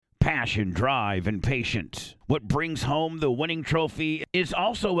passion, drive, and patience. What brings home the winning trophy is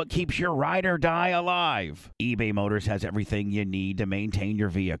also what keeps your ride or die alive. eBay Motors has everything you need to maintain your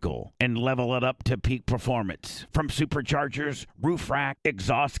vehicle and level it up to peak performance. From superchargers, roof rack,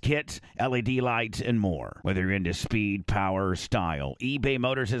 exhaust kits, LED lights, and more. Whether you're into speed, power, or style, eBay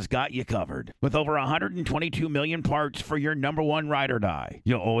Motors has got you covered. With over 122 million parts for your number one ride or die,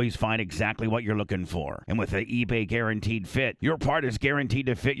 you'll always find exactly what you're looking for. And with the eBay Guaranteed Fit, your part is guaranteed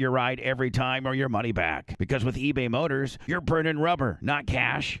to fit your ride every time or your money back. Because with eBay Motors, you're burning rubber, not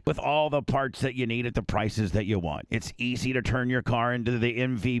cash, with all the parts that you need at the prices that you want. It's easy to turn your car into the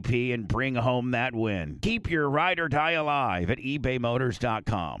MVP and bring home that win. Keep your ride or die alive at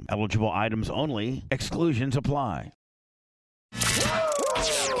ebaymotors.com. Eligible items only. Exclusions apply. You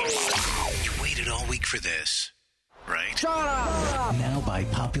waited all week for this, right? Shut up! Now, by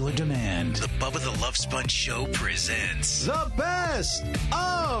popular demand, the Bubba the Love Sponge Show presents the best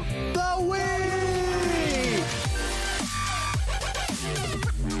of the week!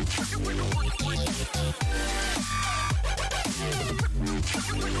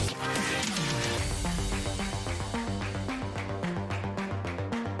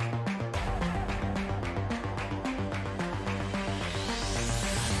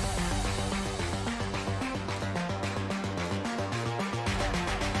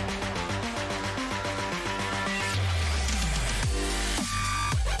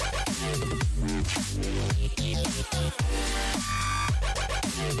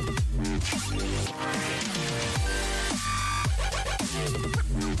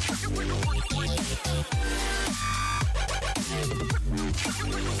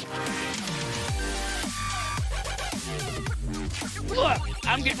 Look,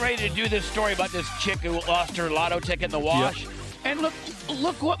 I'm getting ready to do this story about this chick who lost her lotto ticket in the wash. Yep. And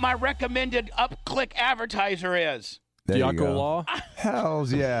look what my recommended up-click advertiser is. Diaco Law?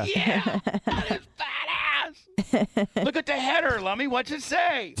 Hells yeah. Yeah, that is badass. Look at the header, Lummy. What's it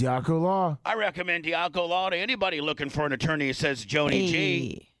say? Diaco Law. I recommend Diaco Law to anybody looking for an attorney who says Joni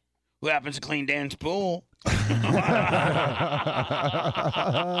G, who happens to clean Dan's pool.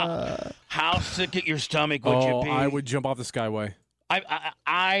 How sick at your stomach would you be? I would jump off the Skyway.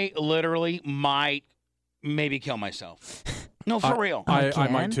 I literally might maybe kill myself. No, for real. I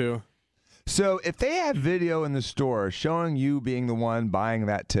might too. So if they had video in the store showing you being the one buying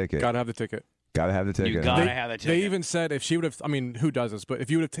that ticket. Gotta have the ticket. Gotta have the ticket. You gotta have the ticket. They even said if she would have, I mean, who does this? But if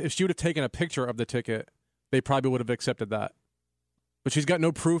she would have taken a picture of the ticket, they probably would have accepted that. But she's got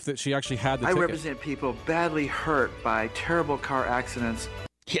no proof that she actually had the ticket. I represent people badly hurt by terrible car accidents.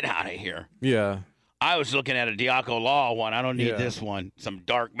 Get out of here. Yeah. I was looking at a Diaco Law one. I don't need this one. Some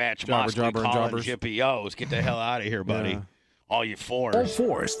dark match Mosley Collins Jippy-O's. Get the hell out of here, buddy. Yeah. All you fours. All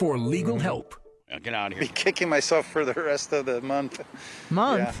fours for legal help. Get out of here. Be kicking myself for the rest of the month.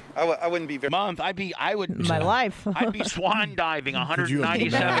 Yeah, I wouldn't be very... Month. I would... My life. I'd be swan diving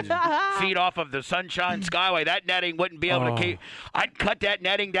 197 feet off of the Sunshine Skyway. That netting wouldn't be able to keep... I'd cut that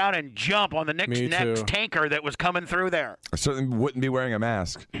netting down and jump on the next tanker that was coming through there. I certainly wouldn't be wearing a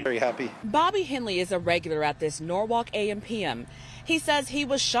mask. Very happy. Bobby Henley is a regular at this Norwalk AM/PM. He says he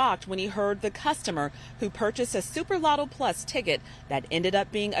was shocked when he heard the customer who purchased a Super Lotto Plus ticket that ended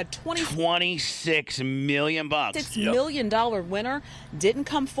up being a $26 million. $6 million winner didn't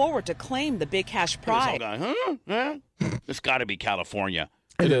come forward to claim the big cash prize. It's got to be California.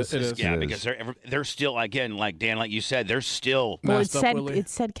 It is. Yeah, because they're still, again, like Dan, like you said, they're still... Well, it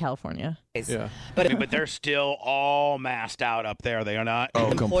said California. Yeah. But they're still all masked out up there. They are not.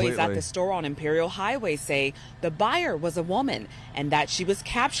 Oh, employees at the store on Imperial Highway say the buyer was a woman and that she was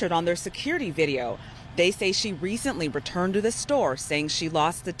captured on their security video. They say she recently returned to the store saying she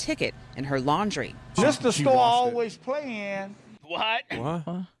lost the ticket in her laundry. This the store I always play in. What?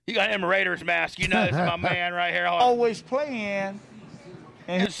 You got him a Raiders mask. You know this is my man right here. Always play in.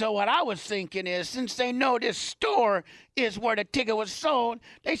 And so what I was thinking is, since they know this store is where the ticket was sold,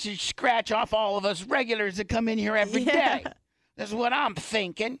 they should scratch off all of us regulars that come in here every day. That's what I'm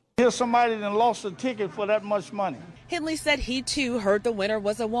thinking. Here's somebody that lost a ticket for that much money. Henley said he, too, heard the winner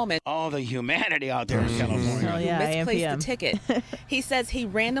was a woman. Oh, the humanity out there in California. Oh, yeah, who misplaced the ticket. He says he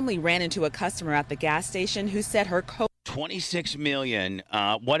randomly ran into a customer at the gas station who said her code. $26 million.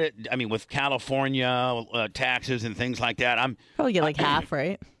 With California taxes and things like that, I'm probably get like half,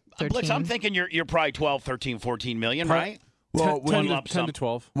 right? 13. Blitz, I'm thinking you're probably 12, 13, 14 million, right? Well, 10 to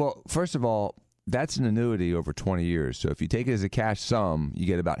 12. Well, first of all, that's an annuity over 20 years. So if you take it as a cash sum, you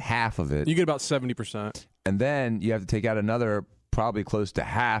get about half of it. You get about 70%. And then you have to take out another probably close to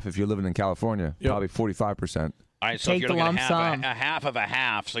half if you're living in California, probably 45%. All right, so if you're looking at a half of a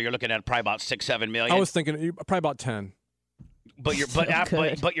half, so you're looking at probably about 6-7 million. I was thinking probably about 10.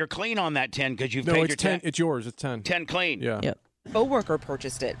 But you're clean on that 10 because you've paid your 10. It's yours. It's 10. 10 clean. Yeah. Yep. Coworker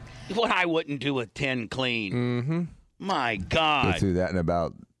purchased it. What I wouldn't do with 10 clean. Mm-hmm. My Go God. through that in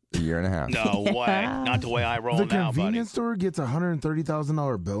about a year and a half. No way. Not the way I roll The now, buddy. convenience store gets a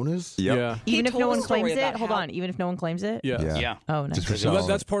 $130,000 bonus. Yep. Yeah. Even if no one claims it? about Hold how- on. Even if no one claims it? Yeah. Yeah. Oh, nice. Just for So selling.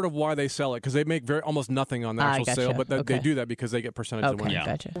 that's part of why they sell it, because they make almost nothing on the actual gotcha. sale, but they Okay. do that because they get percentage of the Okay, winning. Yeah.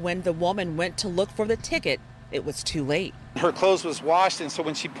 gotcha. When the woman went to look for the ticket, it was too late. Her clothes was washed, and so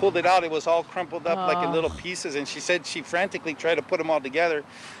when she pulled it out, it was all crumpled up like in little pieces. And she said she frantically tried to put them all together,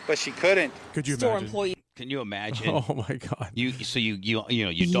 but she couldn't. Could you Store imagine? employee Can you imagine? Oh my God. You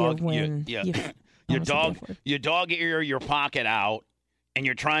You dog win. you You- almost a dog gift word. your dog your pocket out, and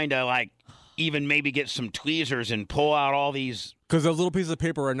you're trying to like even maybe get some tweezers and pull out all these. Because those little pieces of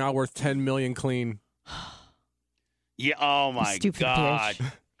paper are now worth 10 million clean. Yeah. Oh You my stupid God. bitch.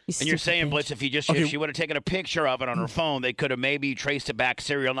 You And you're stupid saying, bitch. Blitz, if Okay. she would have taken a picture of it on her phone, they could have maybe traced it back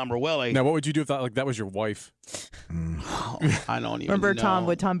serial number Willie. Now, what would you do if that was your wife? I don't even Remember know.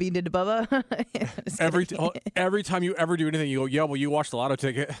 what Tom Bean did to Bubba? Every time you ever do anything, you go, yeah, well, you watched the lotto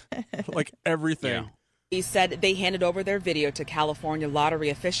ticket. Like everything. Yeah. He said they handed over their video to California lottery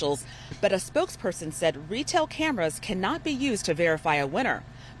officials, but a spokesperson said retail cameras cannot be used to verify a winner,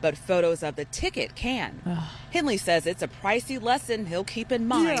 but photos of the ticket can. Henley says it's a pricey lesson he'll keep in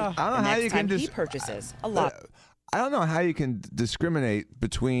mind Yeah. I don't know the how next you can time he just- purchases a lot. I don't know how you can discriminate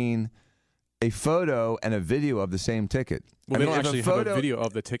between a photo and a video of the same ticket. Well, I they mean, don't if actually have a video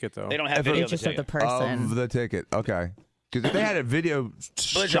of the ticket, though. They don't have If video it- of the Just of the ticket. person. of the ticket. Okay. Because if they had a video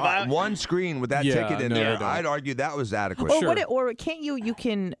shot one screen with that Yeah, ticket in no, there, they don't. I'd argue that was adequate. Or or can't you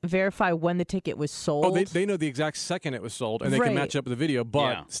can verify when the ticket was sold? Oh, they know the exact second it was sold, and they Right. can match up with the video, but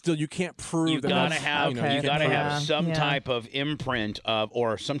Yeah. still, you can't prove You that gotta that's, have you know, you gotta Yeah. have some Yeah. type of imprint of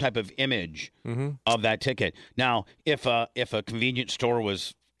or some type of image Mm-hmm. of that ticket. Now, if a convenience store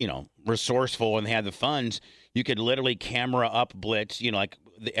was resourceful and they had the funds, you could literally camera up Blitz. Like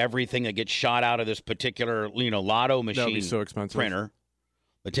everything that gets shot out of this particular lotto machine. That would be so expensive. Printer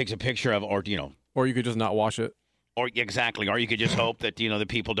that takes a picture of or Or you could just not wash it. or exactly, or you could just hope that the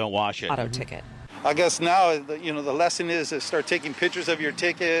people don't wash it. Auto ticket. I guess now, the lesson is to start taking pictures of your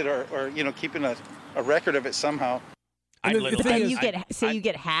ticket or keeping a record of it somehow. I'd And the literally, But then thing you I'd- you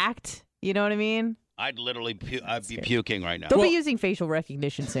get hacked. You know what I mean? I'd literally I'd be puking right now. They'll Well- be using facial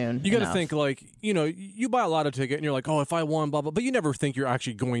recognition soon. You got to enough. think you buy a lotto ticket and you're like, oh, if I won, blah blah, but you never think you're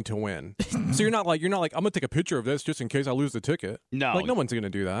actually going to win. So you're not like I'm gonna take a picture of this just in case I lose the ticket. No. Like no one's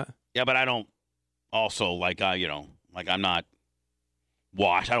gonna do that. Yeah, but I don't. Also, I'm not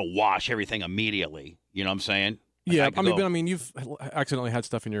wash. I don't wash everything immediately. You know what I'm saying? Like, Yeah, could go- you've accidentally had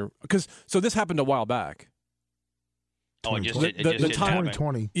stuff in your so this happened a while back. Oh, it just The- it the- just the didn't time- happen.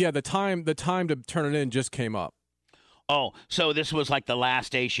 2020. Yeah, the time to turn it in just came up. Oh, so this was like the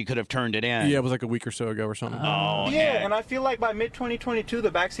last day she could have turned it in. Yeah, it was like a week or so ago or something. Oh, Yeah, and I feel like by mid-2022,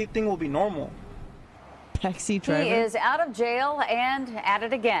 the backseat thing will be normal. Backseat driver. He is out of jail and at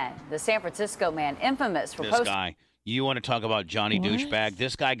it again. The San Francisco man, infamous for This posting guy. You want to talk about Johnny What? Douchebag?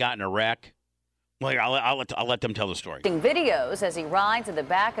 This guy got in a wreck. Well, here, I'll let them tell the story. videos as he rides in the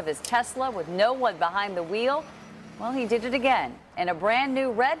back of his Tesla with no one behind the wheel. Well, he did it again in a brand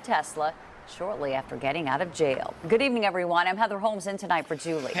new red Tesla shortly after getting out of jail. Good evening, everyone. I'm Heather Holmes in tonight for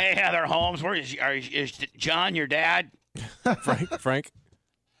Julie. Hey, Heather Holmes, where is John your dad? Frank.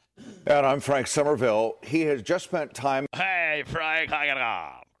 And I'm Frank Somerville. He has just spent time Hey, Frank, I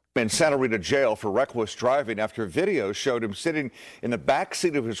gotta in Santa Rita jail for reckless driving after video showed him sitting in the back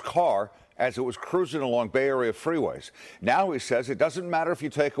seat of his car as it was cruising along Bay Area freeways. Now he says it doesn't matter if you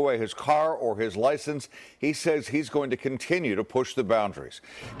take away his car or his license. He says he's going to continue to push the boundaries.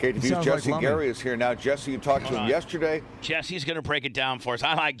 KTVU's sounds Jesse like Gary is here now. Jesse, you talked to Hold him on. yesterday Jesse's gonna break it down for us.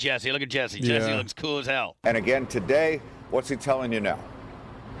 I like Jesse. Look at Jesse. Jesse Yeah. looks cool as hell. and again today. What's he telling you now?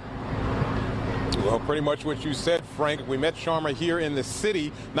 Well, pretty much what you said, Frank. We met Sharma here in the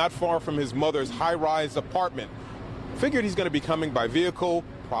city, not far from his mother's high-rise apartment. Figured he's going to be coming by vehicle,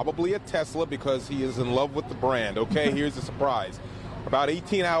 probably a Tesla, because he is in love with the brand. Okay, here's the surprise. About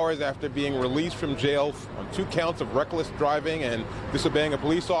 18 hours after being released from jail on 2 counts of reckless driving and disobeying a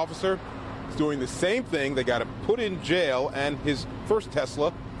police officer, he's doing the same thing. They got him put in jail and his first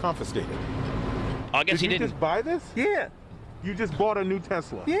Tesla confiscated. I guess he Did you didn't. just buy this? Yeah, You just bought a new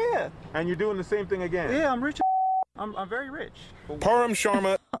Tesla. yeah, And you're doing the same thing again. yeah. I'm rich. I'm very rich. Param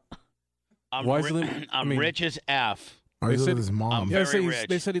Sharma. I'm, Why is ri- he li- I I'm mean- rich as F. Or They is it said- his mom? I'm Yeah, very rich.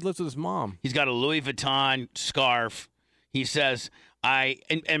 they said he lives with his mom. He's got a Louis Vuitton scarf. He says,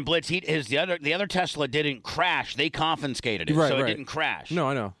 and Blitz, the other Tesla didn't crash. They confiscated it, Right, so it right. didn't crash. No,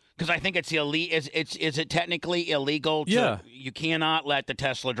 I know. Because I think it's illegal. Is it technically illegal? Yeah. You cannot let the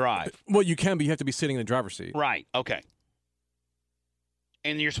Tesla drive. Well, you can, but you have to be sitting in the driver's seat. Right. Okay.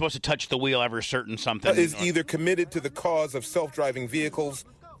 And you're supposed to touch the wheel every certain something. Is either committed to the cause of self-driving vehicles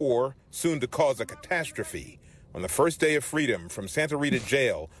or soon to cause a catastrophe. On the first day of freedom from Santa Rita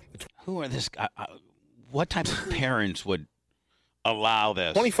jail. Who are this guy? What type of parents would allow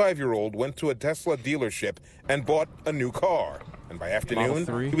this? 25-year-old went to a Tesla dealership and bought a new car. And by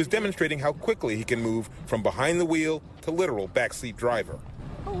afternoon, he was demonstrating how quickly he can move from behind the wheel to literal backseat driver.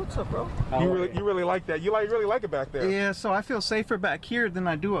 Oh, what's up, bro? You really like that? You really like it back there? Yeah, so I feel safer back here than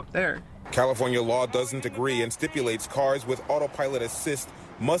I do up there. California law doesn't agree and stipulates cars with autopilot assist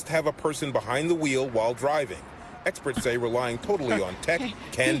must have a person behind the wheel while driving. Experts say relying totally on tech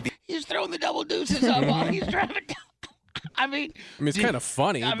can be. He's throwing the double deuces up while he's driving down. I mean, it's kind of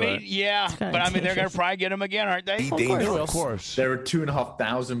funny. I mean, yeah, but I mean, they're going to probably get him again, aren't they? Of course. There are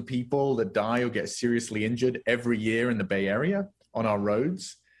 2,500 people that die or get seriously injured every year in the Bay Area on our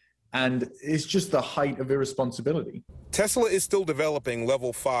roads. And it's just the height of irresponsibility. Tesla is still developing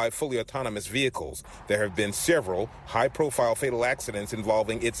level 5 fully autonomous vehicles. There have been several high-profile fatal accidents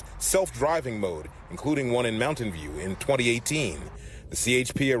involving its self-driving mode, including one in Mountain View in 2018. The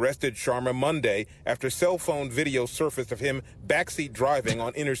CHP arrested Sharma Monday after cell phone video surfaced of him backseat driving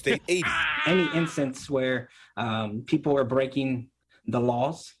on Interstate 80. Any instance where people are breaking the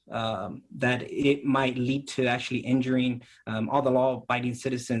laws, that it might lead to actually injuring all the law-abiding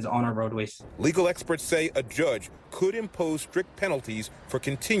citizens on our roadways. Legal experts say a judge could impose strict penalties for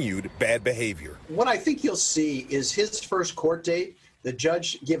continued bad behavior. What I think you'll see is his first court date, the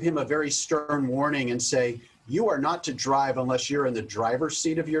judge give him a very stern warning and say, you are not to drive unless you're in the driver's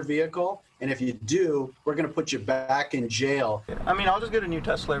seat of your vehicle. And if you do, we're going to put you back in jail. I mean, I'll just get a new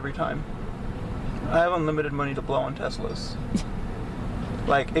Tesla every time. I have unlimited money to blow on Teslas.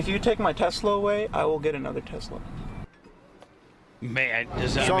 Like, if you take my Tesla away, I will get another Tesla. Man,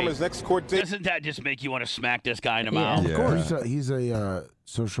 next court date. Doesn't that just make you want to smack this guy in the mouth? Of course. He's a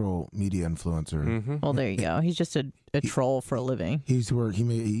social media influencer. Mm-hmm. Well, there you go. He's just a troll for a living. He's worth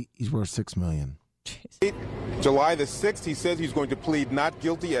 $6 million. July the 6th, he says he's going to plead not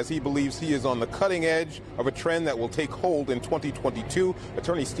guilty as he believes he is on the cutting edge of a trend that will take hold in 2022.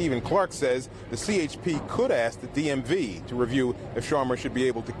 Attorney Stephen Clark says the CHP could ask the DMV to review if Sharma should be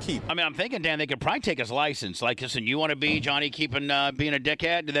able to keep. I mean, I'm thinking, Dan, they could probably take his license. Like, listen, you want to be Johnny keeping being a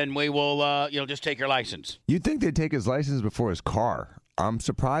dickhead, then we will just take your license. You'd think they'd take his license before his car. I'm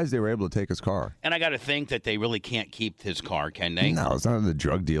surprised they were able to take his car. And I got to think that they really can't keep his car, can they? No, it's not the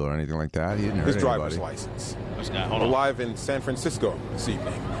drug deal or anything like that. He didn't hurt his driver's anybody. license. Hold on. Live in San Francisco this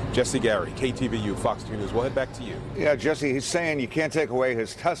evening. Jesse Gary, KTVU, Fox 2 News. We'll head back to you. Yeah, Jesse, he's saying you can't take away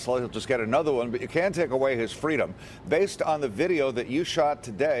his Tesla. He'll just get another one, but you can take away his freedom. Based on the video that you shot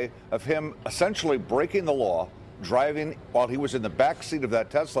today of him essentially breaking the law, driving while he was in the back seat of that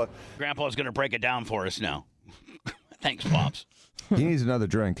Tesla. Grandpa's going to break it down for us now. Thanks, Pops. He needs another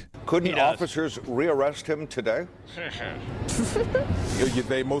drink. Couldn't officers rearrest him today?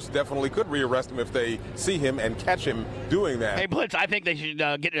 They most definitely could rearrest him if they see him and catch him doing that. Hey, Blitz, I think they should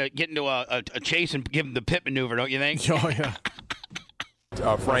get into a chase and give him the pit maneuver, don't you think? Oh,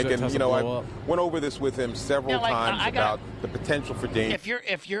 yeah. Frank, and I went over this with him several times about the potential for danger.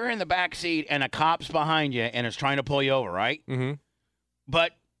 If you're in the back seat and a cop's behind you and is trying to pull you over, right? Mm-hmm.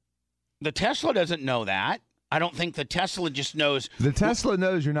 But the Tesla doesn't know that. I don't think the Tesla just knows. The Tesla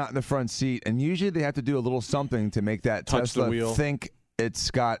knows you're not in the front seat, and usually they have to do a little something to make that Touch the Tesla wheel. think it's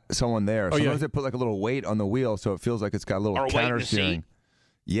got someone there. Oh, Sometimes they put like a little weight on the wheel so it feels like it's got a little Or weight in counter the steering. seat.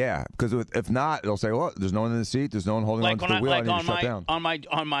 Yeah, because if not, it'll say, "Well, there's no one in the seat. There's no one holding on to the wheel. I need to shut down."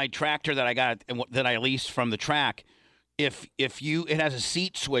 On my tractor that I got that I leased from the track, it has a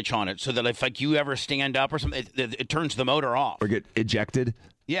seat switch on it so that if you ever stand up or something, it turns the motor off or get ejected.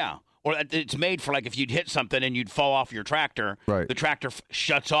 Yeah. Or it's made for, like, if you'd hit something and you'd fall off your tractor, right. The tractor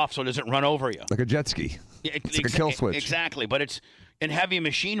shuts off so it doesn't run over you. Like a jet ski. Yeah, it's like a kill switch. Exactly, but it's in heavy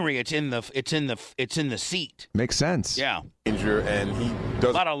machinery. It's in the seat. Makes sense. Yeah. And he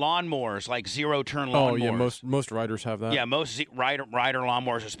does a lot of lawnmowers, like zero-turn lawnmowers. Oh yeah, most riders have that. Yeah, most rider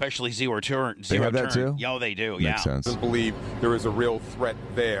lawnmowers, especially zero-turn. They have that too. Yeah, they do. Makes sense. Doesn't believe there is a real threat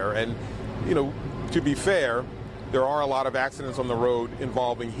there, and to be fair, there are a lot of accidents on the road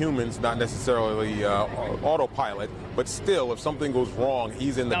involving humans, not necessarily autopilot, but still, if something goes wrong,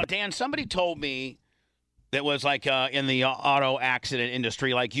 he's in the... Now, Dan, somebody told me that was like in the auto accident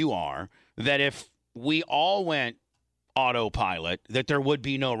industry like you are, that if we all went autopilot, that there would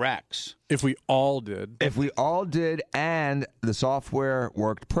be no wrecks. If we all did. If we all did and the software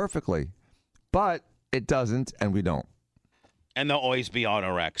worked perfectly. But it doesn't, and we don't. And they'll always be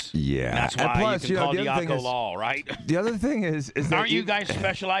auto wrecks. Yeah. That's And why plus, you can call the other thing Diaco is- Law, right? The other thing is that Aren't you guys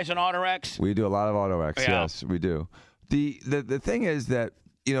specialize in auto wrecks? We do a lot of auto wrecks. Yeah. Yes, we do. The thing is that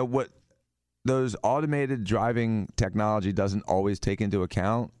what those automated driving technology doesn't always take into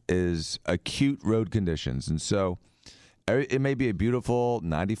account is acute road conditions, and so it may be a beautiful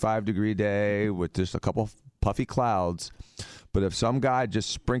 95-degree day with just a couple puffy clouds, but if some guy just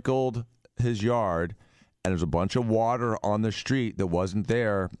sprinkled his yard and there's a bunch of water on the street that wasn't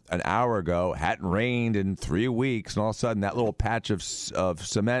there an hour ago, hadn't rained in 3 weeks, and all of a sudden that little patch of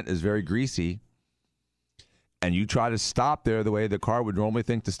cement is very greasy, and you try to stop there the way the car would normally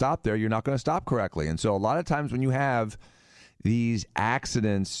think to stop there, you're not going to stop correctly. And so a lot of times when you have these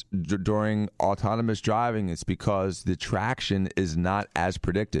accidents during autonomous driving, it's because the traction is not as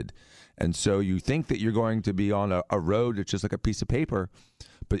predicted. And so you think that you're going to be on a road that's just like a piece of paper.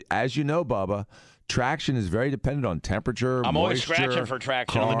 But as you know, Bubba, traction is very dependent on temperature, I'm always moisture, scratching for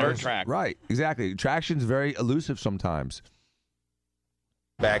traction on the dirt cars. track. Right, exactly. Traction's very elusive sometimes.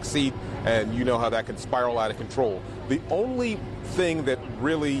 Back seat, and you know how that can spiral out of control. The only thing that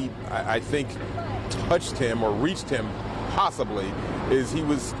really, I think, touched him or reached him possibly is he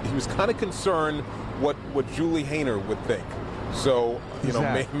was kind of concerned what Julie Hayner would think. So, Who's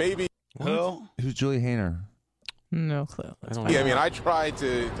that? maybe. Who's Julie Hayner? No clue. Yeah, I mean, I tried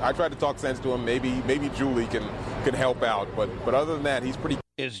to talk sense to him. Maybe Julie can help out, but other than that, he's pretty.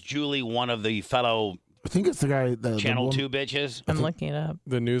 Is Julie one of the fellow I think it's the guy. The Channel one- 2 bitches? I'm looking it up.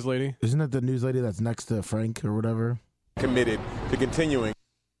 The news lady? Isn't it the news lady that's next to Frank or whatever? Committed to continuing.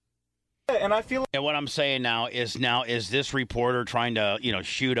 And I feel And what I'm saying now is this reporter trying to,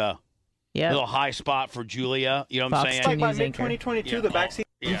 shoot a little high spot for Julia? You know what I'm Fox saying? like by mid-2022, the backseat.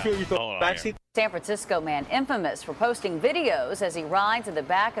 You feel you thought backseat. San Francisco man infamous for posting videos as he rides in the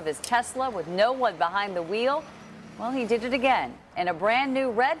back of his Tesla with no one behind the wheel. Well, he did it again in a brand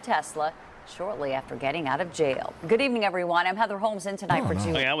new red Tesla shortly after getting out of jail. Good evening, everyone. I'm Heather Holmes in tonight for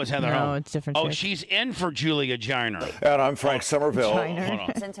Julia. Oh, yeah, that was Heather No, Holmes. it's different Oh, chick. she's in for Julia Giner. And I'm Frank Somerville.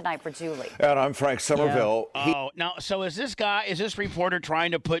 In tonight for Julie. And I'm Frank Somerville. Oh, now, so is this reporter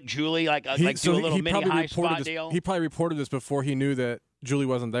trying to put Julie do a little mini probably high reported spot this, deal? He probably reported this before he knew that Julie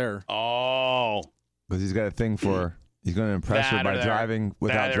wasn't there. Oh. Because he's got a thing for, he's going to impress her by driving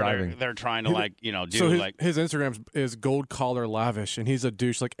without driving. They're trying to do so his Instagram is gold collar lavish, and he's a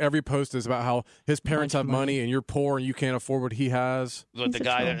douche. Like every post is about how his parents have money and you're poor and you can't afford what he has. the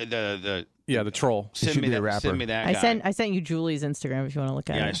guy, the troll. Send me that guy. I sent you Julie's Instagram if you want to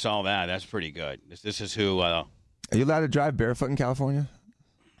look at Yeah, I it. saw that. That's pretty good. This is who. Are you allowed to drive barefoot in California?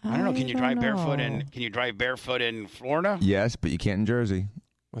 I don't know. Can you drive barefoot in? Can you drive barefoot in Florida? Yes, but you can't in Jersey.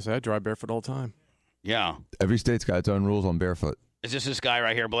 I said I drive barefoot all the time. Yeah. Every state's got its own rules on barefoot. Is this guy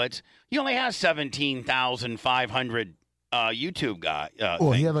right here, Blitz? He only has 17,500 YouTube guy.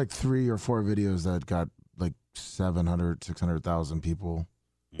 Well, he had like 3 or 4 videos that got like 700, 600,000 people.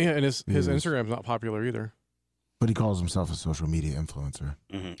 Yeah, and his views. Instagram's not popular either. But he calls himself a social media influencer.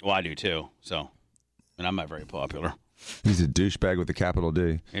 Mm-hmm. Well, I do too. So, and I'm not very popular. He's a douchebag with a capital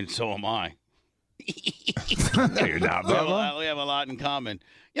D. And so am I. No, you're not, Bubba. We have a lot in common.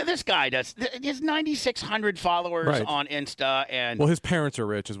 Yeah, this guy does. He has 9,600 followers Right. on Insta, and Well, his parents are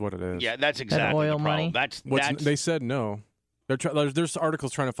rich, is what it is. yeah, that's exactly oil the problem. money? That's They said no. There's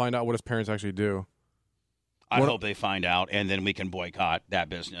articles trying to find out what his parents actually do. I hope they find out, and then we can boycott that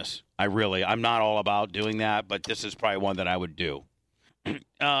business. I'm not all about doing that, but this is probably one that I would do.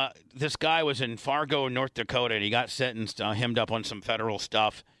 This guy was in Fargo, North Dakota, and he got sentenced, hemmed up on some federal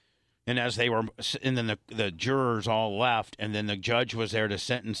stuff. And as they were, and then the jurors all left, and then the judge was there to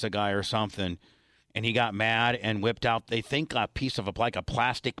sentence the guy or something, and he got mad and whipped out, they think, a piece of like a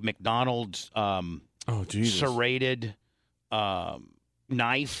plastic McDonald's serrated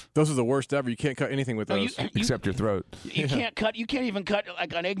knife. Those are the worst ever. You can't cut anything with those. Except your throat. You can't cut. You can't even cut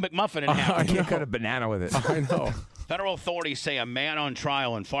like an Egg McMuffin in half. You can't cut a banana with it. I know. Federal authorities say a man on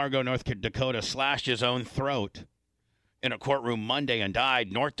trial in Fargo, North Dakota, slashed his own throat in a courtroom Monday and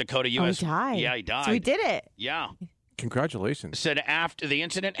died. North Dakota, U.S. He died. Yeah, he died. So he did it. Yeah. Congratulations. Said after the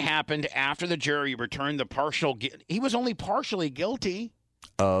incident happened, after the jury returned the partial. He was only partially guilty.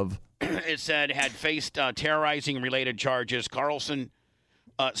 Of? It said had faced terrorizing related charges. Carlson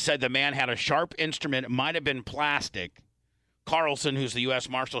said the man had a sharp instrument. It might have been plastic. Carlson, who's the U.S.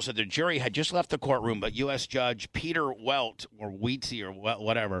 Marshal, said the jury had just left the courtroom, but U.S. Judge Peter Welt, or Wheatsy, or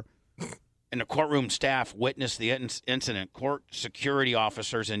whatever, and the courtroom staff witnessed the incident. Court security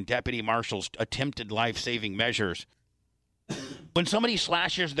officers and deputy marshals attempted life-saving measures. When somebody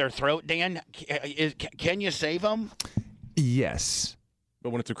slashes their throat, Dan, can you save them? Yes.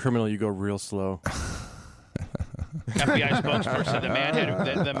 But when it's a criminal, you go real slow. FBI spokesperson.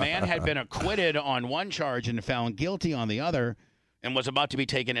 The man had been acquitted on one charge and found guilty on the other, and was about to be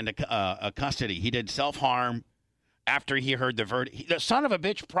taken into custody. He did self-harm after he heard the verdict. The son of a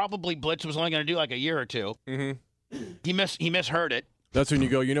bitch probably Blitz was only going to do like a year or two. Mm-hmm. He misheard it. That's when you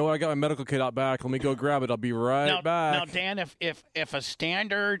go, you know what, I got my medical kit out back. Let me go grab it. I'll be right back. Now, Dan, if a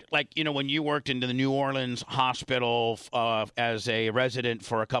standard, like, when you worked into the New Orleans hospital as a resident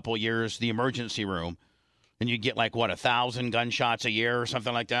for a couple of years, the emergency room, and you get like 1,000 gunshots a year or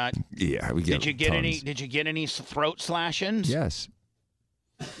something like that. Yeah, we get. Did you get tons. Did you get any throat slashings? Yes.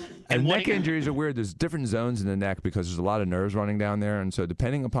 And neck injuries are weird. There's different zones in the neck because there's a lot of nerves running down there, and so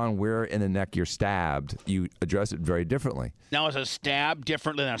depending upon where in the neck you're stabbed, you address it very differently. Now, is a stab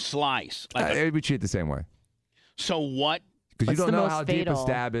different than a slice? We treat it the same way. So what? Because you don't know how deep a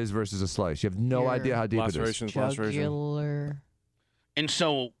stab is versus a slice. You have no idea how deep it is. Jugular. And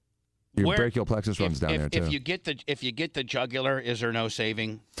so, your brachial plexus runs down there too. If you get the jugular, is there no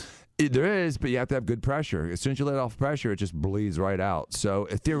saving? There is, but you have to have good pressure. As soon as you let off pressure, it just bleeds right out. So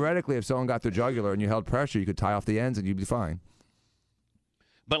theoretically, if someone got the jugular and you held pressure, you could tie off the ends and you'd be fine.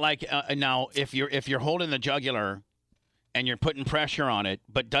 But now, if you're holding the jugular and you're putting pressure on it,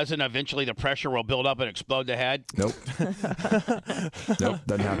 but doesn't eventually the pressure will build up and explode the head? Nope. Nope,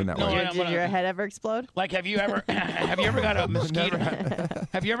 doesn't happen that way. Did your head ever explode? Like, have you ever got a mosquito?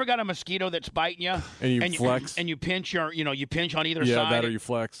 Have you ever got a mosquito that's biting you and you flex and you pinch you pinch on either side? Yeah, that or you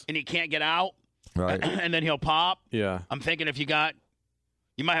flex, and he can't get out. Right. And then he'll pop. Yeah. I'm thinking if you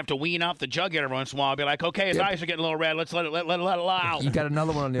might have to wean off the jugular once in a while. Be like, okay, his eyes are getting a little red. Let's let it out. You got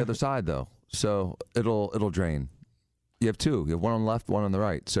another one on the other side though, so it'll drain. You have two. You have one on the left, one on the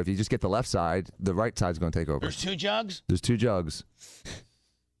right. So if you just get the left side, the right side's going to take over. There's two jugs? There's two jugs.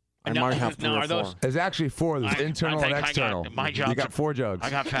 I might have three or four. There's actually four. There's internal and external. My jugs. You got 4 jugs.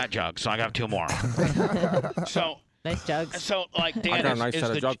 I got fat jugs, so I got 2 more. So nice jugs. So, like, Dan, I got a nice set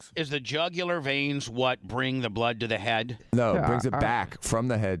of jugs. Is the jugular veins what bring the blood to the head? No, it brings it back from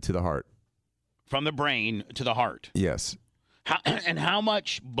the head to the heart. From the brain to the heart. Yes. How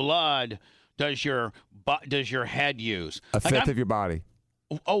much blood does your head use? A fifth of your body.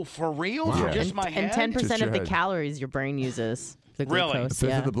 Oh, for real? Wow. For just my head? And 10% of the head. calories your brain uses. The Really? glucose, A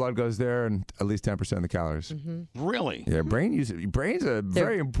fifth of the blood goes there, and at least 10% of the calories. Mm-hmm. Really? Yeah, brain's a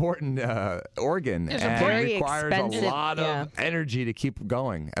very important organ, It's and very it requires expensive, a lot of energy to keep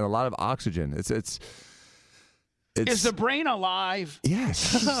going and a lot of oxygen. It's Is the brain alive?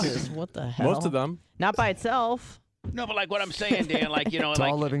 Yes. Jesus, what the hell? Most of them. Not by itself. No, but like what I'm saying, Dan, like, It's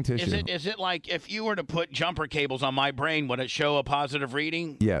all living tissue. Is it like if you were to put jumper cables on my brain, would it show a positive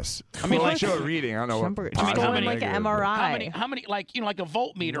reading? Yes. I mean, well, like show a reading. I don't know. Jumper- What Just going like an MRI. How many, like, like a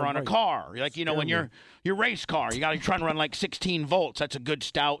voltmeter on a car? Like, when your race car, you're trying to run like 16 volts. That's a good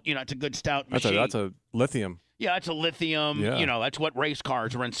stout, it's a good stout machine. That's a lithium. Yeah, that's a lithium. Yeah. That's what race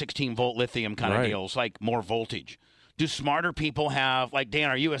cars run 16 volt lithium kind of deals, like more voltage. Do smarter people have, like, Dan,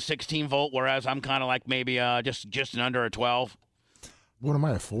 are you a 16 volt, whereas I'm kind of like maybe just under a 12? What am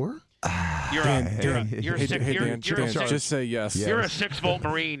I, a 4? Just say yes. You're a 6-volt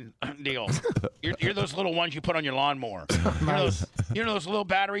Marine deal. You're those little ones you put on your lawnmower. You know those little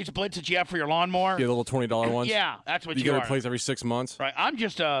batteries, Blitz, that you have for your lawnmower? Yeah, the little $20 ones. Yeah, that's what you you get are. replaced every 6 months. Right. I'm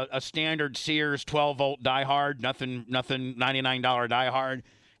just a standard Sears 12-volt diehard, nothing $99 diehard.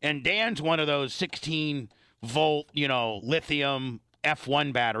 And Dan's one of those 16-volt, lithium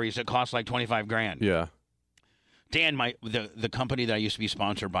F1 batteries that cost like $25,000. Yeah. Dan, the company that I used to be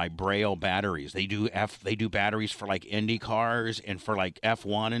sponsored by, Braille Batteries, they do batteries for like Indy cars and for like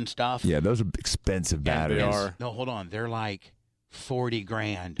F1 and stuff. Yeah, those are expensive batteries. They are. No, hold on, they're like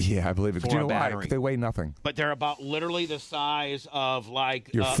 $40,000. Yeah, I believe it. For a battery. Why? They weigh nothing. But they're about literally the size of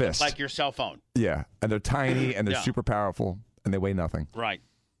like Your fist. like your cell phone. Yeah, and they're tiny and they're Yeah. super powerful and they weigh nothing. Right.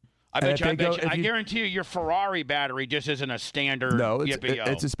 I guarantee you, your Ferrari battery just isn't a standard. No, Yippee-yo.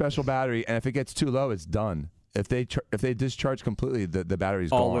 it's a special battery, and if it gets too low, it's done. If they discharge completely, the battery's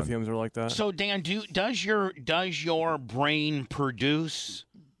gone. All lithiums are like that. So Dan, does your brain produce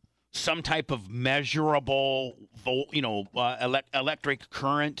some type of measurable electric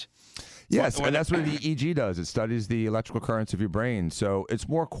current? Yes, and that's what the EEG does. It studies the electrical currents of your brain. So it's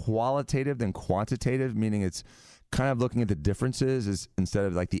more qualitative than quantitative, meaning it's kind of looking at the differences instead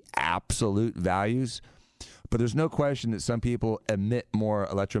of like the absolute values. But there's no question that some people emit more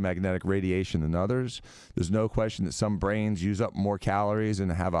electromagnetic radiation than others. There's no question that some brains use up more calories and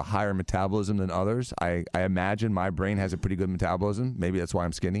have a higher metabolism than others. I imagine my brain has a pretty good metabolism. Maybe that's why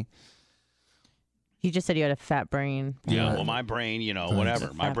I'm skinny. You just said you had a fat brain. Yeah, well, my brain,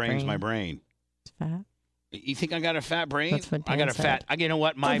 whatever. My brain's my brain. It's fat. You think I got a fat brain? That's what I got Dan a said. fat. You know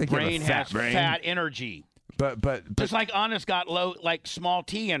what? My think you have a brain fat has brain. fat energy. But Just like Anna's got low, like small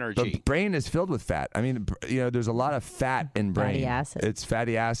T energy. the brain is filled with fat. I mean, there's a lot of fat in brain. Fatty acids. It's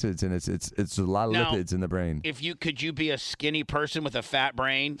fatty acids, and it's a lot of Now, lipids in the brain. Could you be a skinny person with a fat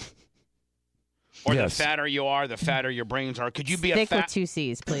brain? Or Yes. the fatter you are, the fatter your brains are. Could you be Stick a fat? with 2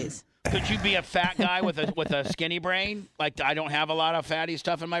 C's, please. Could you be a fat guy with a skinny brain? Like I don't have a lot of fatty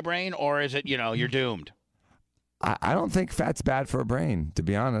stuff in my brain, or is it you're doomed? I don't think fat's bad for a brain, to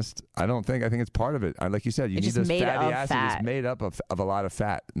be honest. I think it's part of it. Like you said, you It's need just those made fatty of acids. fat. It's made up of a lot of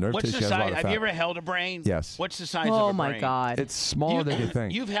fat. Nerve What's tissue the has a lot size? of Have fat. you ever held a brain? Yes. What's the size of Oh a my brain? God. It's smaller than you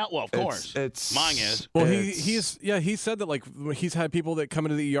think. You've held, well, of course. It's mine is. Well, he said that like he's had people that come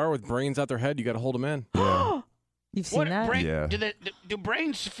into the ER with brains out their head. You got to hold them in. Yeah. You've seen that? Brain, Yeah. Do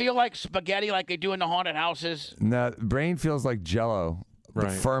brains feel like spaghetti like they do in the haunted houses? No, brain feels like Jello, but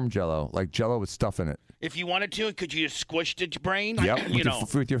Right. firm Jello, like Jello with stuff in it. If you wanted to, could you just squish the brain? Yep.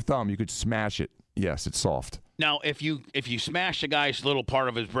 With your thumb, you could smash it. Yes, it's soft. Now, if you smash a guy's little part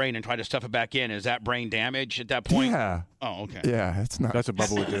of his brain and try to stuff it back in, is that brain damage at that point? Yeah. Oh, okay. Yeah, it's not. That's what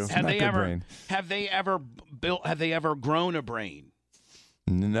Bubba would do. Have not they good ever brain. have they ever built? Have they ever grown a brain?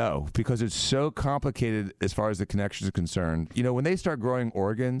 No, because it's so complicated as far as the connections are concerned. When they start growing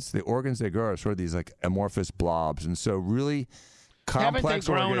organs, the organs they grow are sort of these like amorphous blobs, and so really complex Haven't they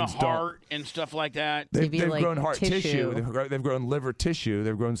grown a organs don't. heart and stuff like that? They've like grown heart tissue. tissue. They've grown liver tissue.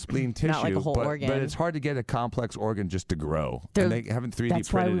 They've grown spleen tissue. Not like a whole but, organ. But it's hard to get a complex organ just to grow. They're- And they haven't 3D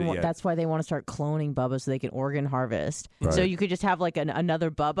That's why printed it yet. That's why they want to start cloning Bubba so they can organ harvest. Right. So you could just have like another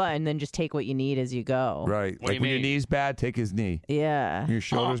Bubba and then just take what you need as you go. Right. What do Like you when your mean? kne's bad, take his knee. Yeah. Your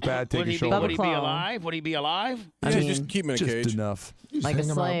shoulder's bad, take Would his he be, shoulder. would he be Clone. alive? Would he be alive? I Yeah, mean, just keep him in a Just cage. enough. like a hang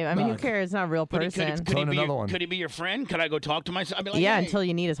him out slave. I mean, who back. cares? It's not a real Could he, person. could he Clone be another your, one. could he be your friend? Could I go talk to myself? I'd be like, Yeah, hey, until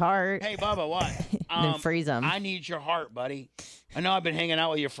you need his heart. hey, Bubba, what? Then freeze him. I need your heart, buddy. I know I've been hanging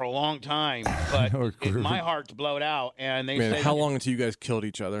out with you for a long time, but my heart's blowed out, and they Man, say, how long until you guys killed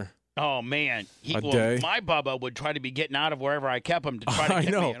each other? Oh man, A day? my Bubba would try to be getting out of wherever I kept him to try to I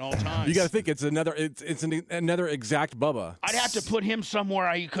get know. me at all times. You got to think it's another exact Bubba. I'd have to put him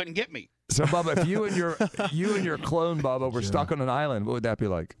somewhere he couldn't get me. So, Bubba, if you and your clone Bubba were stuck on an island, what would that be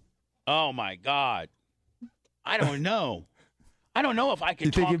like? Oh my God, I don't know. I don't know if I could.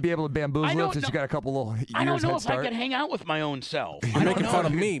 You think talk. you'd be able to bamboozle I it don't since you know. got a couple little years I don't know head if start? I could hang out with my own self. You're making fun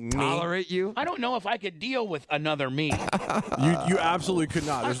of me. Tolerate you? I don't know if I could deal with another me. You absolutely could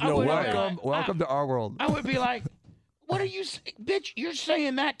not. There's no would- way. Welcome to our world. I would be like, "What are you, bitch? You're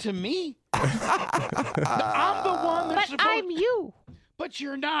saying that to me? I'm the one that's But supposed. I'm you. But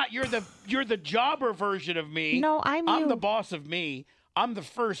you're not. You're the jobber version of me. No, I'm you. I'm the boss of me. I'm the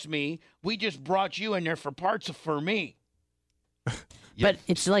first me. We just brought you in there for parts for me. But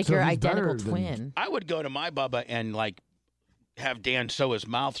it's like So your he's identical better than- twin. I would go to my Bubba and like have Dan sew his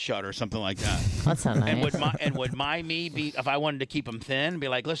mouth shut or something like that. That's not nice. And would my me be, if I wanted to keep him thin, be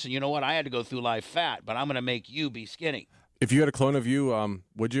like, listen, you know what? I had to go through life fat, but I'm going to make you be skinny. If you had a clone of you,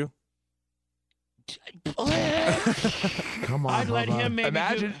 would you? Come on, I'd let Bubba. him maybe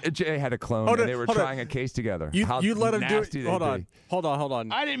Imagine Jay had a clone Hold and on, they were hold on. trying a case together. You How let him do nasty it. they'd Hold be.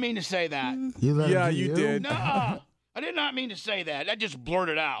 on. I didn't mean to say that. You let Yeah, him do you did. No, I did not mean to say that. I just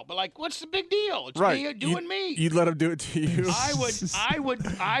blurted out. But like, what's the big deal? It's Right. me doing me. You'd let him do it to you.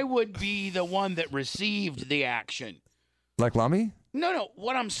 I would be the one that received the action. Like Lummy? No.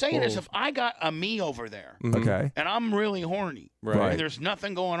 What I'm saying is, if I got a me over there, Okay. and I'm really horny, Right. and there's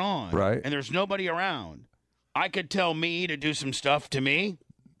nothing going on, Right. and there's nobody around, I could tell me to do some stuff to me.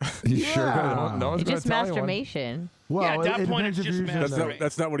 You sure could. No one's It's going just to tell you one. masturbation. Well, Yeah, at that it point, depends it's if just you're using That's the- not,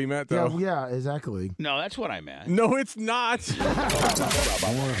 that's not what he meant, though. Yeah, exactly. No, that's what I meant. No, it's not. More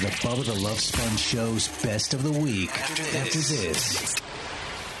of the Bubba the Love Sponge Show's best of the week after this.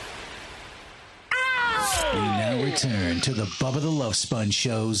 We now return to the Bubba the Love Sponge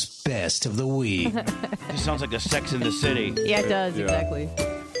Show's best of the week. This sounds like a Sex in the City. Yeah, it does, exactly.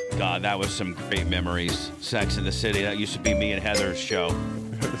 God, that was some great memories. Sex in the City. That used to be me and Heather's show.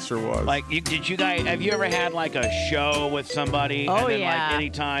 It sure was. Like, did you guys? Have you ever had like a show with somebody? Oh, and then, yeah. Like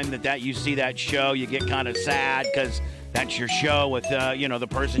anytime that you see that show, you get kind of sad because that's your show with the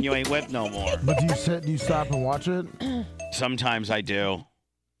person you ain't with no more. But do you sit? Do you stop and watch it? Do Sometimes I do.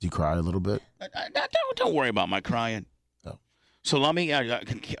 you cry a little bit? Don't worry about my crying. Oh. So, Lummy,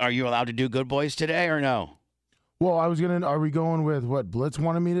 are you allowed to do Good Boys today or no? Well, I was gonna. Are we going with what Blitz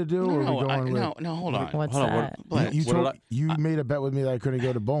wanted me to do, or are we going with? no, hold on. What's Hold on, that? what- You, What did told, you made a bet with me that I couldn't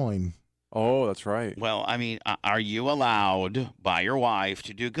go to bowling. Oh, that's right. Well, I mean, are you allowed by your wife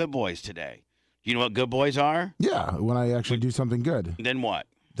to do Good Boys today? Do you know what Good Boys are? Yeah, when I actually do something good, Then what?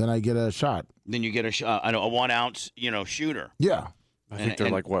 then I get a shot. Then you get a 1 ounce, shooter. Yeah. I think they're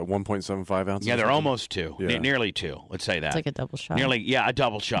like, what, 1.75 ounces? Yeah, they're almost 2. Yeah. Nearly 2. Let's say that. It's like a double shot. Nearly, yeah, a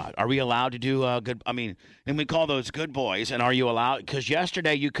double shot. Are we allowed to do good? I mean, and we call those good boys. And are you allowed? Because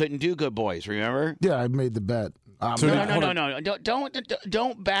yesterday you couldn't do good boys, remember? Yeah, I made the bet. No.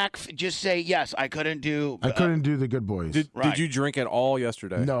 Don't back. Just say, yes, I couldn't do. I couldn't do the good boys. Did you drink at all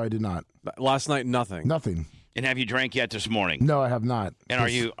yesterday? No, I did not. Last night, nothing? Nothing. And have you drank yet this morning? No, I have not. And are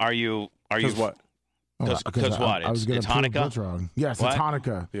you? Because what? Because what? I was going It's to prove Hanukkah? Blitz wrong. Yes, What? it's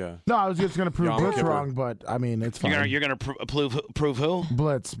Hanukkah. Yeah. No, I was just going to prove Yom Blitz Kippur. wrong, but I mean, it's fine. You're gonna prove who?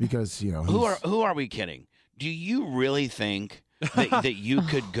 Blitz, because you know Who are we kidding? Do you really think that you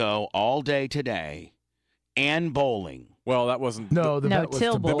could go all day today and bowling? Well, that wasn't. No, the bet was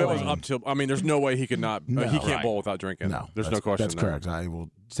till to The bet was bowling. up till. I mean, there's no way he could not. No. He can't Right. bowl without drinking. No, there's no that's- question. That's there. correct. I will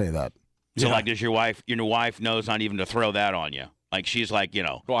say that. So, Yeah. like, does your wife knows not even to throw that on you? Like, she's like,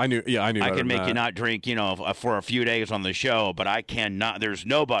 Well, I knew. Yeah, I knew. I better can than make you that. not drink, for a few days on the show, but I cannot. There's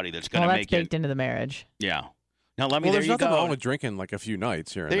nobody that's going Well, to that's make baked you. into the marriage. Yeah. Now, let me. Well, there there's you nothing go. wrong with drinking like a few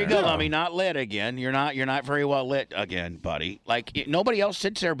nights here and There you there. go, Lummy. Not lit again. You're not very well lit again, buddy. Like nobody else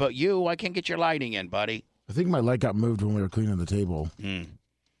sits there but you. I can't get your lighting in, buddy. I think my light got moved when we were cleaning the table.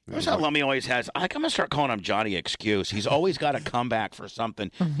 That's how Lummy always has. I'm gonna start calling him Johnny Excuse. He's always got to come back for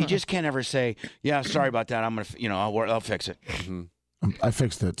something. He just can't ever say, "Yeah, sorry about that. I'm gonna, I'll fix it." I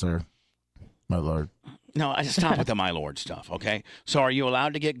fixed it, sir. My lord. No, I stop with the my lord stuff. Okay. So, are you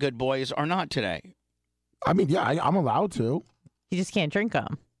allowed to get good boys or not today? I mean, yeah, I'm allowed to. You just can't drink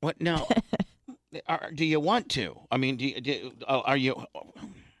them. What? No. Do you want to? I mean, are you?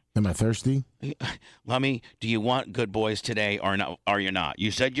 Am I thirsty? Lummy, do you want good boys today or not? Are you not?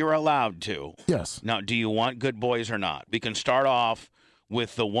 You said you're allowed to. Yes. Now, do you want good boys or not? We can start off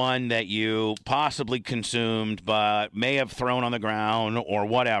with the one that you possibly consumed but may have thrown on the ground or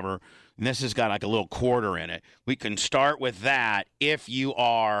whatever. And this has got like a little quarter in it. We can start with that if you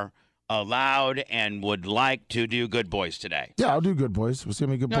are allowed and would like to do good boys today. Yeah, I'll do good boys. We'll see how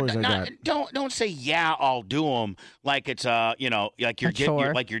many good boys I got. Don't say yeah, I'll do them like it's like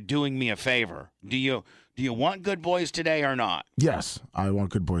you're doing me a favor. Do you want good boys today or not? Yes, I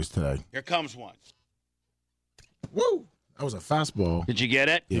want good boys today. Here comes one. Woo! That was a fastball. Did you get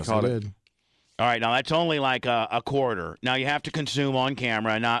it? Yes, I did. All right, now that's only like a quarter. Now you have to consume on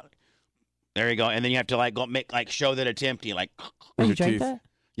camera, not. There you go, and then you have to go make show that it's empty, like. Oh, you drank that?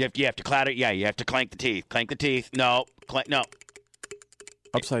 You have to clatter. Yeah, you have to clank the teeth. Clank the teeth. No, no.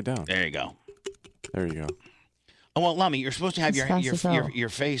 Upside down. There you go. There you go. Oh well, Lummy, you're supposed to have It's fast as hell. your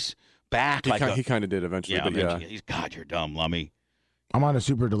face back He kind of did eventually. Yeah, but eventually. God, you're dumb, Lummy. I'm on a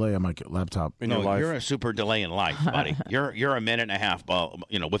super delay on my laptop. In your life. You're a super delay in life, buddy. You're a minute and a half,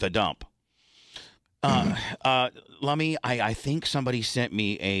 with a dump. Lummy, I think somebody sent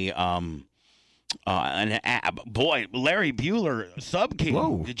me an app. Boy, Larry Bueller sub king.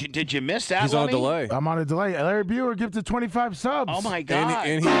 Whoa. Did you miss that? He's on a Lummy? delay. I'm on a delay. Larry Bueller gifted 25 subs. Oh my God!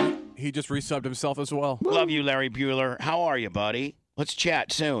 And he just resubbed himself as well. Love you, Larry Bueller. How are you, buddy? Let's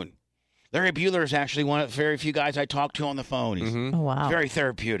chat soon. Larry Bueller is actually one of the very few guys I talk to on the phone. He's Oh, wow. very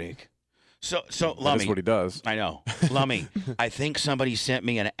therapeutic. So Lummy. That's what he does. I know. Lummy, I think somebody sent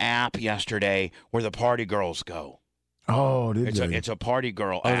me an app yesterday where the party girls go. Oh, did they? It's a party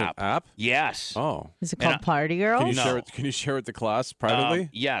girl Oh, app. an app? Yes. Oh. Is it called Party Girl? Can you No. share it? Can you share it with the class privately?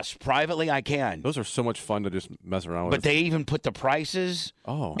 Yes, privately I can. Those are so much fun to just mess around with. But they even put the prices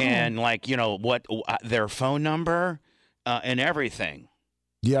and what their phone number and everything.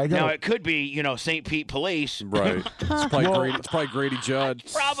 Yeah, I got Now it. it could be St. Pete Police. Right. It's probably Grady Judd.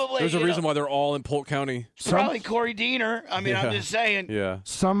 Probably. There's a reason why they're all in Polk County. Probably Corey Diener. I mean, I'm Yeah. just saying. Yeah.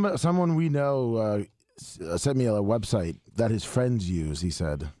 Someone we know sent me a website that his friends use, he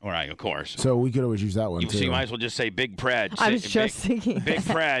said. All right, of course. So we could always use that one, So too. you might as well just say Big Pred. I was just thinking Big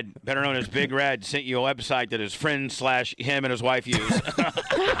Pred, better known as Big Red, sent you a website that his friend / him and his wife use.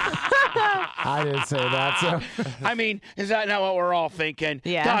 I didn't say that. So. I mean, is that not what we're all thinking?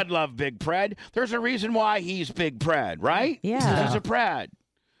 Yeah. God love Big Pred. There's a reason why he's Big Pred, right? Yeah. He's a Pred.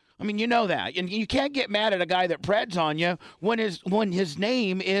 I mean, you know that. And you can't get mad at a guy that Preds on you when his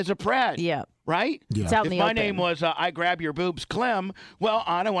name is a Pred. Yeah. Right? Yeah. It's out If in the my open. name was I Grab Your Boobs Clem, well,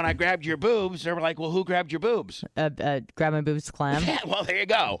 Anna, when I grabbed your boobs, they were like, well, who grabbed your boobs? Grab my boobs, Clem. Yeah, well, there you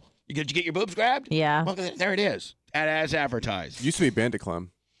go. Did you get your boobs grabbed? Yeah. Well, there it is. As advertised. Used to be Bandit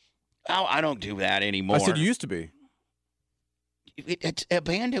Clem. Oh, I don't do that anymore. I said you used to be. A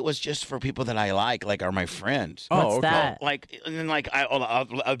bandit was just for people that I like are my friends. What's that? And then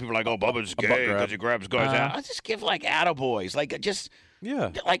other people are like, oh, Bubba's butt gay grab. because he grabs guys out. I just give attaboys.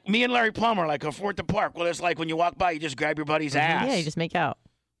 Yeah. Like me and Larry Plummer, if we're at the park. Well, it's like when you walk by, you just grab your buddy's ass. Yeah, you just make out.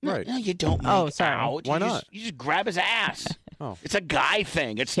 No, Right. No, you don't make Oh, sorry. out. Why You not? You just grab his ass. Oh. It's a guy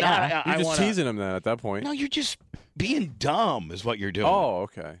thing. It's Yeah. not. You're I just wanna, teasing him then at that point. No, you're just being dumb. Is what you're doing. Oh,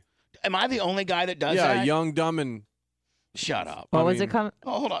 okay. Am I the only guy that does Yeah, that? young, dumb, and Shut up. What was it coming?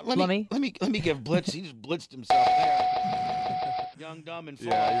 Oh, hold on. Let me give Blitz. He just blitzed himself there. Young, dumb, and full.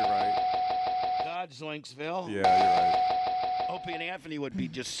 Yeah, you're right. God, Zoinksville. Yeah, you're right. Opie and Anthony would be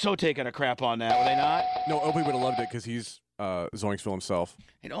just so taking a crap on that, would they not? No, Opie would have loved it because he's Zoinksville himself.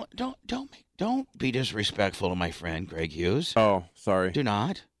 Hey, don't be disrespectful to my friend Greg Hughes. Oh, sorry. Do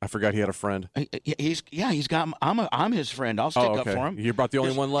not. I forgot he had a friend. He's got. I'm his friend. I'll stick up for him. You brought the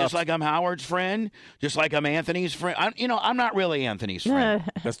only one left. Just like I'm Howard's friend. Just like I'm Anthony's friend. I'm not really Anthony's friend.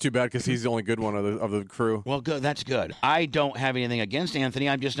 That's too bad because he's the only good one of the crew. Well, good. That's good. I don't have anything against Anthony.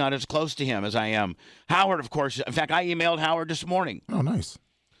 I'm just not as close to him as I am Howard. Of course. In fact, I emailed Howard this morning. Oh, nice.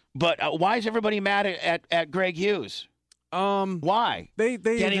 But why is everybody mad at Greg Hughes? Why? They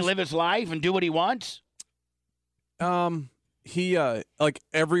Can he live his life and do what he wants? He like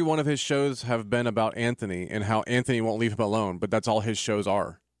every one of his shows have been about Anthony and how Anthony won't leave him alone, but that's all his shows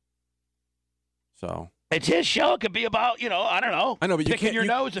are. So it's his show. It could be about, I don't know. I know, but you picking can't your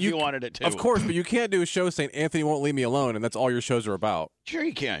nose if you wanted it to. Of course, but you can't do a show saying Anthony won't leave me alone, and that's all your shows are about. Sure,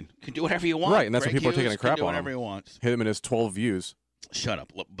 you can. You can do whatever you want. Right, and that's Greg what people Hughes are taking a crap can do on whatever him. he wants. Hit him in his 12 views. Shut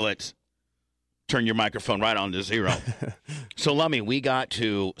up, Blitz. Turn your microphone right on to 0. So, Lummy, we got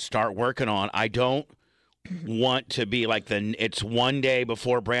to start working on. I don't want to be like it's one day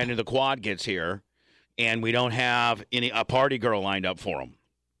before Brandon the Quad gets here, and we don't have a party girl lined up for him.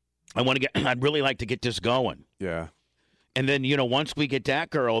 I'd really like to get this going. Yeah. And then, once we get that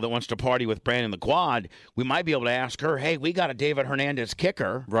girl that wants to party with Brandon the Quad, we might be able to ask her, hey, we got a David Hernandez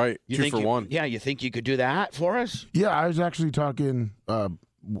kicker. Right. You 2 think for 1. Yeah, you think you could do that for us? Yeah, I was actually talking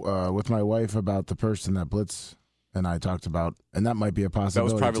with my wife about the person that Blitz and I talked about, and that might be a That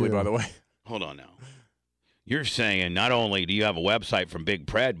possibility. was privately, too. by the way. Hold on now. You're saying not only do you have a website from Big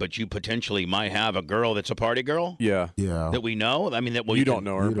Pred, but you potentially might have a girl that's a party girl? Yeah. Yeah. That we know? I mean, that we You don't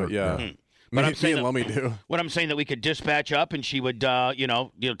know her, but yeah. But Me I'm saying and Lummy do. What I'm saying that we could dispatch up and she would,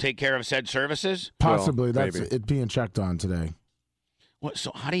 take care of said services? Possibly. Well, that's maybe. it being checked on today. What?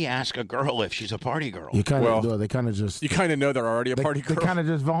 So how do you ask a girl if she's a party girl? You kind of they kind of just You kind of know they're already a party girl. They kind of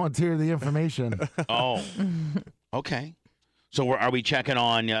just volunteer the information. Oh, okay. So are we checking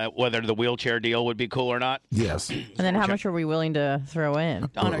on whether the wheelchair deal would be cool or not? Yes. And then how much are we willing to throw in?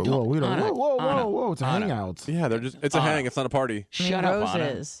 Anna, Whoa, we don't. Anna, Whoa! It's a Anna. hangout. Yeah, they're just. It's a hang. It's not a party. Shut up, Anna.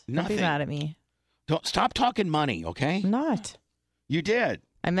 Roses. Don't Nothing. be mad at me. Don't stop talking money, okay? I'm not. You did.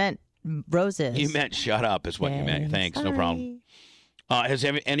 I meant roses. You meant shut up is what you meant. Okay, Thanks, no sorry. problem. Has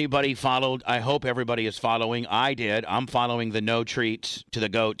anybody followed? I hope everybody is following. I did. I'm following the no treats to the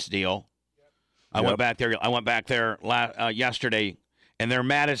goats deal. I went back there. Yesterday, and they're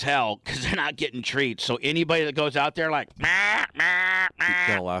mad as hell because they're not getting treats. So anybody that goes out there like,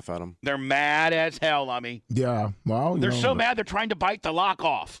 Gonna laugh at them. they're mad as hell. I mean, Yeah. Well, they're so mad they're trying to bite the lock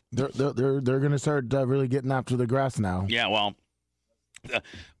off. They're going to start really getting after the grass now. Yeah, well,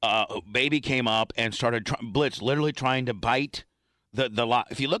 baby came up and started Blitz literally trying to bite the lock.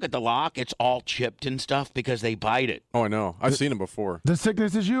 If you look at the lock, it's all chipped and stuff because they bite it. Oh, I know. I've seen them before. The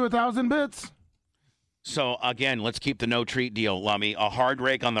sickness is you, 1,000 bits. So again, let's keep the no treat deal, Lummy. A hard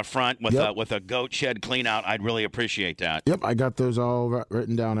rake on the front with a goat shed clean out. I'd really appreciate that. Yep, I got those all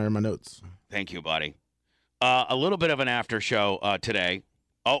written down there in my notes. Thank you, buddy. A little bit of an after show today.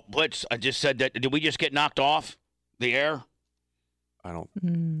 Oh, Blitz, I just said that. Did we just get knocked off the air? I don't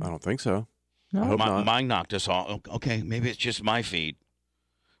think so. No. I hope not. Mine knocked us off. Okay, maybe it's just my feed.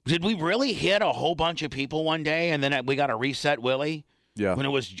 Did we really hit a whole bunch of people one day and then we got to reset Willie? Yeah. When it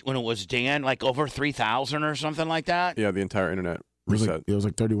was Dan, like over 3,000 or something like that? Yeah, the entire internet It was reset.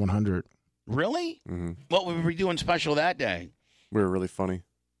 like 3,100. Really? Mm-hmm. What were we doing special that day? We were really funny.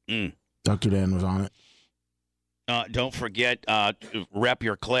 Dr. Dan was on it. Don't forget, rep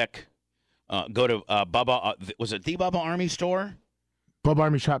your click. Go to Bubba. Was it the Bubba Army store?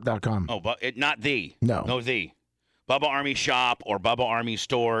 BubbaArmyShop.com. Oh, but not the. No. No, the. Bubba Army Shop or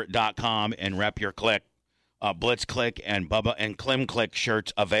BubbaArmyStore.com and rep your click. Blitz Click and Bubba and Clem Click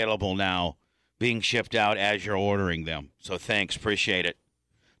shirts available now, being shipped out as you're ordering them. So thanks, appreciate it.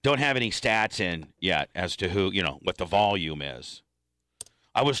 Don't have any stats in yet as to who, what the volume is.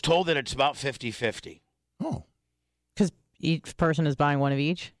 I was told that it's about 50-50. Oh. Because each person is buying one of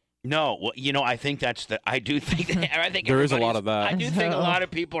each? No, well, I think that's I do think I think There is a lot of that. I do think a lot of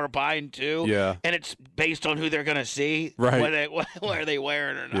people are buying too. Yeah. And it's based on who they're going to see. Right. Whether they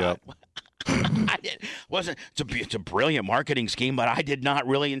wear it or not. Yep. It's a brilliant marketing scheme, but I did not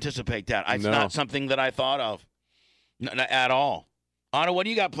really anticipate that. It's No. not something that I thought of at all. Anna, what do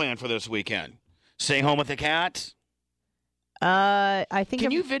you got planned for this weekend? Stay home with the cats? I think.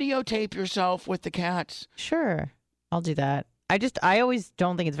 Can you videotape yourself with the cats? Sure, I'll do that. I always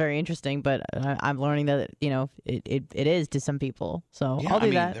don't think it's very interesting, but I'm learning that it is to some people. So Yeah, I'll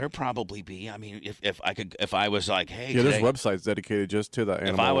do that. There'd probably be. I mean, if I was like, hey, Yeah, today, there's websites dedicated just to the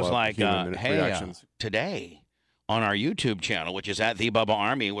animal. if I was like, human hey, reactions. today on our YouTube channel, which is at the Bubba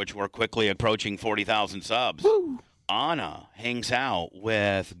Army, which we're quickly approaching 40,000 subs. Anna hangs out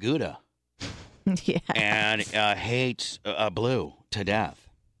with Gouda. Yeah. And hates Blue to death.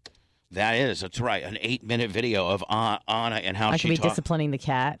 That's right, an 8-minute video of Anna and how I she could be talks. disciplining the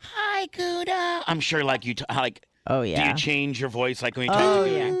cat. Hi, Gouda. I'm sure, like you, Oh do yeah. you change your voice like when you talk? Oh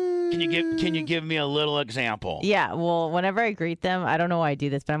yeah. Can you give me a little example? Yeah. Well, whenever I greet them, I don't know why I do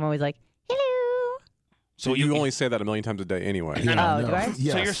this, but I'm always like, "Hello." So you only say that 1 million times a day anyway. Do I?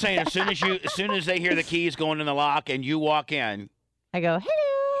 So you're saying as soon as they hear the keys going in the lock and you walk in, I go, "Hello."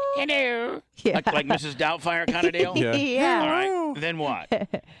 hello, Yeah. like Mrs. Doubtfire kind of deal. Yeah. All right. Then what?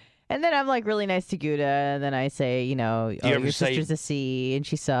 And then I'm like really nice to Gouda, and then I say, ever your say- sister's a C, and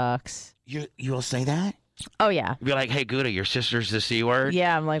she sucks. You'll say that? Oh yeah. You'll be like, hey, Gouda, your sister's the C word.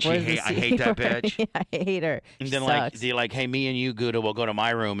 Yeah, I'm like, where's the I C hate that word? bitch. Yeah, I hate her. And She then sucks. they're like, hey, me and you, Gouda, will go to my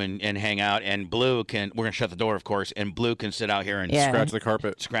room and hang out, and Blue we're gonna shut the door, of course, and Blue can sit out here and Yeah. Scratch the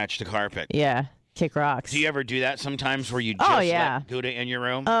carpet. Scratch the carpet. Yeah, kick rocks. Do you ever do that sometimes where you just let Gouda in your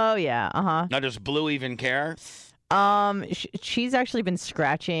room? Oh yeah. Now, does Blue even care? She's actually been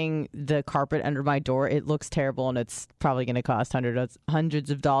scratching the carpet under my door. It looks terrible, and it's probably going to cost hundreds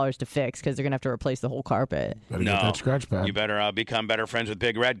of dollars to fix because they're going to have to replace the whole carpet. Better get that scratch pad. You better become better friends with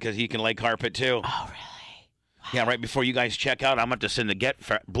Big Red because he can lay carpet too. Oh, really? Yeah, right before you guys check out, I'm going to have to send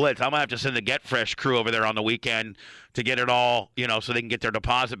the Blitz. I'm going to have to send the Get Fresh crew over there on the weekend to get it all, so they can get their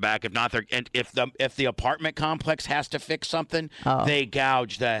deposit back. If not, if the apartment complex has to fix something, they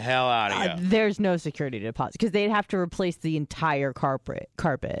gouge the hell out of you. There's no security deposit because they'd have to replace the entire carpet.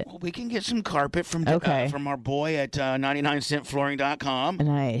 Well, we can get some carpet from our boy at 99centflooring.com.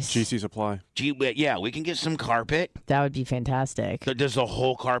 Nice. GC Supply. Yeah, we can get some carpet. That would be fantastic. Does the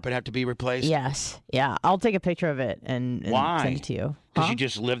whole carpet have to be replaced? Yes. Yeah. I'll take a picture of it and Why? send it to you. Because you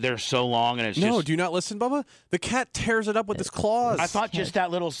just live there so long and it's just... No, do you not listen, Bubba? The cat tears it up with his claws. I thought just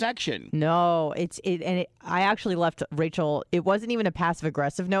that little section. No, I actually left Rachel. It wasn't even a passive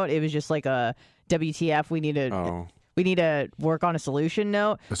aggressive note. It was just like a WTF. We need to work on a solution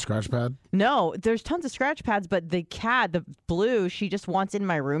note. A scratch pad? No, there's tons of scratch pads, but the cat, the Blue, she just wants in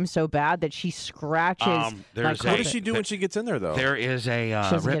my room so bad that she scratches my carpet. What does she do when she gets in there, though? There is a...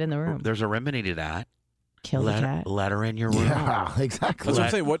 She doesn't get in the room. There's a remedy to that. Kill the cat. Let her in your room. Yeah, exactly. That's what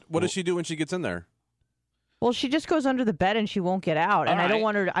I'm saying. What does she do when she gets in there? Well, she just goes under the bed and she won't get out. And All I don't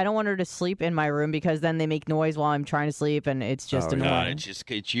right. want her to sleep in my room because then they make noise while I'm trying to sleep, and it's just annoying.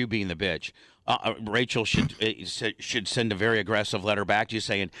 It's you being the bitch. Rachel should send a very aggressive letter back to you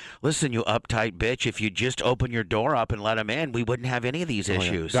saying, "Listen, you uptight bitch. If you just open your door up and let him in, we wouldn't have any of these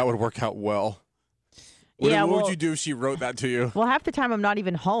issues." That would work out well. What would you do if she wrote that to you? Well, half the time I'm not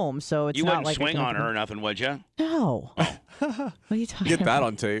even home, so it's You not wouldn't like swing on her or nothing, would you? No. What are you talking Get about? that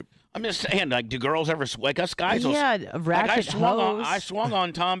on tape. I'm just saying, like, do girls ever like us guys? Yeah, I ratchet hoes. I swung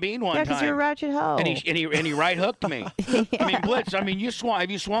on Tom Bean one Yeah, time. because you're a ratchet hoe. And he right hooked me. I mean, Blitz. I mean, have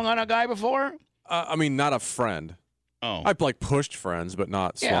you swung on a guy before? I mean, not a friend. Oh, I've pushed friends, but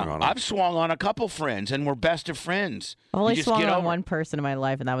not swung on them. I've swung on a couple friends, and we're best of friends. I've only You just swung get on over- one person in my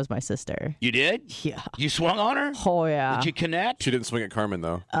life, and that was my sister. You did? Yeah. You swung on her? Oh, yeah. Did you connect? She didn't swing at Carmen,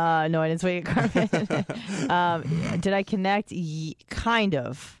 though. No, I didn't swing at Carmen. Did I connect? Kind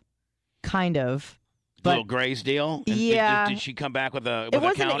of. Little Gray's deal? And Yeah. Did she come back with a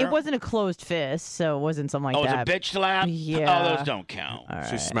It counter? wasn't a closed fist, so it wasn't something like Oh, it was that. a bitch slap? Yeah. Oh, those don't count.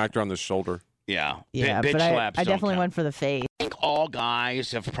 She smacked her on the shoulder. Yeah. Yeah, bitch but slaps I don't definitely count. went for the face. I think all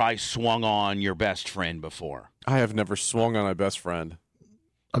guys have probably swung on your best friend before. I have never swung on my best friend.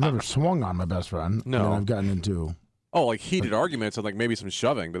 I've never swung on my best friend. No. I mean, I've gotten into Oh, like heated arguments and maybe some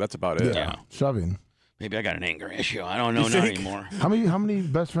shoving, but that's about it. Yeah. shoving. Maybe I got an anger issue. I don't know You not think? anymore. How many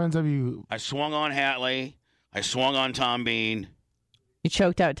best friends have you? I swung on Hatley. I swung on Tom Bean. You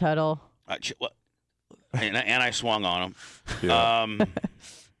choked out Tuttle. And I swung on him. Yeah.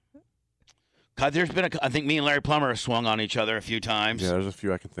 God, there's been I think me and Larry Plummer have swung on each other a few times. Yeah, there's a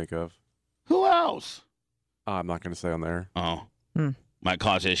few I can think of. Who else? I'm not going to say on there. Oh. Might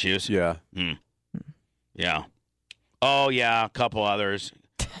cause issues. Yeah. Yeah. Oh, yeah, a couple others.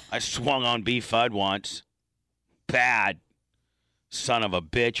 I swung on B. Fudd once. Bad. Son of a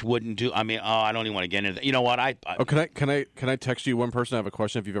bitch. Wouldn't do. I mean, I don't even want to get into that. You know what? Can I text you one person I have a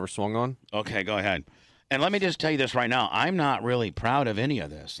question if you've ever swung on? Okay, go ahead. And let me just tell you this right now. I'm not really proud of any of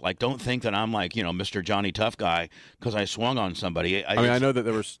this. Like, don't think that I'm like, Mr. Johnny Tough Guy because I swung on somebody. I know that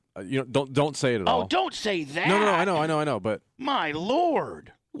there was, don't say it at all. Oh, don't say that. No, I know, but. My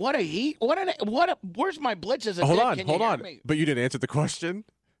Lord. What a heat. Where's my blitz as a Hold dick? on. But you didn't answer the question?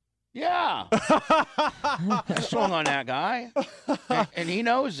 Yeah. I swung on that guy. And he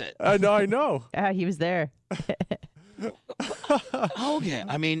knows it. I know. Yeah, he was there. Hogan.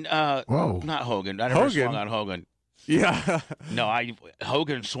 I mean, Whoa. Not Hogan. I never swung on Hogan. Yeah. No,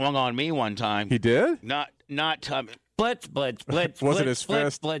 Hogan swung on me one time. He did? Not Blitz. Was it his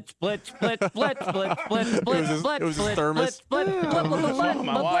fist? Blitz. It was his thermos. Oh,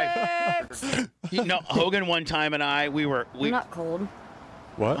 my wife. Hogan one time and we were. I'm not cold.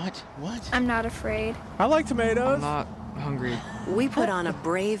 What? I'm not afraid. I like tomatoes. I'm not hungry. We put on a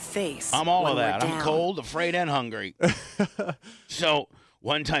brave face. I'm all when of that. we're I'm down. cold, afraid, and hungry. So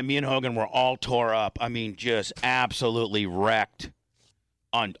one time me and Hogan were all tore up. I mean, just absolutely wrecked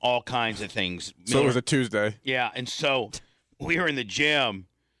on all kinds of things. So it was a Tuesday. Yeah, and so we were in the gym,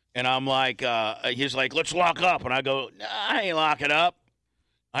 and I'm like, he's like, let's lock up. And I go, nah, I ain't locking up.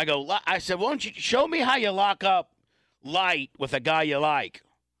 I said, why don't you show me how you lock up light with a guy you like?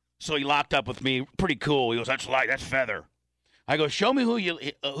 So he locked up with me. Pretty cool. He goes, that's light, that's feather. I go, show me how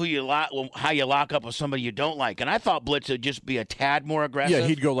you lock up with somebody you don't like. And I thought Blitz would just be a tad more aggressive. Yeah,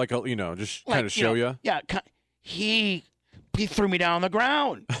 he'd go like just kind of show you. Yeah, he threw me down on the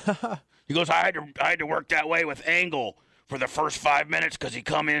ground. He goes, I had to work that way with Angle for the first 5 minutes because he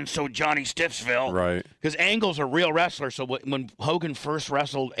come in so Johnny Stiffsville. Right. Because Angle's a real wrestler. So when Hogan first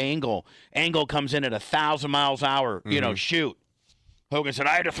wrestled Angle comes in at 1,000 miles an hour, shoot. Hogan said,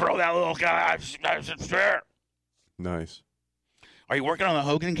 I had to throw that little guy. It's fair. Nice. Are you working on the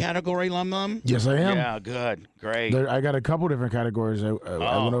Hogan category, Lum? Yes, I am. Yeah, good. Great. I got a couple different categories. I went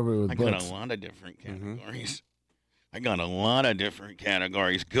over it with Blitz. I got a lot of different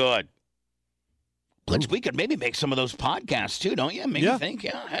categories. Good. Blitz, we could maybe make some of those podcasts too, don't you? Make you think,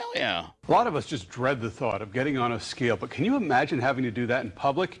 yeah, hell yeah. A lot of us just dread the thought of getting on a scale, but can you imagine having to do that in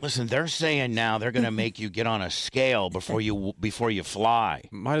public? Listen, they're saying now they're going to make you get on a scale before you fly.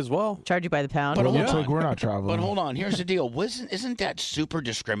 Might as well charge you by the pound. But looks like we're not traveling. But hold on, here's the deal. Isn't that super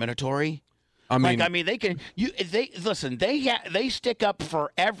discriminatory? I mean, they can they stick up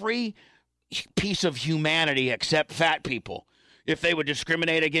for every piece of humanity except fat people. If they would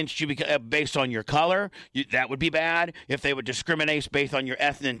discriminate against you based on your color, that would be bad. If they would discriminate based on your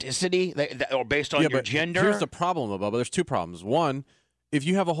ethnicity or based on your gender. Here's the problem, though, Bubba. There's two problems. One, if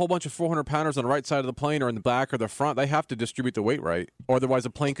you have a whole bunch of 400-pounders on the right side of the plane or in the back or the front, they have to distribute the weight right, or otherwise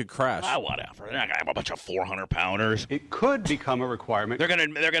the plane could crash. Whatever. They're not gonna have a bunch of 400-pounders. It could become a requirement.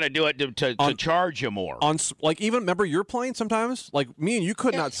 They're gonna do it to charge you more. Even remember your plane sometimes? Like me and you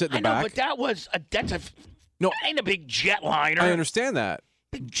could not sit in the back. But that's a ain't a big jetliner. I understand that.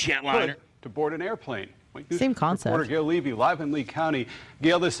 Big jetliner. To board an airplane. Same concept. Reporter Gail Levy, live in Lee County.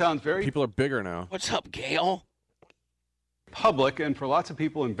 Gail, this sounds very... People are bigger now. What's up, Gail? Public, and for lots of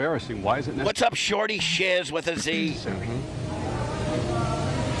people, embarrassing. Why is it necessary? What's up, Shorty Shiz with a Z?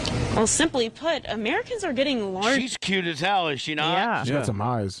 Well, simply put, Americans are getting larger. She's cute as hell, is she not? Yeah. She's got some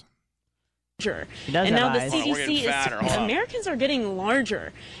eyes. And now the eyes. CDC Americans are getting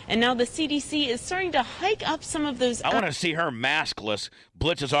larger, and now the CDC is starting to hike up some of those. I want to see her maskless.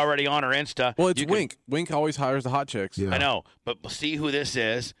 Blitz is already on her Insta. Well, it's Wink. Wink always hires the hot chicks. Yeah. I know, but see who this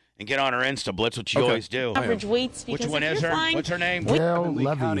is and get on her Insta, Blitz, what you always do. Average weights. Which one is her? What's her name? Gail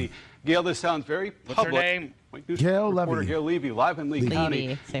Levy. Gail, this sounds very public. What's her name? Gail Reporter Levy. Gail Levy, live in Lee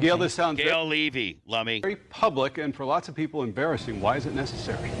County. Gail, this sounds Gail Levy, Lummy. Very public, and for lots of people, embarrassing. Why is it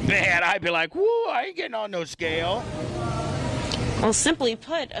necessary? Man, I'd be like, woo, I ain't getting on no scale. Well, simply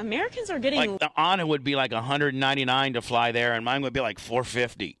put, Americans are getting... Like, the Anna would be like $199 to fly there, and mine would be like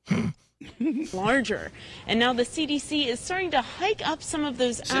 $450. larger. And now the CDC is starting to hike up some of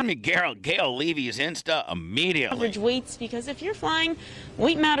those... Send me Gail Levy's Insta immediately. Average weights, because if you're flying,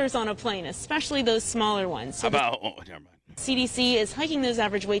 weight matters on a plane, especially those smaller ones. So never mind. CDC is hiking those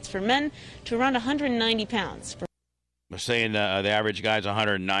average weights for men to around 190 pounds. We're saying the average guy's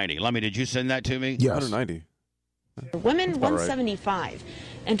 190. Lummy, did you send that to me? Yes. 190. For women, 175. Right.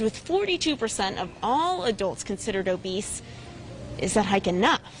 And with 42% of all adults considered obese, is that hike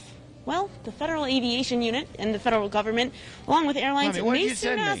enough? Well, the Federal Aviation Unit and the federal government, along with airlines, may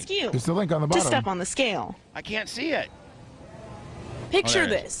soon ask you It's the link on the bottom. to step on the scale. I can't see it. Picture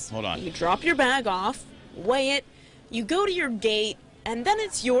this. Hold on. You drop your bag off, weigh it, you go to your gate, and then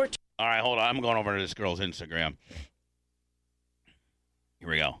it's your turn. All right, hold on. I'm going over to this girl's Instagram. Here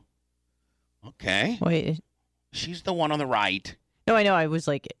we go. Okay. Wait. She's the one on the right. No, I know. I was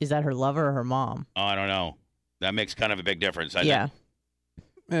like, is that her lover or her mom? Oh, I don't know. That makes kind of a big difference. I Yeah. think.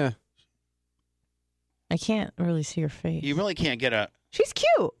 Yeah. I can't really see her face. You really can't get a. She's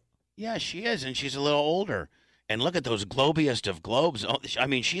cute. Yeah, she is, and she's a little older. And look at those globiest of globes. Oh, I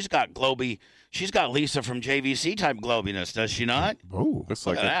mean, she's got globy. She's got Lisa from JVC type globiness, does she not? Oh, looks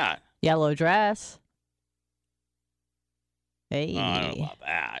Look like at it. that. Yellow dress. Hey. Oh, I don't know about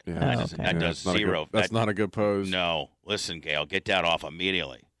that. Yeah, that Oh, does, okay. that Yeah, does that's not a zero. good- that's not a good pose. No. Listen, Gail, get that off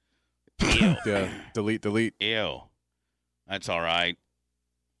immediately. Ew. Yeah, delete. Ew. That's all right.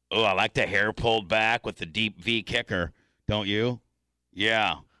 Oh, I like the hair pulled back with the deep V kicker. Don't you?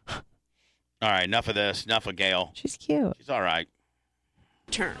 Yeah. All right, enough of this. Enough of Gail. She's cute. She's all right.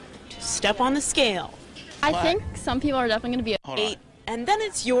 Turn to step on the scale. I think some people are definitely going to be Hold on. 8, and then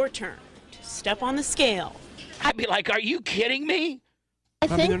it's your turn to step on the scale. I'd be like, are you kidding me? I I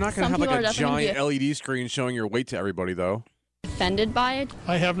think mean, they're not going some to have people like are a definitely giant going to LED screen showing your weight to everybody, though. be offended by it.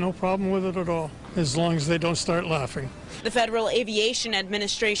 I have no problem with it at all, as long as they don't start laughing. The Federal Aviation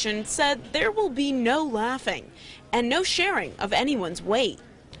Administration said there will be no laughing and no sharing of anyone's weight.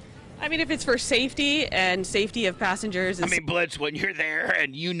 I mean, if it's for safety and safety of passengers. I mean, Blitz, when you're there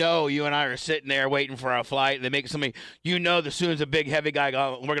and you and I are sitting there waiting for our flight, and they make something, as soon as a big heavy guy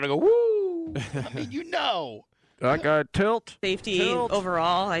goes, we're going to go, woo! I mean, That guy tilt. Safety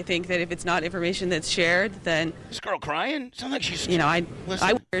overall, I think that if it's not information that's shared, then this girl crying sounds like she's.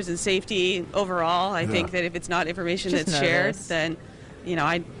 Eyewitness and safety overall, I think that if it's not information Just that's shared, nervous. then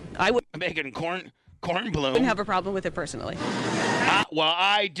I would making corn bloom. Wouldn't have a problem with it personally. Well,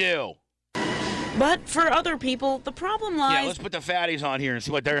 I do. But for other people, the problem Yeah, lies let's put the fatties on here and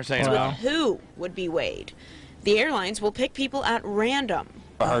see what they're saying. with who would be weighed. The airlines will pick people at random.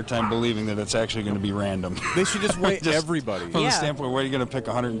 A hard time believing that it's actually going to be random. They should just weigh everybody. From the standpoint, where are you going to pick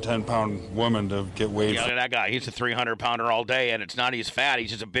a 110-pound woman to get weighed? Yeah, look at that guy. He's a 300-pounder all day, and it's not he's fat. He's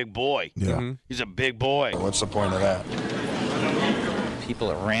just a big boy. Yeah. Mm-hmm. He's a big boy. What's the point of that?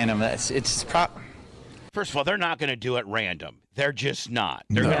 People at random. First of all, they're not going to do it random. They're just not.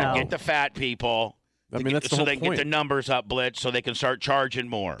 They're No. going to get the fat people. I mean, that's the so whole they can point. get the numbers up, Blitz, so they can start charging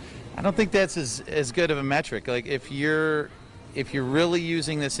more. I don't think that's as good of a metric. Like if you're really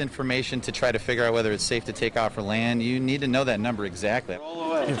using this information to try to figure out whether it's safe to take off or land, you need to know that number exactly.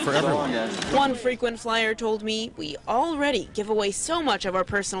 For everyone. One frequent flyer told me, we already give away so much of our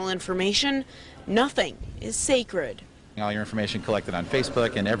personal information. Nothing is sacred. All your information collected on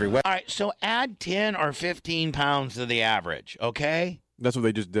Facebook and every web. All right, so add 10 or 15 pounds to the average, okay? That's what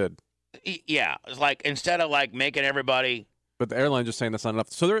they just did. Yeah, it's like instead of like making everybody. But the airline just saying that's not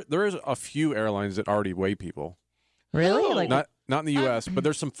enough. So there is a few airlines that already weigh people. Really? Oh. Like Not in the U.S., but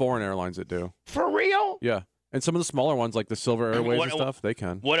there's some foreign airlines that do. For real? Yeah. And some of the smaller ones, like the Silver Airways what- and stuff, they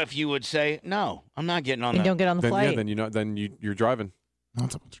can. What if you would say, no, I'm not getting on Then that? don't get on the Then, flight. yeah, then you're driving.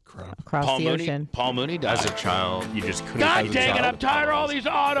 That's a bunch of crap. Across Paul the Mooney, ocean. Paul Mooney died. As a child, you just couldn't. God as a dang it, child, I'm tired of all these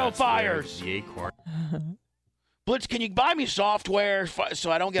auto that's where fires. The acorn. Blitz, can you buy me software so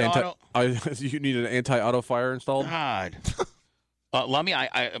I don't get auto? You need an anti-auto fire installed? God. Lummy,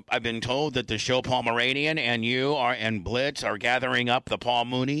 I've been told that the show Pomeranian and Blitz are gathering up the Paul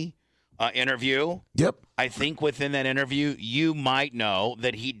Mooney interview. Yep. I think within that interview, you might know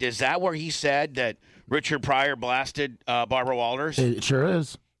that is that where he said that Richard Pryor blasted Barbara Walters? It sure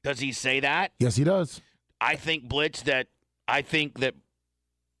is. Does he say that? Yes, he does. I think Blitz I think the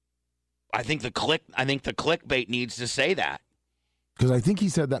clickbait needs to say that. Because I think he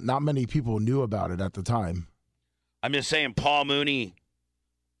said that not many people knew about it at the time. I'm just saying Paul Mooney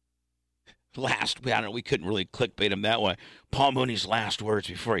I don't know, we couldn't really clickbait him that way. Paul Mooney's last words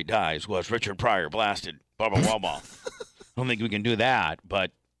before he dies was Richard Pryor blasted Barbara Walters. I don't think we can do that,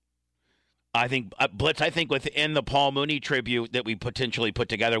 but I think Blitz, I think within the Paul Mooney tribute that we potentially put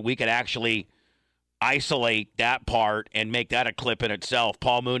together, we could actually isolate that part and make that a clip in itself.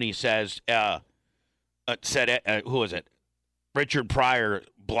 Paul Mooney says, who was it? Richard Pryor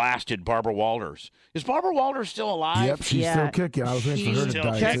blasted Barbara Walters. Is Barbara Walters still alive? Yep, she's still kicking. I was waiting for her to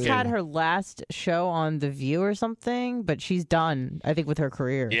die. Just had her last show on The View or something, but she's done, I think, with her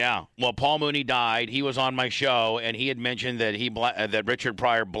career. Yeah. Well, Paul Mooney died. He was on my show, and he had mentioned that that Richard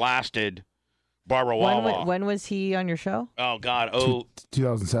Pryor blasted Barbara Walters. When was he on your show? Oh, God.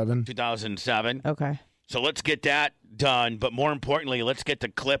 2007. 2007. Okay. So let's get that done. But more importantly, let's get the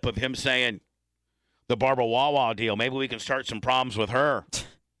clip of him saying the Barbara Wawa deal. Maybe we can start some problems with her.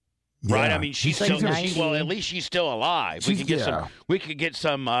 Yeah. Right? I mean, she's like still, 90. well, at least she's still alive. We could get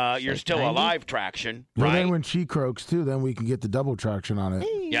some you're still 90? alive traction, Well, right? then when she croaks, too, then we can get the double traction on it.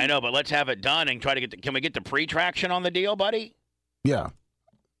 Yeah, I know, but let's have it done and try to get can we get the pre-traction on the deal, buddy? Yeah.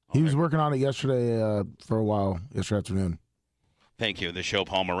 He was working on it yesterday for a while, yesterday afternoon. Thank you, the show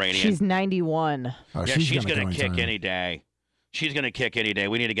Pomeranian. She's 91. Oh, yeah, she's going to kick any day. She's going to kick any day.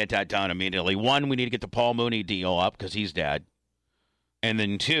 We need to get that done immediately. One, we need to get the Paul Mooney deal up because he's dead. And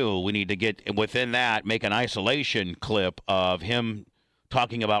then two, we need to get, within that, make an isolation clip of him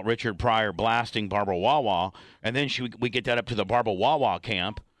talking about Richard Pryor blasting Barbara Wawa. And then we get that up to the Barbara Wawa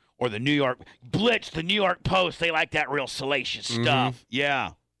camp or the New York Blitz, the New York Post. They like that real salacious stuff.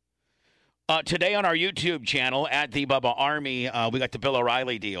 Yeah. Today on our YouTube channel, at the Bubba Army, we got the Bill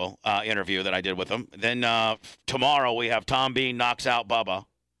O'Reilly deal interview that I did with him. Then tomorrow we have Tom Bean knocks out Bubba.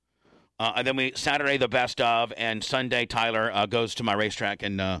 And then Saturday, the best of, and Sunday, Tyler goes to my racetrack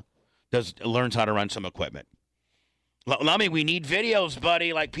and learns how to run some equipment. Lummy, we need videos,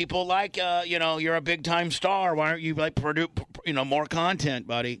 buddy. Like people like, you're a big-time star. Why aren't you produce, more content,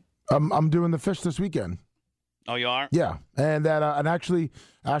 buddy? I'm doing the fish this weekend. Oh, you are? Yeah, and actually,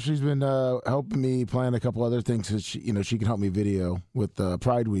 Ashley's been helping me plan a couple other things. So she can help me video with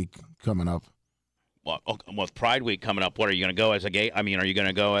Pride Week coming up. Well, with Pride Week coming up, what are you going to go as a gay? I mean, are you going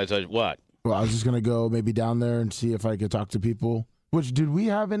to go as a what? Well, I was just going to go maybe down there and see if I could talk to people. Do we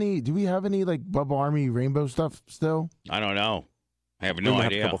have any like Bubba Army rainbow stuff still? I don't know. I have no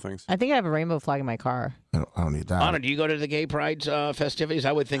idea. A couple things. I think I have a rainbow flag in my car. I don't need that. Anna, do you go to the Gay Pride festivities?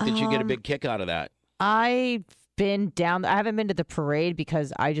 I would think that you get a big kick out of that. I've been down. I haven't been to the parade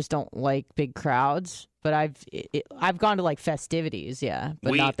because I just don't like big crowds. But I've gone to like festivities, yeah,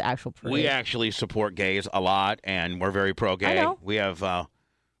 but not the actual parade. We actually support gays a lot, and we're very pro-gay. I know. We have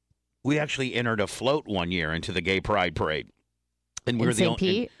we actually entered a float one year into the Gay Pride Parade, and we were the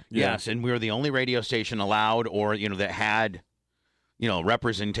only. Yes, and we were the only radio station allowed, or that had,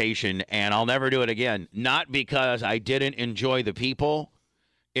 representation. And I'll never do it again. Not because I didn't enjoy the people.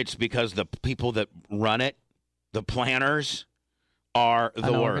 It's because the people that run it, the planners, are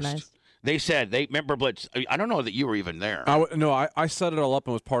the worst. They said, remember Blitz, I don't know that you were even there. I set it all up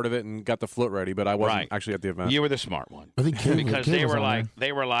and was part of it and got the float ready, but I wasn't actually at the event. You were the smart one. I think because they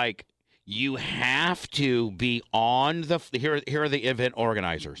were like, you have to be on here are the event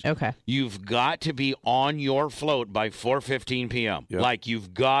organizers. Okay. You've got to be on your float by 4:15 p.m. Yep. Like,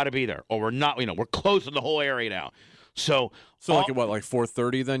 you've got to be there, or we're not, we're closing the whole area now. So like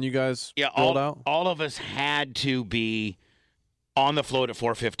 4:30 then you guys rolled out? All of us had to be on the float at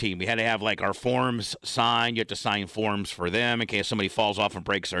 4:15. We had to have like our forms signed. You have to sign forms for them in case somebody falls off and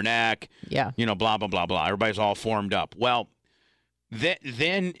breaks their neck. Yeah. Blah, blah, blah, blah. Everybody's all formed up. Well,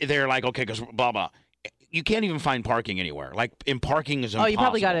 then they're like, okay, because blah, blah. You can't even find parking anywhere. Like, parking is impossible. Oh, you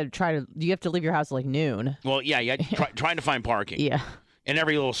probably got to you have to leave your house at like noon. Well, yeah, trying to find parking. Yeah. In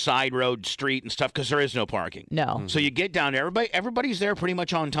every little side road, street, and stuff, because there is no parking. No. So you get down there. Everybody's there pretty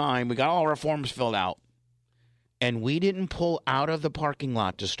much on time. We got all our forms filled out. And we didn't pull out of the parking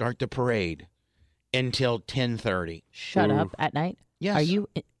lot to start the parade until 10:30. Shut up. At night? Yes. Are you?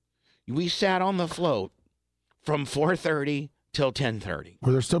 We sat on the float from 4:30 till 10:30.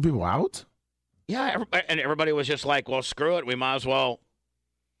 Were there still people out? Yeah, and everybody was just like, well, screw it. We might as well.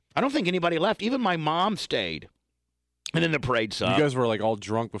 I don't think anybody left. Even my mom stayed. And then the parade sucked. You guys were like all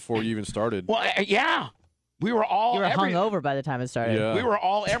drunk before you even started. Well, yeah. We were all. You were hungover by the time it started. Yeah. We were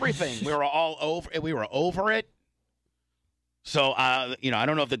all everything. We were all over. We were over it. So, I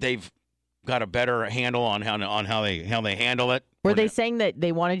don't know if they've got a better handle on how they handle it. Were they saying that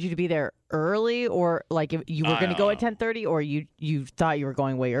they wanted you to be there early, or like if you were going to go at 10:30, or you thought you were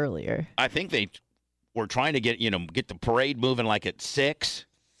going way earlier? I think they were trying to get the parade moving like at 6,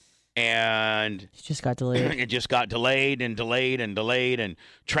 and it just got delayed. It just got delayed and delayed and delayed, and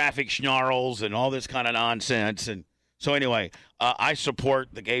traffic snarls and all this kind of nonsense. And so anyway, I support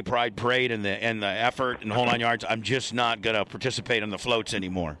the Gay Pride Parade and the effort and the whole 9 yards. I'm just not going to participate in the floats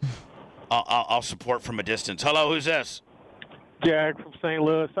anymore. I'll support from a distance. Hello, who's this? Jack from St.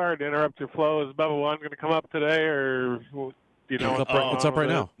 Louis. Sorry to interrupt your flow. Is Bubba One going to come up today, or do you know what's up right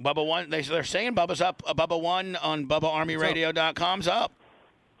now? Bubba One. They're saying Bubba's up. Bubba One on BubbaArmyRadio.com's up.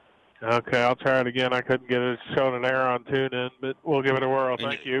 Okay, I'll try it again. I couldn't get it shown an error on TuneIn, but we'll give it a whirl.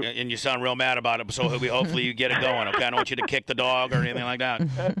 Thank you. And you sound real mad about it, so hopefully you get it going. Okay, I don't want you to kick the dog or anything like that.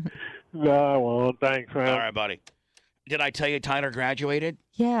 No, I won't. Thanks, man. All right, buddy. Did I tell you Tyler graduated?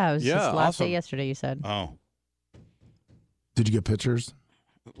 Yeah, it was just last awesome. day yesterday, you said. Oh. Did you get pictures?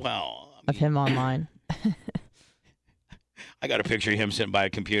 Well, of him online. I got a picture of him sitting by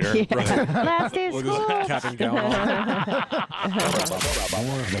a computer. Yeah. Last day of school. Cap and gown on. More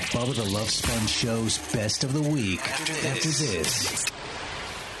of the Bubba the Love Sponge Show's best of the week after this.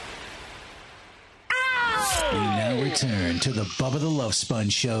 We now return to the Bubba the Love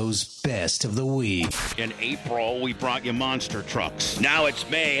Sponge Show's best of the week. In April, we brought you monster trucks. Now it's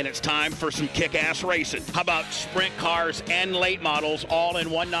May, and it's time for some kick-ass racing. How about sprint cars and late models all in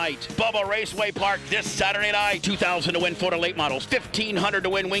one night? Bubba Raceway Park this Saturday night. $2,000 to win Florida late models. $1,500 to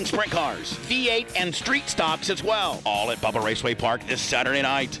win wing sprint cars. V8 and street stocks as well. All at Bubba Raceway Park this Saturday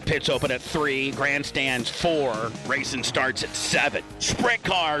night. Pits open at 3, grandstands 4. Racing starts at 7. Sprint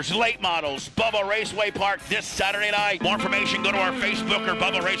cars, late models, Bubba Raceway Park this Saturday night. More information, go to our Facebook or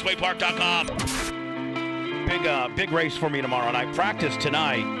BubbaRacewayPark.com. Big race for me tomorrow night. Practice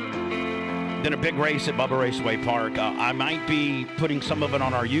tonight. Then a big race at Bubba Raceway Park. I might be putting some of it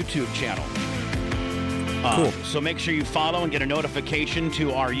on our YouTube channel. Cool. So make sure you follow and get a notification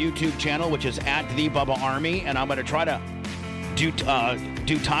to our YouTube channel, which is at The Bubba Army. And I'm going to try to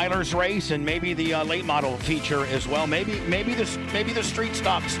do Tyler's race and maybe the late model feature as well. Maybe the street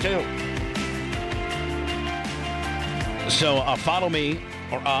stocks too. So follow me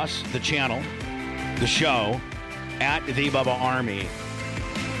or us, the channel, the show, at The Bubba Army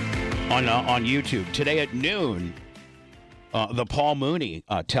on YouTube. Today at noon, the Paul Mooney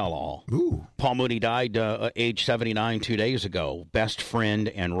tell-all. Ooh. Paul Mooney died age 79 2 days ago. Best friend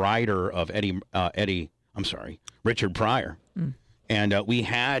and writer of Richard Pryor. Mm. And we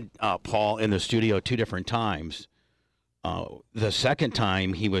had Paul in the studio 2 different times. The second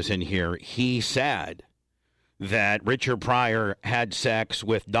time he was in here, he said that Richard Pryor had sex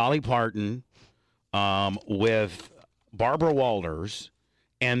with Dolly Parton, with Barbara Walters,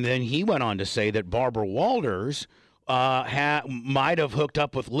 and then he went on to say that Barbara Walters might have hooked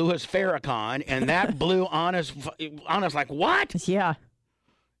up with Louis Farrakhan, and that blew Anna's like, what? Yeah.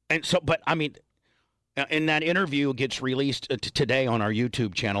 And so, but I mean, in that interview gets released today on our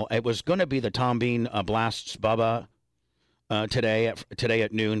YouTube channel. It was going to be the Tom Bean Blasts Bubba today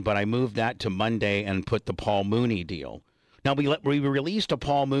at noon, but I moved that to Monday and put the Paul Mooney deal. Now we released a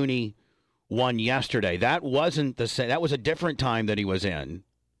Paul Mooney one yesterday. That wasn't the same. That was a different time that he was in.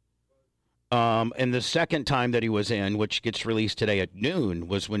 And the second time that he was in, which gets released today at noon,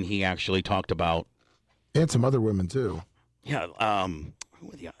 was when he actually talked about, and some other women too. Yeah.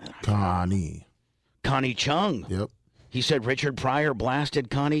 Connie Chung. Yep. He said Richard Pryor blasted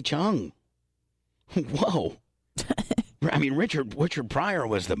Connie Chung. Whoa. I mean, Richard Pryor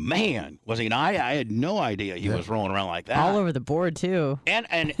was the man, was he not? I had no idea he was rolling around like that. All over the board too.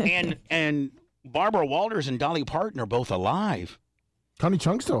 And Barbara Walters and Dolly Parton are both alive. Connie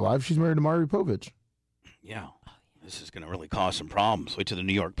Chung's still alive. She's married to Maury Povich. Yeah. This is going to really cause some problems. Wait till the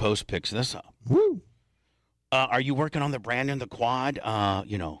New York Post picks this up. Woo. Are you working on the Brandon the Quad?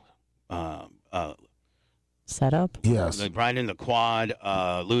 Setup? Yes. The Brandon the Quad,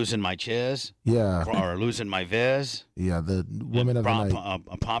 losing my chiz. Yeah. Or losing my viz. Yeah, the women of the night.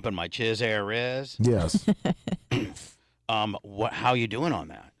 Popping my chiz air riz. Yes. How you doing on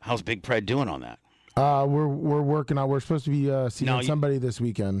that? How's Big Pred doing on that? We're working on. We're supposed to be seeing somebody this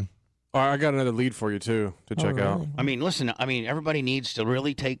weekend. All right, I got another lead for you too to check out. I mean, listen. I mean, everybody needs to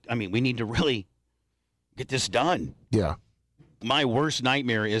really we need to really get this done. Yeah. My worst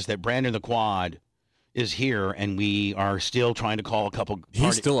nightmare is that Brandon the Quad is here, and we are still trying to call a couple.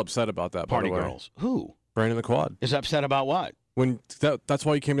 He's still upset about that. Party by the way. girls. Who? Brandon the Quad is upset about what? When that's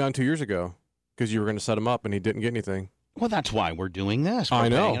why he came down 2 years ago, because you were going to set him up and he didn't get anything. Well, that's why we're doing this. We're I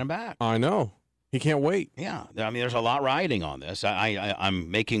know. paying him back. I know. He can't wait. Yeah, I mean, there's a lot riding on this.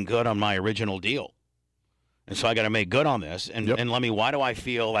 I'm making good on my original deal, and so I got to make good on this. And let me. Why do I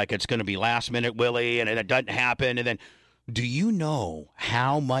feel like it's going to be last minute, Willie, and it doesn't happen? And then, do you know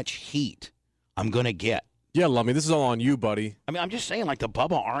how much heat I'm going to get? Yeah, Lummy, this is all on you, buddy. I mean, I'm just saying, like, the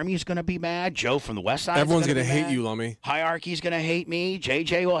Bubba Army's going to be mad. Joe from the West Side. Everyone's going to hate you, Lummy. Hierarchy's going to hate me.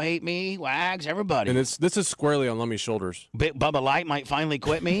 JJ will hate me. Wags, everybody. And this is squarely on Lummy's shoulders. Bubba Light might finally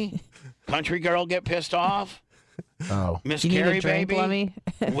quit me. Country girl get pissed off. Oh, Miss you need Carrie, a drink, baby. Lummy?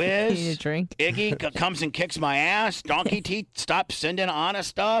 Whiz. You need a drink? Iggy comes and kicks my ass. Donkey Teeth stop sending Anna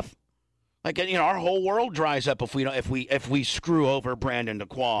stuff. Like, our whole world dries up if we screw over Brandon the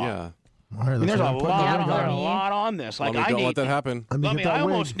Quad. Yeah. All right, there's a lot on this. Like, Lummy, don't let that happen. I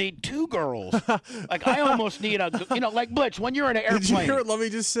almost need 2 girls. Like, I almost need like Blitz, when you're in an airplane. Did you hear what Lummy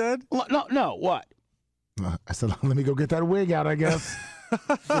just said? No, what? I said, let me go get that wig out, I guess.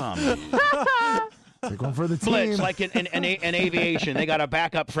 Take one for the team. Blitz, like in aviation, they got a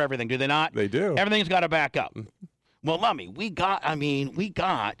backup for everything, do they not? They do. Everything's got a backup. Well, Lummy,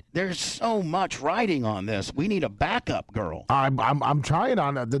 there's so much riding on this. We need a backup girl. I'm trying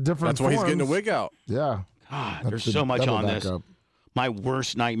on the different That's why forms. he's getting a wig out. Yeah. God, there's so much on this. My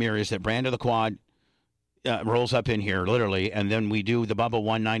worst nightmare is that Brandon the Quad rolls up in here, literally, and then we do the Bubba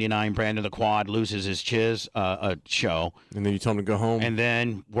 199 Brandon the Quad loses his chiz show. And then you tell him to go home. And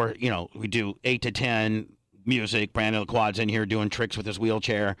then we do 8 to 10 music. Brandon the Quad's in here doing tricks with his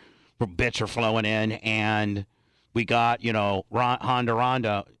wheelchair. Bits are flowing in, and we got, Honda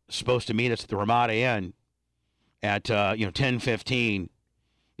Ronda supposed to meet us at the Ramada Inn at 10:15.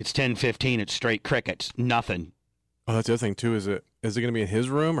 It's 10:15. It's straight crickets. Nothing. Oh, that's the other thing too. Is it going to be in his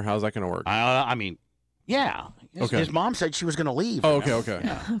room, or how's that going to work? I mean, yeah. His mom said she was going to leave. Oh, okay.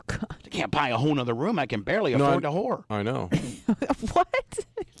 Yeah. Oh, God. I can't buy a whole nother room. I can barely afford a whore. I know. What?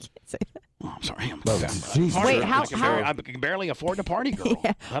 I can't say that. Oh, I'm sorry. Wait, I can barely afford a party girl,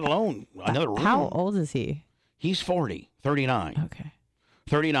 let alone another room. How old is he? He's 39. Okay.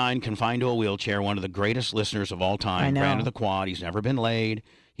 39, confined to a wheelchair, one of the greatest listeners of all time. I know. Brandon the Quad. He's never been laid.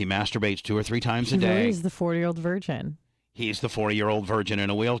 He masturbates 2 or 3 times a He day. really is the 40-year-old virgin. He's the 40-year-old virgin in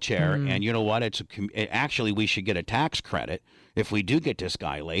a wheelchair. And you know what? Actually, we should get a tax credit if we do get this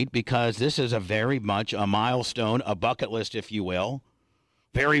guy laid, because this is a very much a milestone, a bucket list, if you will.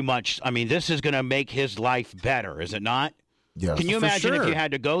 Very much. I mean, this is going to make his life better, is it not? Yes. Can you imagine if you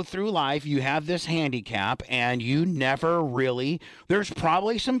had to go through life, you have this handicap, and you never really... There's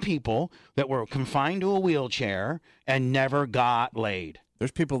probably some people that were confined to a wheelchair and never got laid.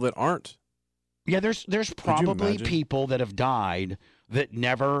 There's people that aren't. Yeah, there's probably people that have died that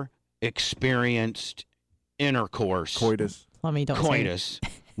never experienced intercourse. Coitus.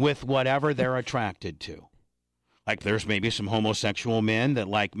 With whatever they're attracted to. Like there's maybe some homosexual men that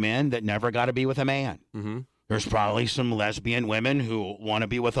like men that never got to be with a man. Mm-hmm. There's probably some lesbian women who want to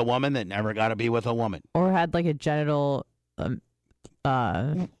be with a woman that never got to be with a woman. Or had like a genital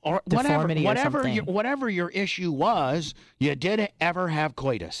or deformity whatever your issue was, you didn't ever have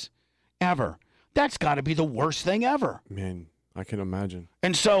coitus. Ever. That's got to be the worst thing ever. Man, I can imagine.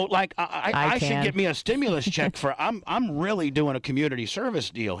 And so, like, I should get me a stimulus check for. I'm really doing a community service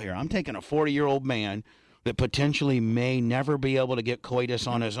deal here. I'm taking a 40-year-old man that potentially may never be able to get coitus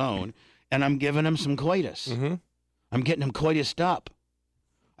on his own, and I'm giving him some coitus. Mm-hmm. I'm getting him coitused up.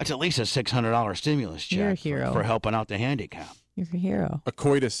 That's at least a $600 stimulus check You're a hero. for helping out the handicap. You're a hero. A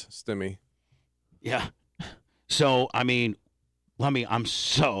coitus stimmy. Yeah. So, I mean, I'm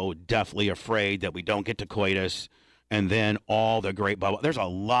so deathly afraid that we don't get to coitus, and then all the great bubble. There's a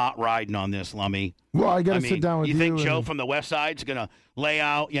lot riding on this, Lummy. Well, I got to sit down with you. You think Joe from the West Side's going to lay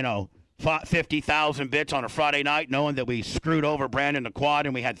out, 50,000 bits on a Friday night, knowing that we screwed over Brandon the Quad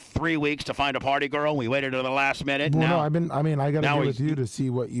and we had 3 weeks to find a party girl and we waited to the last minute? Well, now, I got to get with you to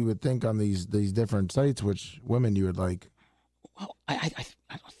see what you would think on these different sites, which women you would like. Well, I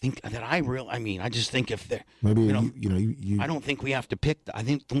don't think that I just think if they're maybe you I don't think we have to pick.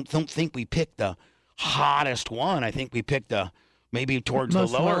 Don't think we picked the hottest one. I think we picked maybe towards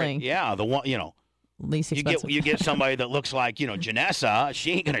most the lower. willing. Yeah, the one least expensive. You get somebody that looks like Janessa.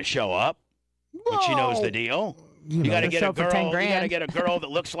 She ain't gonna show up, but she knows the deal. You got to get a girl. You got to get a girl that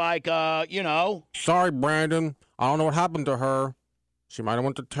looks like Sorry, Brandon. I don't know what happened to her. She might have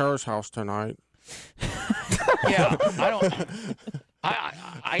went to Tara's house tonight. Yeah, I don't.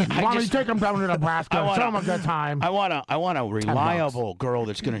 Why don't you take them down to Nebraska? Show them a good time. I want a reliable girl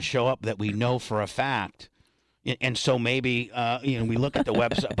that's going to show up that we know for a fact. And so maybe we look at the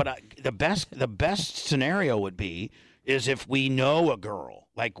website, but the best scenario would be is if we know a girl,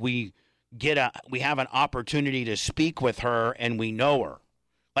 like we have an opportunity to speak with her and we know her.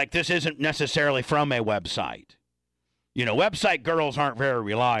 Like this isn't necessarily from a website. Website girls aren't very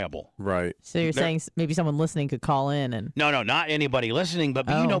reliable. Right. So you're saying maybe someone listening could call in and... No, not anybody listening, but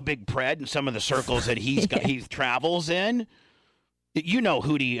Big Pred and some of the circles that he travels in. You know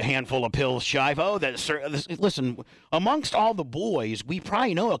Hootie Handful of Pills Shivo. Listen, amongst all the boys, we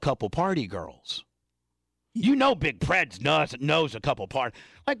probably know a couple party girls. Big Pred knows a couple party.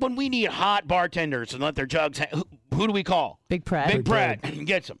 Like when we need hot bartenders and let their jugs who do we call? Big Pred. Big Pred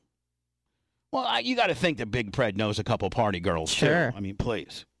gets them. Well, you got to think that Big Pred knows a couple party girls, sure. Too. I mean,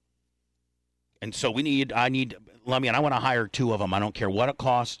 please. And so I want to hire 2 of them. I don't care what it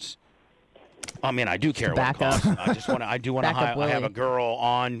costs. I mean, I do care what it costs. I do want to have a girl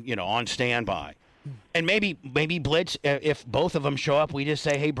on standby. And maybe Blitz, if both of them show up, we just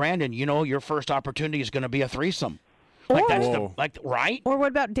say, hey, Brandon, your first opportunity is going to be a threesome. Right? Or what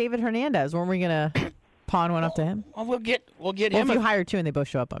about David Hernandez? Weren't we going to pawn one up to him? Well, we'll get him. If you hire 2 and they both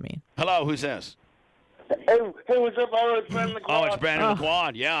show up, I mean. Hello, who's this? Hey, what's up? Oh, it's Brandon the Quad. Oh, it's Brandon the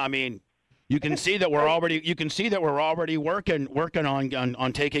Quad. Yeah, I mean, you can see that we're already working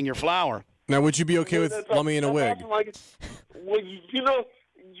on taking your flower. Now, would you be okay with Lummy in a wig? Well, you know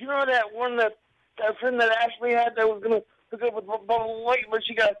that one that friend that Ashley had that was gonna hook up with Bubba White, but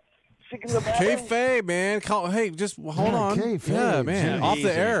she got sick in the bathroom? Kayfabe, man. Hey, just hold on. Kayfabe. Yeah, man. Easy. Off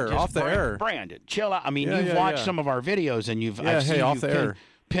the air. Just Off the air. Brandon, chill out. I mean, Yeah, you've yeah, watched yeah. some of our videos, and I've Yeah, seen hey, you off the air.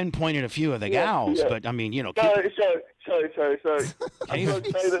 pinpointed a few of the Yeah, gals, yeah. but I mean, you know, Sorry. I'm so excited.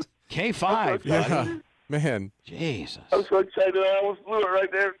 K5, Yeah, buddy. man. Jesus. I'm so excited. I almost blew it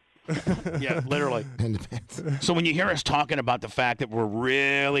right there. Yeah, literally. So when you hear us talking about the fact that we're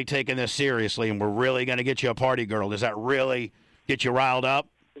really taking this seriously and we're really going to get you a party girl, does that really get you riled up?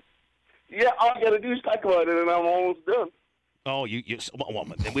 Yeah, all you got to do is talk about it, and I'm almost done. Oh, well,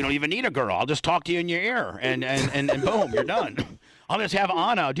 we don't even need a girl. I'll just talk to you in your ear, and boom, you're done. I'll just have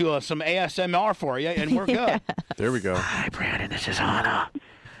Anna do some ASMR for you, and we're good. There we go. Hi, Brandon. This is Anna.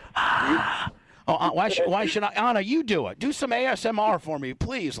 Why should I? Anna, you do it. Do some ASMR for me,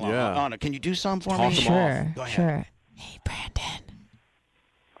 please. Yeah. Anna, can you do some for Talk me? them Sure, Go ahead. sure. Hey, Brandon.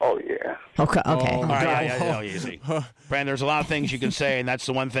 Oh, yeah. Okay. Oh, All right, yeah, easy. Brandon, there's a lot of things you can say, and that's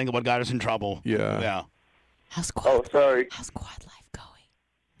the one thing that what got us in trouble. Yeah. Yeah. How's quad? Oh, sorry. How's quad life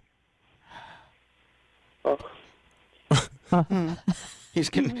going?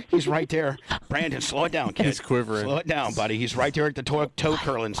 He's right there. Brandon, slow it down, kid. He's quivering. Slow it down, buddy. He's right there at the toe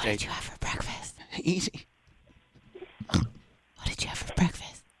curling What stage. did you have for breakfast? Easy. What did you have for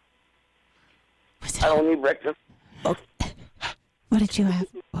breakfast? I don't need breakfast. What did you have?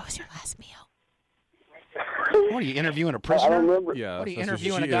 What was your last meal? What are you interviewing a I prisoner? don't remember. Yeah. What are you that's what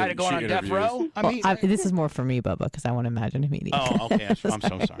interviewing a guy to go on death row? I mean, This is more for me, Bubba, because I want to imagine him eating. oh, okay. I'm so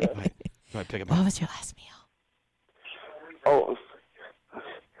sorry. Go ahead, pick it What up. was your last meal? Oh,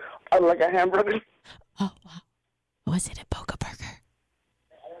 I'd like a hamburger. Oh, wow. Was it a Boca Burger?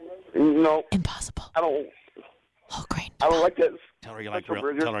 No, Impossible. I don't. Whole grain. I don't like that. Tell her you like Special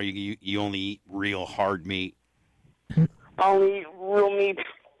real. burger. Tell her you only eat real hard meat. I don't eat real meat.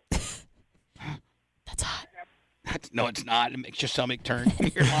 That's hot. No, it's not. It makes your stomach turn.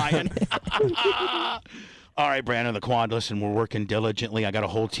 You're lying. All right, Brandon, the quad. Listen, we're working diligently. I got a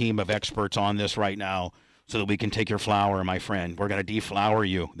whole team of experts on this right now so that we can take your flower, my friend. We're going to deflower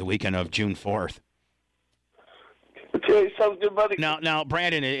you the weekend of June 4th. Okay, sounds good, buddy. Now,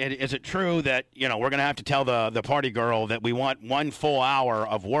 Brandon, is it true that, we're going to have to tell the party girl that we want 1 full hour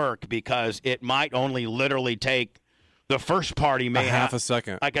of work because it might only literally take the first party may half a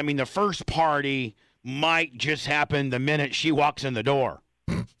second. The first party might just happen the minute she walks in the door.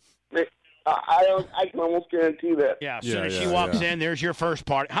 I can almost guarantee that. Yeah, as soon as she walks in, there's your first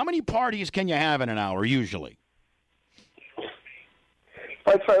party. How many parties can you have in an hour usually?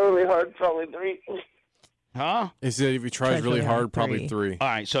 I try really hard, probably 3. Huh? He said if he tries really hard, probably 3. All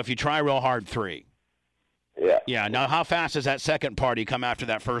right, so if you try real hard, 3. Yeah. Yeah, now how fast does that second party come after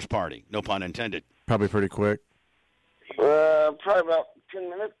that first party? No pun intended. Probably pretty quick. Probably about 10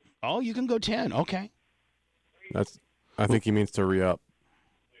 minutes. Oh, you can go 10. Okay. I think he means to re-up.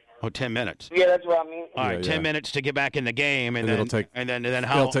 Oh, 10 minutes. Yeah, that's what I mean. All right, 10 minutes to get back in the game, and then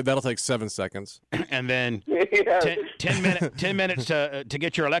that'll take 7 seconds. And then Yeah. 10 minutes to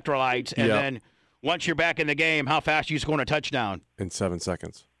get your electrolytes, and then once you're back in the game, how fast are you scoring a touchdown? In 7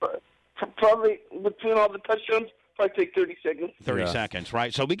 seconds. Probably between all the touchdowns, probably take 30 seconds. 30 seconds,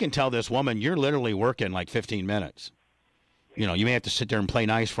 right? So we can tell this woman you're literally working like 15 minutes. You may have to sit there and play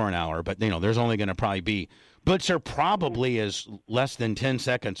nice for an hour, but there's only going to probably be. Blitzer probably is less than 10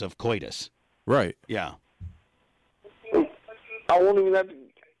 seconds of coitus. Right. Yeah. I won't even have to.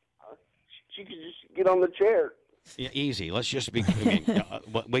 She could just get on the chair. Yeah, easy. Let's just be.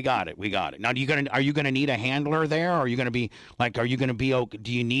 We got it. We got it. Now, are you gonna need a handler there? Or are you gonna be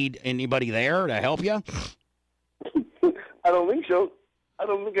do you need anybody there to help you? I don't think so. I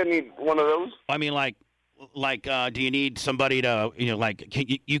don't think I need one of those. I mean, do you need somebody to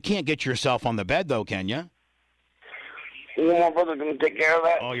you can't get yourself on the bed though, can you? My brother's gonna take care of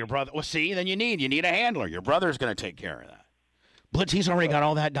that. Oh, your brother. Well, see, then you need a handler. Your brother's gonna take care of that. Blitz, he's already got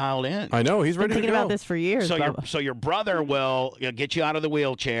all that dialed in. I know, he's ready to go. Been thinking about this for years. So your brother will get you out of the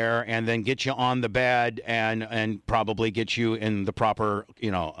wheelchair and then get you on the bed and probably get you in the proper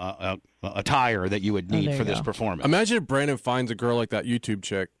attire that you would need for this performance. Imagine if Brandon finds a girl like that YouTube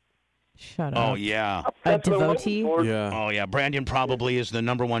chick. Shut Oh up. yeah, A devotee? Yeah. Oh yeah, Brandon probably is the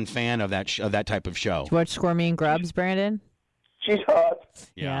 #1 fan of that type of show. Did you watch Squirmy and Grubs, Brandon? She's hot.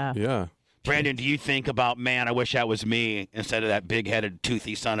 Yeah. Yeah. Brandon, do you think about, man, I wish that was me instead of that big-headed,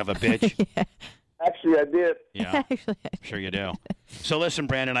 toothy son of a bitch? Actually, I did. Yeah, sure you do. So listen,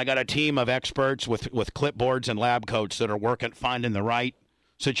 Brandon, I got a team of experts with clipboards and lab coats that are finding the right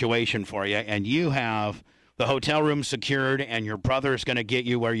situation for you, and you have the hotel room secured, and your brother's going to get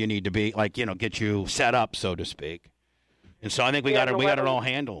you where you need to be, get you set up, so to speak. And so I think we got it all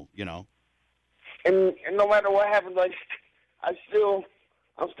handled, And no matter what happens, I still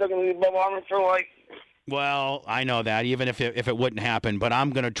I'm stuck in the bubble armor for like. Well, I know that, even if it wouldn't happen, but I'm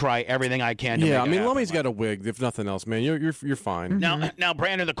going to try everything I can to make it happen. Lummy's got a wig, if nothing else, man. You're fine. Now,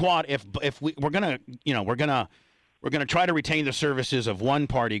 Brandon the Quad, if we're gonna try to retain the services of one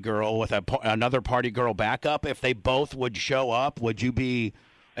party girl with another party girl backup. If they both would show up, would you be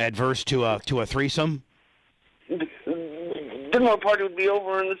adverse to a threesome? Then my party would be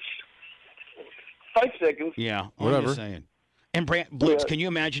over in 5 seconds. Yeah, whatever. I'm just saying. And Blitz, can you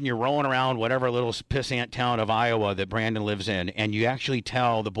imagine you're rolling around whatever little pissant town of Iowa that Brandon lives in, and you actually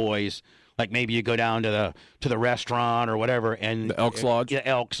tell the boys, like maybe you go down to the restaurant or whatever, and the Elks Lodge,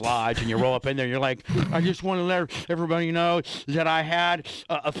 and you roll up in there, and you're like, I just want to let everybody know that I had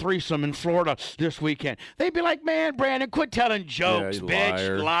a threesome in Florida this weekend. They'd be like, man, Brandon, quit telling jokes,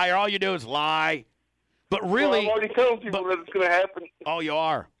 bitch, liar. All you do is lie. But really, I'm already telling people that it's going to happen. Oh, you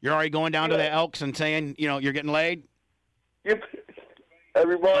are. You're already going down to the Elks and saying, you're getting laid. Yep.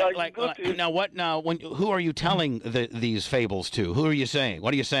 Everybody to. Now what? Now, who are you telling these fables to? Who are you saying?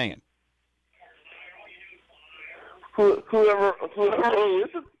 What are you saying? Whoever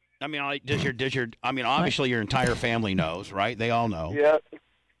listens. I mean, obviously your entire family knows, right? They all know. Yeah.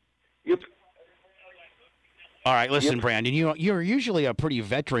 Yep. All right, listen, Brandon. You're usually a pretty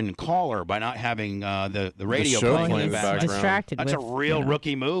veteran caller by not having the radio playing in the background. Distracted. That's a real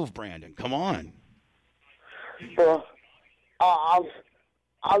rookie move, Brandon. Come on. Well, I'll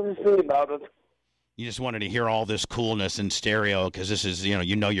just think about it. You just wanted to hear all this coolness in stereo because this is, you're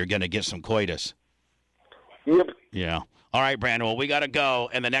going to get some coitus. Yep. Yeah. All right, Brandon. Well, we got to go.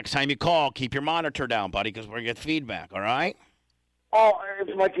 And the next time you call, keep your monitor down, buddy, because we're going to get feedback. All right? Oh, it's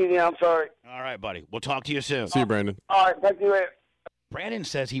my TV. I'm sorry. All right, buddy. We'll talk to you soon. See you, Brandon. All right. Talk to you later. Brandon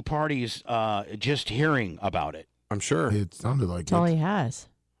says he parties just hearing about it. I'm sure. It sounded like That's all he has.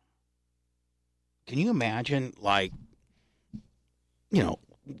 Can you imagine,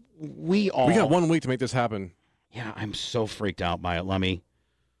 we got 1 week to make this happen. Yeah, I'm so freaked out by it, Lummy.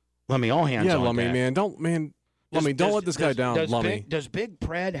 Lummy, all hands on Lummy, deck. man. Don't let this guy down, Lummy. Does Big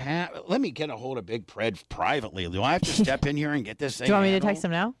Pred have... Let me get a hold of Big Pred privately. Do I have to step in here and get this thing Do you want me to handled? text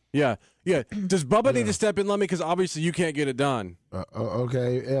him now? Yeah. Does Bubba need to step in, Lummy? Because obviously you can't get it done.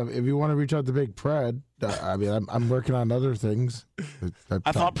 Okay. If you want to reach out to Big Pred, I'm working on other things.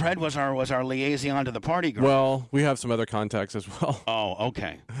 I thought Pred was our liaison to the party girl. Well, we have some other contacts as well. Oh,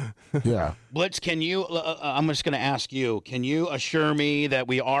 okay. Yeah. Blitz, can you... I'm just going to ask you. Can you assure me that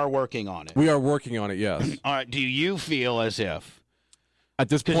we are working on it? We are working on it, yes. All right. Do you feel as if... At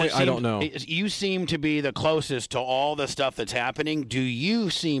this point, I don't know. You seem to be the closest to all the stuff that's happening. Do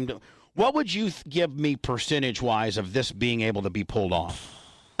you seem to... What would you give me percentage-wise of this being able to be pulled off?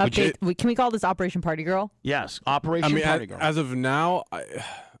 Can we call this Operation Party Girl? Yes, Operation Party Girl. As of now,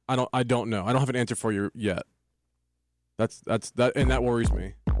 I don't know. I don't have an answer for you yet. That's that, and that worries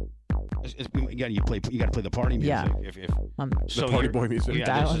me. You got to play the party music. Yeah. The party boy music.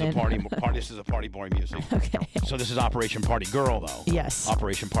 Yeah, this is a party. This is a party boy music. Okay. So this is Operation Party Girl, though. Yes.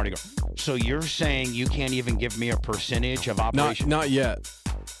 Operation Party Girl. So you're saying you can't even give me a percentage of Operation? Not yet.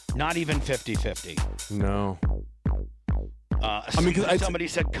 Not even 50-50. No. Somebody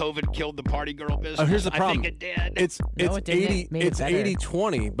said COVID killed the party girl business. Here's the problem. I think it did. It's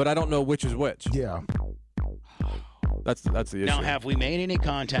 80-20, but I don't know which is which. Yeah. That's the issue. Now, have we made any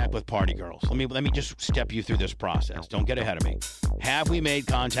contact with party girls? Let me just step you through this process. Don't get ahead of me. Have we made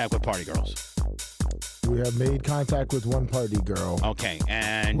contact with party girls? We have made contact with one party girl. Okay,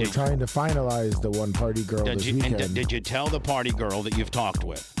 and we're trying to finalize the one party girl this weekend. And did you tell the party girl that you've talked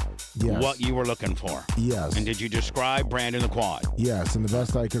with what you were looking for? Yes. And did you describe Brandon the Quad? Yes, and the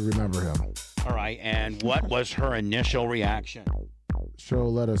best I could remember him. All right, and what was her initial reaction?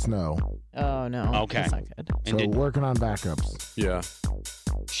 She'll let us know. Oh, no. Okay. That's not good. So working on backups. Yeah.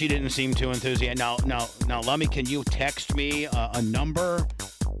 She didn't seem too enthusiastic. Now, Lummy, can you text me a number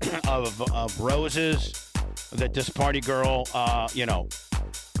of roses that this party girl,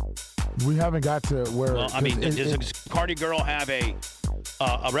 We haven't got to where... Well, I mean, does this party girl have a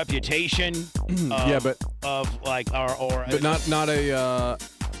reputation? But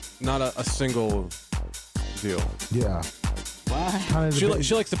not a single deal. Yeah. What?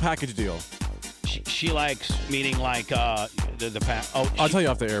 She likes the package deal. She likes, meaning like the pack. Oh, I'll tell you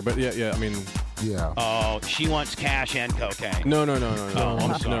off the air, but yeah. I mean, yeah. Oh, she wants cash and cocaine. No. Oh,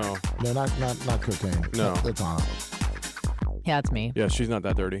 I'm sorry. No, not cocaine. No, that's on. Yeah, it's me. Yeah, she's not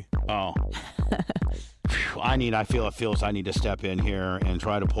that dirty. Oh. I need to step in here and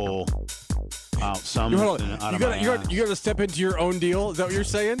try to pull out some. You got to step into your own deal. Is that what you're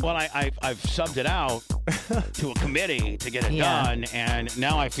saying? Well, I've subbed it out to a committee to get it done, and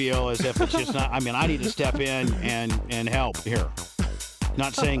now I feel as if it's just not. I mean, I need to step in and help here.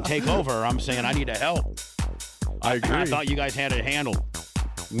 Not saying take over. I'm saying I need to help. I agree. I thought you guys had it handled.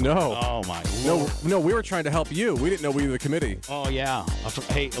 No. Oh, my Lord. No, we were trying to help you. We didn't know we were the committee. Oh, yeah.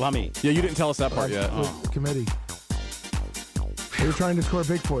 Hey, let me. Yeah, you didn't tell us that part yet. Committee. We're trying to score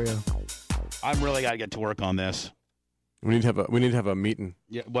big for you. I'm really got to get to work on this. We need to have a meeting.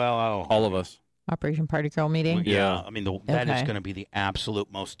 Yeah, well, all of us. Operation Party Girl meeting? Yeah. I mean, that is Okay. going to be the absolute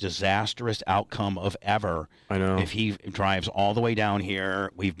most disastrous outcome of ever. I know. If he drives all the way down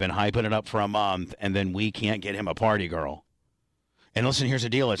here, we've been hyping it up for a month, and then we can't get him a party girl. And listen, here's the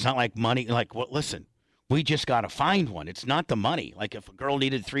deal. It's not like money. Like, what? Listen, we just got to find one. It's not the money. Like, if a girl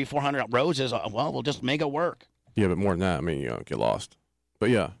needed 300-400 roses, well, we'll just make it work. Yeah, but more than that, I mean, get lost. But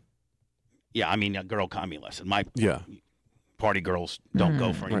yeah. Yeah, I mean, a girl, listen, my party girls don't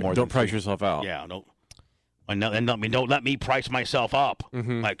go for any Right. more. Don't than price three. yourself out. Yeah, no. And don't let me price myself up.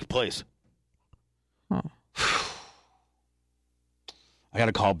 Like, please. I got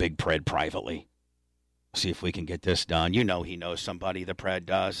to call Big Pred privately. See if we can get this done. You know he knows somebody, the Pred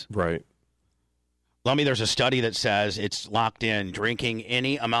does. Right. Lummy, there's a study that says it's locked in. Drinking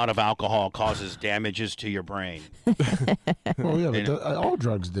any amount of alcohol causes damages to your brain. Oh, yeah, but all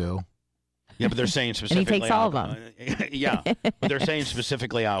drugs do. Yeah, but they're saying And he specifically takes all of alcohol. Yeah, but they're saying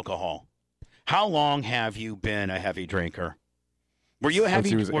specifically alcohol. How long have you been a heavy drinker? Were you a Since heavy?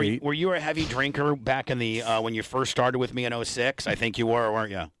 he was 8. Were you a heavy drinker back in the when you first started with me in 2006? I think you were,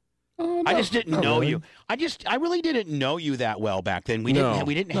 weren't you? I just didn't know really. you. I really didn't know you that well back then. We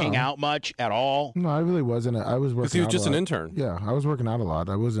didn't hang out much at all. No, I really wasn't. I was working. Because he was out just a an lot. intern. Yeah, I was working out a lot.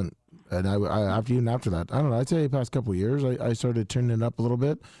 I wasn't, and after that, I don't know. I'd say the past couple of years, I started turning it up a little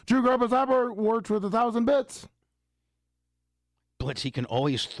bit. Drew Garba's works with 1,000 bits. Blitz, he can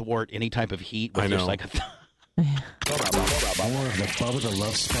always thwart any type of heat with I just know. like More of the Bubba the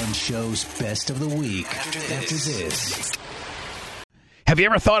Love Sponge Show's best of the week after this. Have you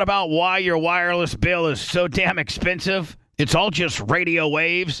ever thought about why your wireless bill is so damn expensive? It's all just radio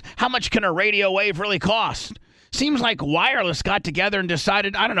waves. How much can a radio wave really cost? Seems like wireless got together and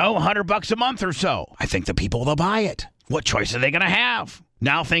decided, I don't know, $100 a month or so. I think the people will buy it. What choice are they going to have?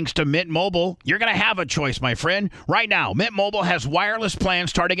 Now, thanks to Mint Mobile, you're going to have a choice, my friend. Right now, Mint Mobile has wireless plans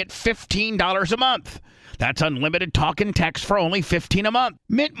starting at $15 a month. That's unlimited talk and text for only $15 a month.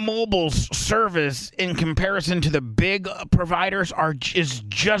 Mint Mobile's service, in comparison to the big providers, is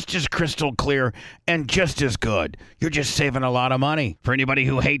just as crystal clear and just as good. You're just saving a lot of money. For anybody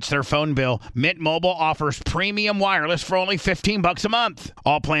who hates their phone bill, Mint Mobile offers premium wireless for only $15 a month.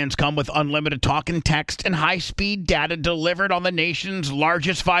 All plans come with unlimited talk and text and high-speed data delivered on the nation's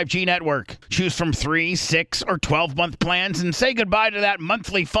largest 5G network. Choose from 3, 6, or 12-month plans and say goodbye to that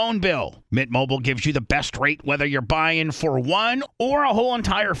monthly phone bill. Mint Mobile gives you the best rate whether you're buying for one or a whole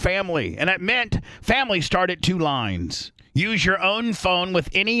entire family. And at Mint, families start at 2 lines. Use your own phone with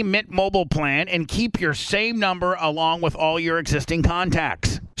any Mint Mobile plan and keep your same number along with all your existing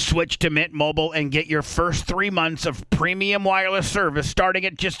contacts. Switch to Mint Mobile and get your first 3 months of premium wireless service starting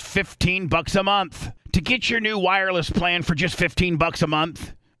at just $15 a month. To get your new wireless plan for just $15 a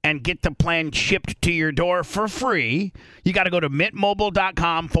month and get the plan shipped to your door for free, you got to go to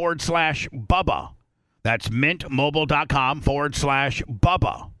mintmobile.com/Bubba. That's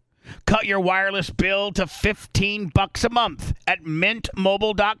mintmobile.com/Bubba. Cut your wireless bill to $15 a month at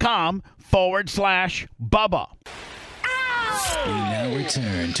mintmobile.com/Bubba. We now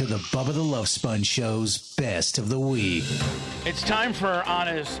return to the Bubba the Love Sponge Show's best of the week. It's time for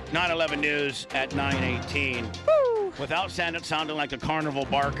Anna's 9/11 news at 9:18. Without sounding like a carnival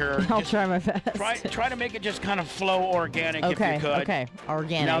barker. I'll try my best. Try to make it just kind of flow organic if you could. Okay,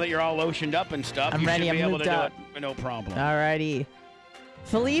 organic. Now that you're all lotioned up and stuff, I'm you ready, should be I'm able to lubed do up. it no problem. Alrighty.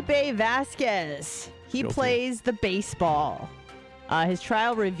 Felipe Vasquez. He Guilty. plays the baseball. His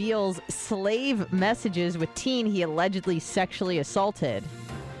trial reveals slave messages with teen he allegedly sexually assaulted.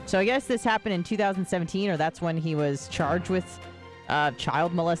 So I guess this happened in 2017, or that's when he was charged with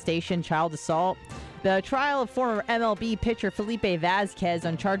child molestation, child assault. The trial of former MLB pitcher Felipe Vasquez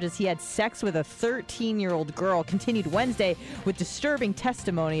on charges he had sex with a 13-year-old girl continued Wednesday with disturbing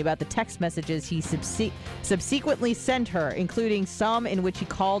testimony about the text messages he subsequently sent her, including some in which he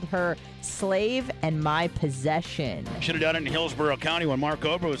called her slave and my possession. Should have done it in Hillsborough County when Mark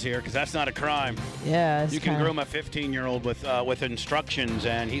Ober was here, because that's not a crime. Yeah, You can groom a 15-year-old with instructions,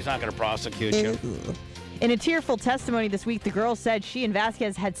 and he's not going to prosecute you. In a tearful testimony this week, the girl said she and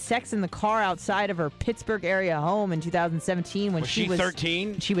Vasquez had sex in the car outside of her Pittsburgh area home in 2017 when Was she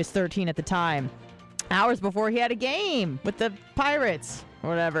 13? She was 13 at the time. Hours before he had a game with the Pirates.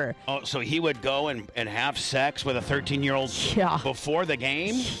 whatever. Oh, so he would go and have sex with a 13-year-old before the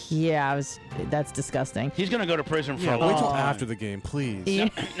game? Yeah, that's disgusting. He's going to go to prison for a wait long till time. after the game, please.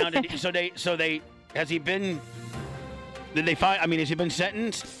 Has he been? Did they find? I mean, has he been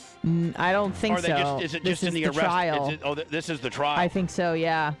sentenced? I don't think or so. Is it this just in the arrest? trial. This is the trial. I think so,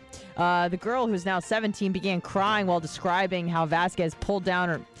 yeah. The girl, who's now 17, began crying while describing how Vasquez pulled down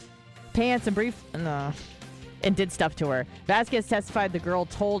her pants and did stuff to her. Vasquez testified the girl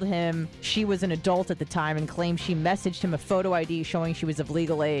told him she was an adult at the time and claimed she messaged him a photo ID showing she was of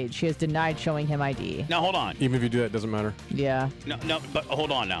legal age. She has denied showing him ID. Now, hold on. Even if you do that, it doesn't matter. Yeah. No, but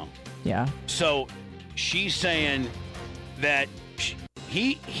hold on now. Yeah. So she's saying that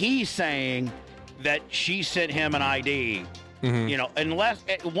he's saying that she sent him an ID. Mm-hmm. You know, unless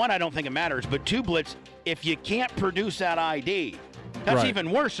one, I don't think it matters, but two, Blitz, if you can't produce that ID, that's Right. even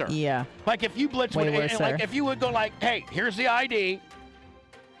worser. Yeah. Like if you Blitz Way would, and worser. like if you would go like, hey, here's the ID,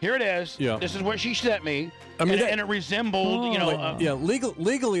 here it is. Yeah. This is what she sent me. I mean, and it resembled,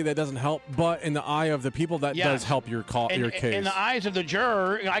 legally that doesn't help, but in the eye of the people, that Yes. does help your case. In the eyes of the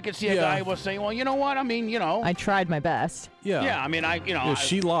juror, I could see a guy was saying, well, you know what? I mean, you know. I tried my best. Yeah. Yeah, I mean,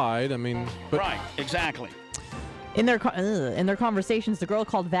 she lied. I mean. But, right, exactly. In their conversations, the girl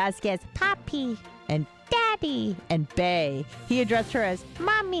called Vasquez Papi and Daddy and Bae. He addressed her as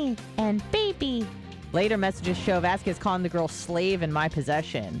Mommy and Baby. Later messages show Vasquez calling the girl slave in my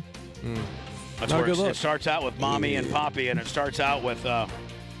possession. That's where it starts out with Mommy and Poppy, and it starts out with, and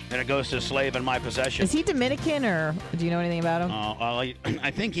it goes to slave in my possession. Is he Dominican, or do you know anything about him?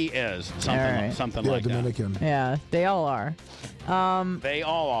 I think he is. Something, right. something Yeah, like Dominican. Yeah, they all are. They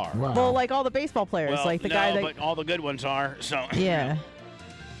all are. Wow. Well, like all the baseball players, Well, like the no, guy that. but all the good ones are. So Yeah.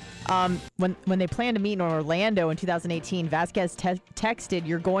 When they planned to meet in Orlando in 2018, Vasquez texted,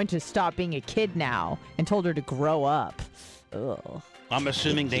 "You're going to stop being a kid now," and told her to grow up. Ugh. I'm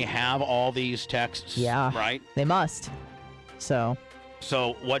assuming they have all these texts. Yeah. Right. They must. So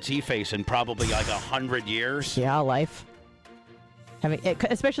what's he facing? Probably like 100 years. yeah, life.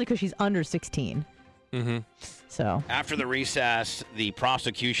 Especially because she's under 16. Mm-hmm. So After the recess, the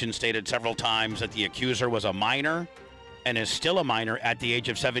prosecution stated several times that the accuser was a minor and is still a minor at the age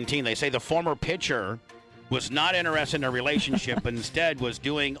of 17. They say the former pitcher was not interested in a relationship, but instead was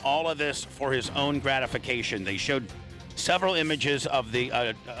doing all of this for his own gratification. They showed several images of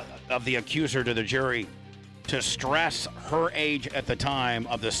the accuser to the jury to stress her age at the time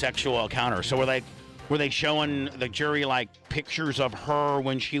of the sexual encounter. So were they showing the jury like pictures of her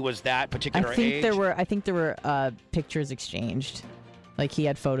when she was that particular age? I think there were pictures exchanged. Like he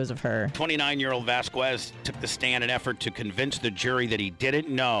had photos of her. 29-year-old Vasquez took the stand in an effort to convince the jury that he didn't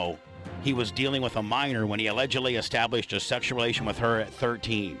know he was dealing with a minor when he allegedly established a sexual relation with her at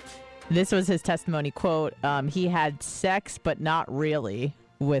 13. This was his testimony, quote, he had sex, but not really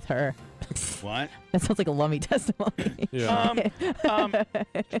with her. What? That sounds like a Lummy testimony. Yeah.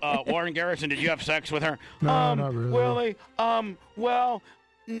 Warren Garrison, did you have sex with her? No, not really. Willie, No.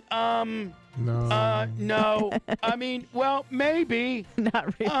 no. I mean, well, maybe.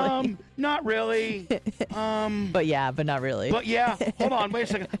 Not really. Not really. But yeah, but not really. But yeah, hold on, wait a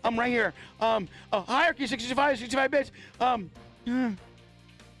second. I'm right here. Hierarchy 65 bits.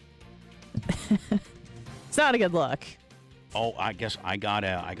 It's not a good look. Oh, I guess I got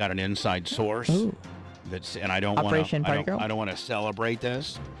an inside source. Ooh. That's, and I don't Operation Party Girl? I don't want to celebrate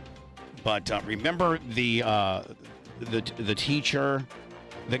this, but remember the teacher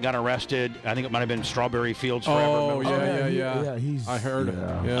that got arrested? I think it might have been Strawberry Fields Forever. Oh, Remember? yeah. He's. I heard it.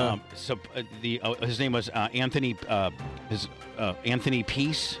 Yeah. So his name was Anthony. Anthony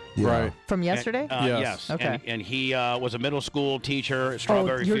Peace. Yeah. Right. From yesterday? Yes. Okay. And he was a middle school teacher at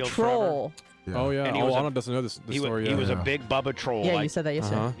Strawberry your Fields troll. Yeah. Oh, yeah. And he was Anna doesn't know this story He yet. was a big Bubba troll. Yeah, like, you said that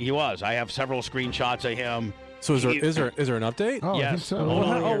yesterday. Uh-huh. He was. I have several screenshots of him. So is there an update? Oh, I think Yes. so. Hold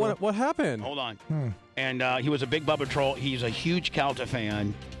on. What happened? Hold on. And he was a big Bubba troll. He's a huge Calta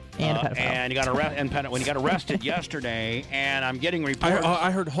fan. And a pedophile. And he got arrested. When he got arrested yesterday, and I'm getting reports.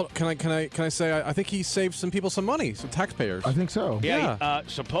 I heard. Can I say? I think he saved some people some money, some taxpayers. I think so. Yeah.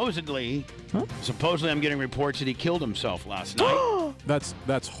 Supposedly, I'm getting reports that he killed himself last night.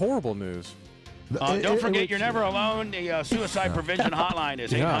 That's horrible news. Don't forget, you're never alone. The suicide prevention hotline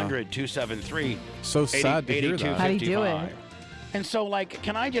is 800-273. So sad to hear that. How do you do it? And so,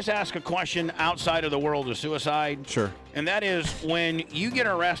 can I just ask a question outside of the world of suicide? Sure. And that is, when you get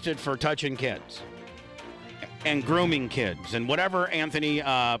arrested for touching kids and grooming kids and whatever Anthony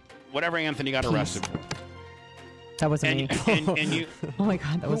got arrested for. That wasn't me. And you, Oh my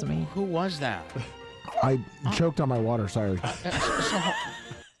God, that wasn't me. Who was that? I choked on my water. Sorry.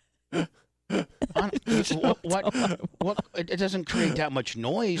 What? It doesn't create that much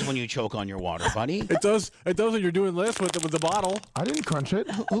noise when you choke on your water, buddy. It does. It does when you're doing this with the bottle. I didn't crunch it.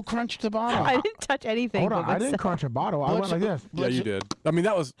 Who crunched the bottle? I didn't touch anything. Hold on, I didn't crunch a bottle. I went like this. Yeah, you did. I mean,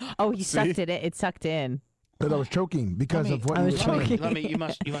 that was. Oh, he sucked it. It sucked in. Because I was choking because of what you were saying. Let me.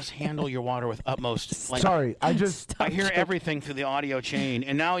 You must handle your water with utmost. Sorry, I hear everything through the audio chain,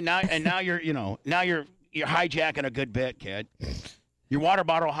 and now you're hijacking a good bit, kid. Your water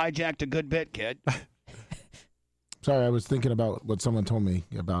bottle hijacked a good bit, kid. Sorry, I was thinking about what someone told me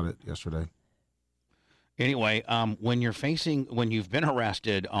about it yesterday. Anyway, when you've been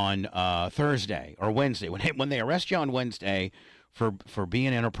arrested on Thursday or Wednesday, when they arrest you on Wednesday for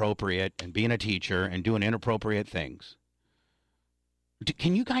being inappropriate and being a teacher and doing inappropriate things,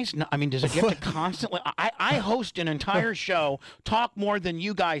 can you guys not, I mean, does it get to constantly? I host an entire show, talk more than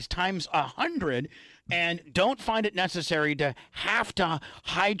you guys times 100, and don't find it necessary to have to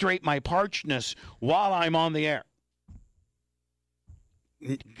hydrate my parchedness while I'm on the air.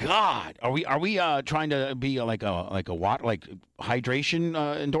 God, are we trying to be like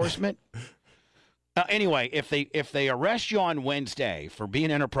hydration endorsement? Anyway, if they arrest you on Wednesday for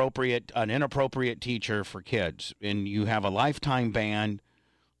being an inappropriate teacher for kids, and you have a lifetime ban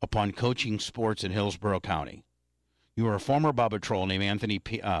upon coaching sports in Hillsborough County, you were a former Bubba Troll named Anthony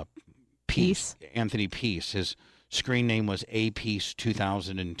Peace. Anthony Peace. His screen name was A Peace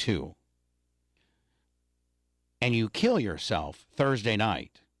 2002. And you kill yourself Thursday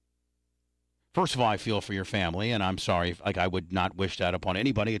night. First of all, I feel for your family, and I'm sorry. I would not wish that upon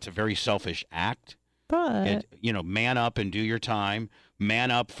anybody. It's a very selfish act. But man up and do your time. Man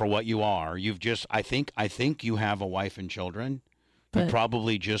up for what you are. I think you have a wife and children. You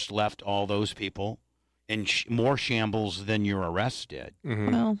probably just left all those people in more shambles than your arrest did.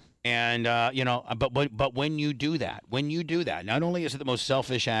 Mm-hmm. Well. And but when you do that, not only is it the most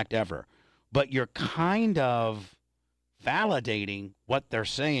selfish act ever, but you're kind of validating what they're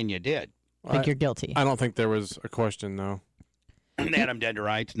saying you did. Like you're guilty. I don't think there was a question, though. They had him dead to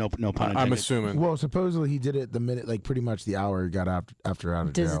rights. No pun intended. I'm assuming. Well, supposedly he did it the minute, like pretty much the hour he got after out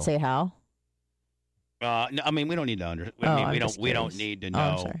of jail. Does it say how? No, I mean, we don't need to we don't need to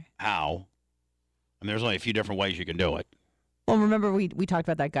know how. I mean, there's only a few different ways you can do it. Well, remember we talked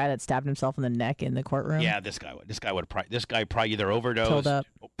about that guy that stabbed himself in the neck in the courtroom? Yeah, this guy probably either overdosed. Up.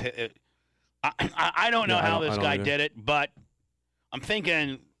 I don't know how this guy did it, but I'm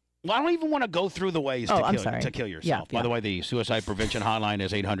thinking, well, I don't even want to go through the ways to kill yourself. Yeah, By the way, the suicide prevention hotline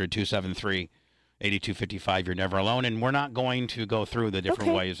is 800-273-8255. You're never alone, and we're not going to go through the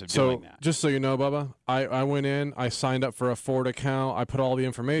different ways of doing that. Just so you know, Bubba, I went in, I signed up for a Ford account, I put all the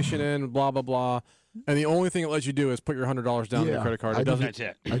information in, blah, blah, blah. And the only thing it lets you do is put your $100 down on your credit card. That's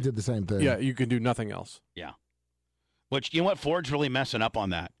it. I did the same thing. Yeah, you can do nothing else. Yeah. Which, you know what? Ford's really messing up on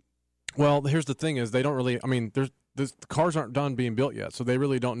that. Well, here's the thing is they don't really, I mean, the cars aren't done being built yet, so they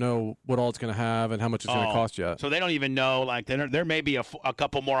really don't know what all it's going to have and how much it's going to cost yet. So they don't even know, like, there may be a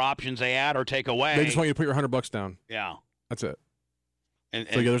couple more options they add or take away. They just want you to put your $100 down. Yeah. That's it. And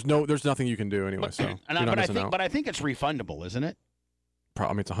there's nothing you can do anyway, so but I think it's refundable, isn't it? I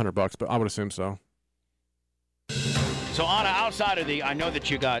mean, it's $100, but I would assume so. So, Anna, outside of I know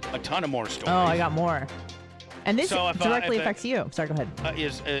that you got a ton of more stories. Oh, I got more. And this directly affects you. Sorry, go ahead.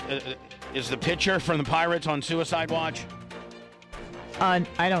 Is the pitcher from the Pirates on suicide watch? I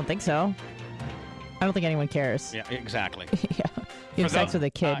don't think so. I don't think anyone cares. Yeah, exactly. Yeah. You have sex with a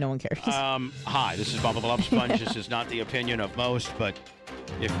kid, no one cares. Hi, this is Bubba the Love Sponge. This is not the opinion of most, but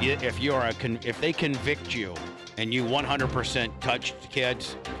if they convict you and you 100% touched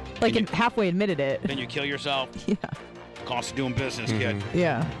kids, like halfway admitted it, then you kill yourself. Yeah. Cost of doing business, kid.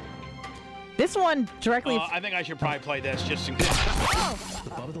 Yeah. This one directly. I think I should probably play this just in case. The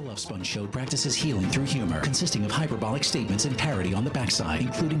Bubba the Love Sponge Show practices healing through humor, consisting of hyperbolic statements and parody on the backside,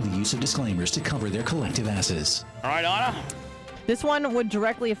 including the use of disclaimers to cover their collective asses. All right, Anna. This one would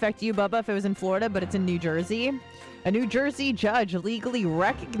directly affect you, Bubba, if it was in Florida, but it's in New Jersey. A New Jersey judge legally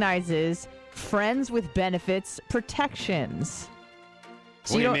recognizes friends with benefits protections.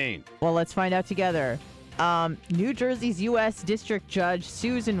 What do you mean? Well, let's find out together. New Jersey's U.S. District Judge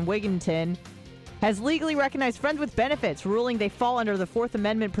Susan Wigginton has legally recognized friends with benefits, ruling they fall under the Fourth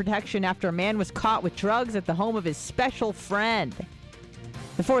Amendment protection after a man was caught with drugs at the home of his special friend.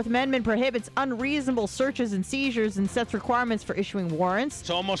 The Fourth Amendment prohibits unreasonable searches and seizures and sets requirements for issuing warrants. It's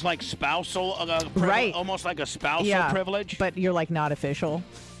almost like spousal, right? Almost like a spousal privilege. But you're like not official.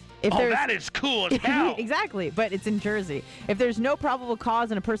 That is cool as hell. Exactly, but it's in Jersey. If there's no probable cause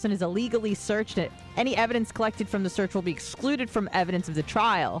and a person is illegally searched, any evidence collected from the search will be excluded from evidence of the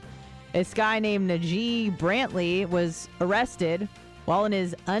trial. This guy named Najee Brantley was arrested while in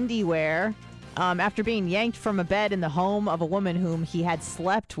his underwear after being yanked from a bed in the home of a woman whom he had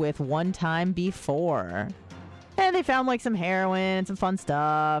slept with one time before. And they found like some heroin, some fun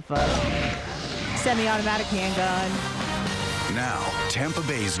stuff, semi-automatic handgun. Now, Tampa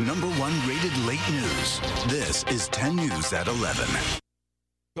Bay's #1 rated late news. This is 10 News at 11.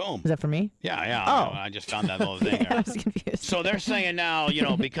 Boom. Is that for me? Yeah. Oh. I just found that little thing there. I was confused. So they're saying now,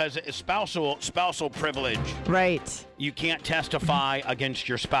 because it's spousal privilege. Right. You can't testify against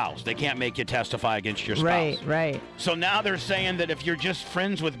your spouse. They can't make you testify against your spouse. Right. So now they're saying that if you're just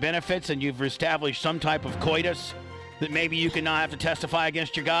friends with benefits and you've established some type of coitus, that maybe you can not have to testify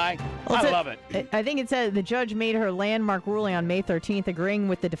against your guy. I love it. I think it said the judge made her landmark ruling on May 13th, agreeing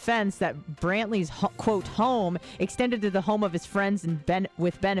with the defense that Brantley's, quote, home extended to the home of his friends and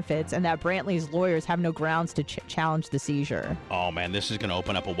with benefits, and that Brantley's lawyers have no grounds to challenge the seizure. Oh, man, this is going to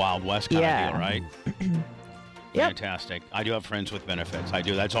open up a Wild West kind of deal, right? Yep. Fantastic. I do have friends with benefits. I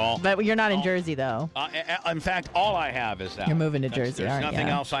do. That's all. But you're not in Jersey, though. In fact, all I have is that. You're moving to Jersey, There's aren't you? nothing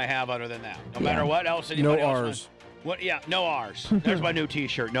else I have other than that. No matter what else anybody else wants. What? Yeah, no R's. There's my new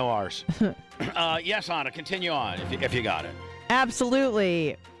T-shirt, no R's. Yes, Anna, continue on if you got it.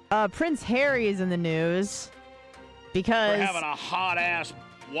 Absolutely. Prince Harry is in the news because... For having a hot-ass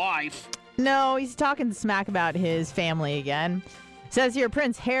wife. No, he's talking smack about his family again. Says here,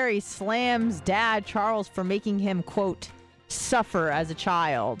 Prince Harry slams dad Charles for making him, quote, suffer as a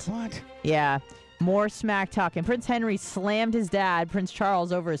child. What? Yeah. More smack talking. Prince Henry slammed his dad, Prince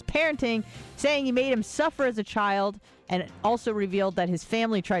Charles, over his parenting, saying he made him suffer as a child, and also revealed that his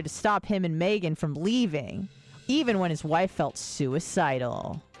family tried to stop him and Meghan from leaving, even when his wife felt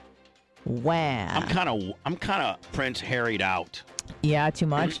suicidal. Wham. I'm kind of Prince Harried out. Yeah, too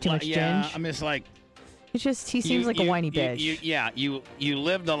much ginge. Yeah, I'm just like... It's just, he seems like a whiny bitch. You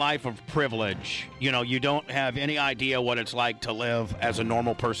live the life of privilege. You don't have any idea what it's like to live as a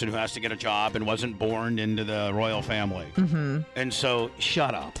normal person who has to get a job and wasn't born into the royal family. Mm-hmm. And so,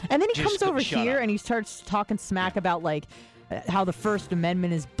 shut up. And then he Just comes over shut here up. and he starts talking smack about, like, how the First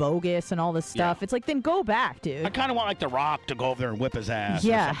Amendment is bogus and all this stuff. Yeah. It's like, then go back, dude. I kind of want, like, The Rock to go over there and whip his ass.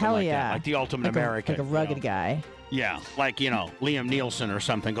 Yeah, or something hell like yeah. That. Like the ultimate Like American. like a rugged guy. Yeah, like, Liam Nielsen or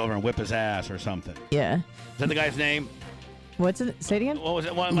something, go over and whip his ass or something. Yeah. Is that the guy's name? What's it? Say it again? What was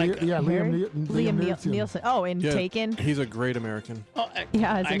it? What, like, Liam Nielsen. Oh, and Yeah, Taken. He's a great American. Yeah,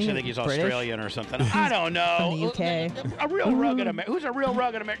 I isn't actually he think he's British? Australian or something. I don't know. From the UK. A real rugged American. Who's a real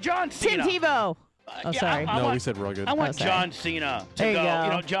rugged American? John Cena. Tim Tebow. Oh, sorry. No, we said rugged. I want sorry. John Cena to There you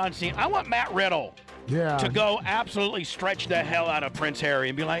go. go. John Cena. I want Matt Riddle to go absolutely stretch the hell out of Prince Harry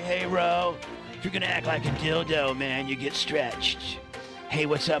and be like, hey, bro, if you're going to act like a dildo, man, you get stretched. Hey,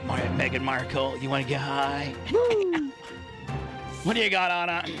 what's up, Meghan Markle? You want to get high? What do you got,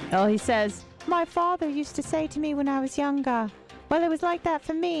 Anna? Oh, he says, my father used to say to me when I was younger, well, it was like that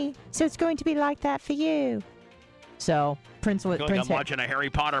for me, so it's going to be like that for you. So, Prince was... I feel like I'm watching a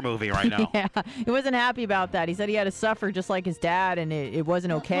Harry Potter movie right now. Yeah, he wasn't happy about that. He said he had to suffer just like his dad, and it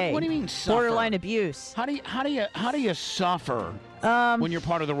wasn't okay. What do you mean suffer? Borderline abuse. How do you suffer when you're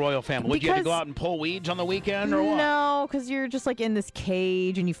part of the royal family? Would you have to go out and pull weeds on the weekend or what? No, because you're just like in this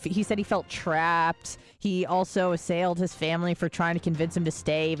cage, and he said he felt trapped. He also assailed his family for trying to convince him to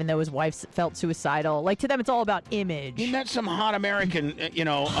stay, even though his wife felt suicidal. Like, to them, it's all about image. He met some hot American,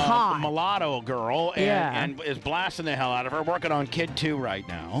 mulatto girl, and is blasting the hell out of her. Working on Kid 2 right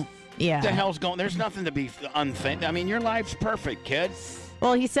now. Yeah. What the hell's going? There's nothing to be unthinked. I mean, your life's perfect, kid.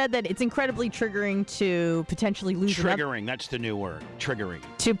 Well, he said that it's incredibly triggering to potentially lose Triggering, that's the new word. Triggering.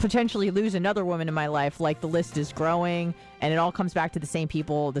 To potentially lose another woman in my life. Like, the list is growing, and it all comes back to the same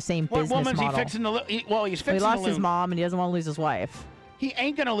people, the same business model. What woman's he fixing the... He's fixing he lost the his mom, and he doesn't want to lose his wife. He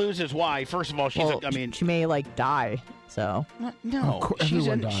ain't going to lose his wife. First of all, she may, like, die, so... No, she's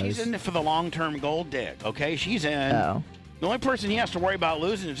in it for the long-term gold dig, okay? She's in. Oh. The only person he has to worry about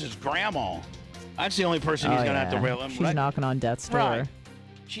losing is his grandma. That's the only person he's going to have to reel him. She's knocking on death's door. Right.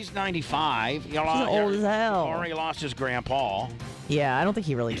 She's 95. She's old as hell. Already lost his grandpa. Yeah, I don't think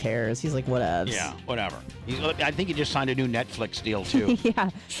he really cares. He's like, whatevs. Yeah, whatever. I think he just signed a new Netflix deal, too. Yeah.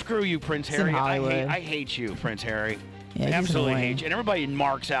 Screw you, Prince It's in Harry. Hollywood. I hate you, Prince Harry. Yeah, I he's absolutely annoying. hate you. And everybody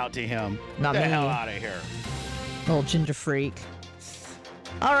marks out to him. Not Get the me. hell out of here. Little ginger freak.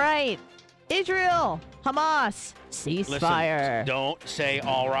 All right. Israel, Hamas, ceasefire. Listen, don't say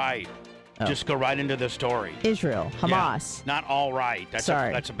all right. Oh. Just go right into the story. Israel, Hamas. Yeah, not all right. That's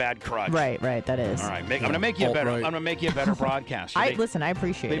Sorry. that's a bad crutch. Right, that is. All right, I'm gonna make you a better. I'm gonna make you a better broadcaster. I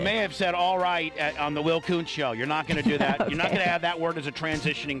appreciate They it. may have said all right on the Will Kuntz show. You're not going to do that. Okay. You're not going to add that word as a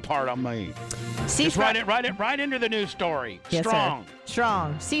transitioning part on me. Just Ceasefire. right into the news story. Yes, Strong. sir.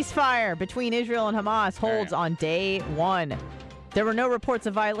 Strong. Ceasefire between Israel and Hamas holds on day 1. There were no reports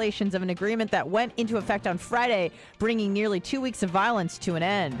of violations of an agreement that went into effect on Friday, bringing nearly 2 weeks of violence to an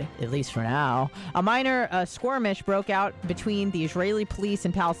end, at least for now. A minor skirmish broke out between the Israeli police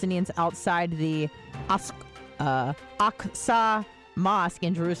and Palestinians outside the Aqsa Mosque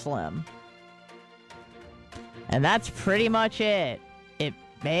in Jerusalem. And that's pretty much it. It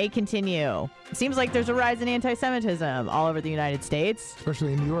may continue. It seems like there's a rise in anti-Semitism all over the United States.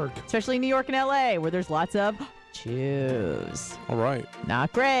 Especially in New York. Especially in New York and L.A., where there's lots of Jews. All right.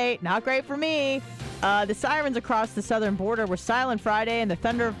 Not great. Not great for me. The sirens across the southern border were silent Friday, and the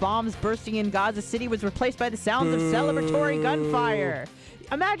thunder of bombs bursting in Gaza City was replaced by the sounds of celebratory gunfire.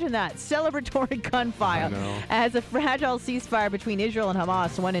 Imagine that. Celebratory gunfire. As a fragile ceasefire between Israel and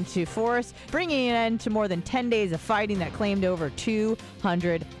Hamas went into force, bringing an end to more than 10 days of fighting that claimed over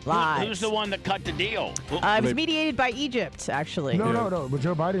 200 lives. Who's the one that cut the deal? It was mediated by Egypt, actually. No. But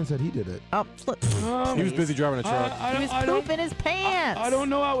Joe Biden said he did it. Oh, he was busy driving a truck. He was pooping his pants. I don't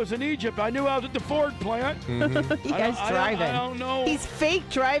know I was in Egypt. I knew I was at the Ford plant. Mm-hmm. You guys driving. I don't know. He's fake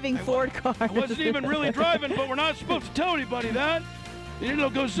driving Ford cars. I wasn't even really driving, but we're not supposed to tell anybody that.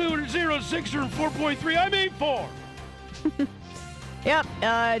 It'll go 0, 6, or 4.3. I mean 4. Yep.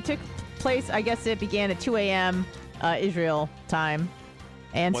 It took place, I guess it began at 2 a.m. Israel time.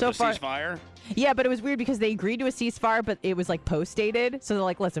 And so far. Ceasefire? Yeah, but it was weird because they agreed to a ceasefire, but it was like post-dated. So they're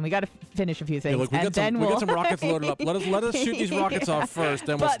like, listen, we got to finish a few things. Yeah, look, we got some rockets loaded up. Let us shoot these rockets off first,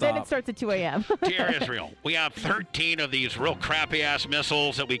 then we'll stop. But then it starts at 2 a.m. Dear Israel, we have 13 of these real crappy-ass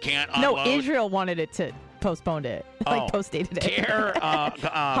missiles that we can't unload. No, Israel wanted it to postponed it. Post-dated it. Dear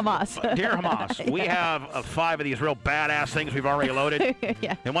Hamas. Dear Hamas, we have 5 of these real badass things we've already loaded.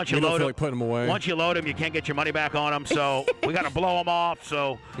 Yeah. And once you don't load feel them, like putting them away. Once you load them, you can't get your money back on them. So we got to blow them off.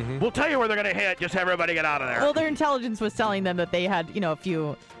 So we'll tell you where they're going to hit. Just have everybody get out of there. Well, their intelligence was telling them that they had, a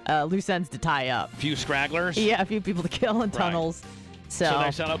few loose ends to tie up. A few stragglers? Yeah, a few people to kill in tunnels. So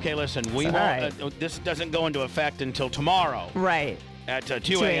they said, okay, listen, we won't. This doesn't go into effect until tomorrow. Right. At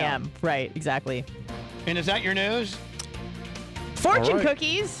 2 a.m. Right, exactly. And is that your news? Fortune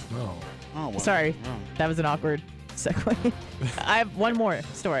cookies. Oh. Well. Sorry, that was an awkward segue. I have one more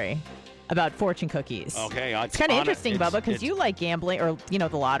story about fortune cookies. Okay. It's kind of interesting, Bubba, because you like gambling or,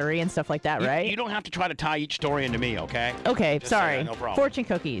 the lottery and stuff like that, right? You don't have to try to tie each story into me, okay? Okay, Just sorry. no problem. Fortune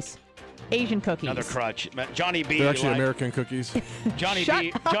cookies. Asian cookies. Another crutch. Johnny B. They're actually American cookies. Johnny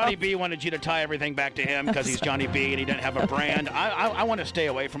B. wanted you to tie everything back to him because he's Johnny B. and he didn't have a brand. I want to stay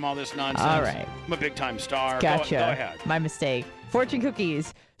away from all this nonsense. All right. I'm a big-time star. Gotcha. Go ahead. My mistake. Fortune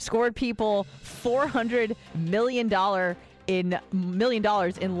cookies scored people $400 million in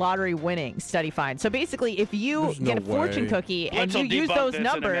lottery winnings, study finds. So basically, if you get a fortune cookie and you use those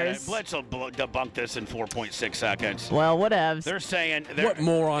numbers, Blitz will debunk this in 4.6 seconds. Well, whatevs. They're saying what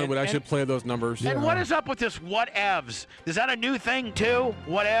moron would actually play those numbers? And what is up with this whatevs? Is that a new thing too?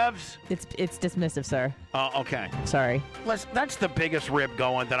 Whatevs? It's dismissive, sir. Oh, okay. Sorry. That's the biggest rib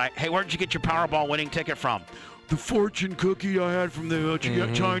going that hey, where'd you get your Powerball winning ticket from? The fortune cookie I had from the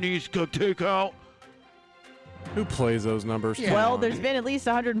Chinese takeout. Who plays those numbers? Yeah. Well, there's been at least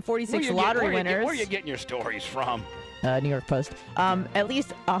 146 lottery winners. Where are you getting your stories from? New York Post. At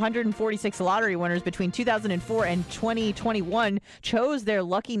least 146 lottery winners between 2004 and 2021 chose their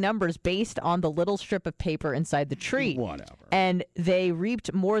lucky numbers based on the little strip of paper inside the tree. Whatever. And they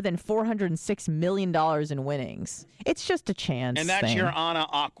reaped more than $406 million in winnings. It's just a chance. And that's thing. your Anna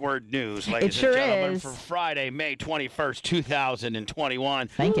Awkward News, ladies and gentlemen, is. For Friday, May 21st, 2021.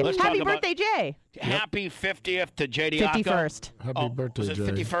 Thank you. Let's Happy birthday, Jay. Happy 50th to JD 51st. Happy birthday, was it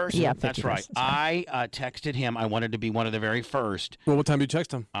Jay. 51st? Yeah, 51st. That's right. I texted him. I wanted to be one of the very first. Well, what time did you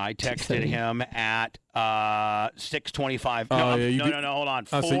text him? I texted him at 6:25. No, hold on.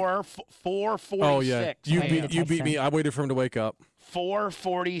 4:46. Oh, yeah. You beat me. I waited for him to wake up.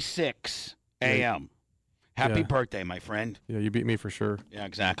 4:46 a.m. Happy birthday, my friend. Yeah, you beat me for sure. Yeah,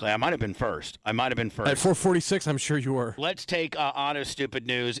 exactly. I might have been first. At 4:46, I'm sure you were. Let's take Anna's stupid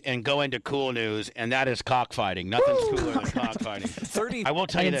news and go into cool news, and that is cockfighting. Nothing's cooler than cockfighting. I will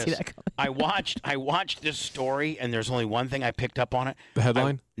tell you this. I watched this story, and there's only one thing I picked up on it. The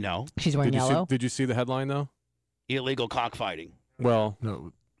headline? No. She's wearing yellow. Did you see the headline, though? Illegal cockfighting. Well,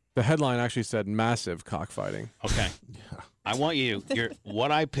 no. The headline actually said massive cockfighting. Okay. I want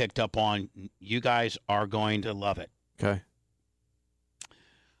what I picked up on, you guys are going to love it. Okay.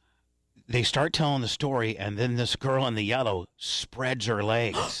 They start telling the story, and then this girl in the yellow spreads her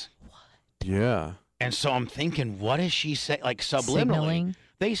legs. Yeah. And so I'm thinking, what does she say? Like subliminally. Signaling.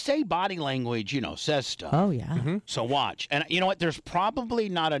 They say body language, says stuff. Oh, yeah. Mm-hmm. So watch. And you know what? There's probably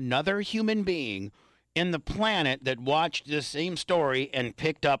not another human being in the planet that watched this same story and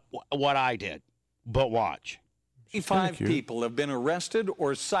picked up what I did. But watch. 55 people have been arrested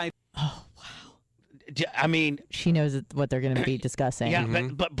or cited. I mean, she knows what they're going to be discussing. Yeah,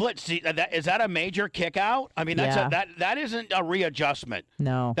 but Blitz, is that a major kick out? I mean, that isn't a readjustment.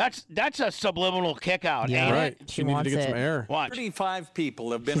 No, that's a subliminal kick out. Yeah, ain't right. It? She needs to get some air. Watch. 35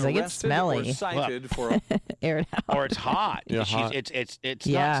 people have been She's like, it's arrested smelly. or cited for. Air it out. Or it's hot. Yeah, hot. It's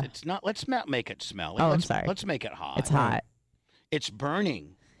Yeah. not. It's not. Let's not make it smelly. Oh, I'm let's, sorry. Let's make it hot. It's hot. It's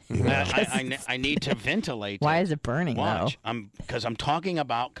burning. I need to ventilate. Why is it burning Watch. though? Because I'm talking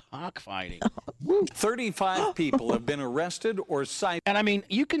about cockfighting. 35 people have been arrested or cited. And I mean,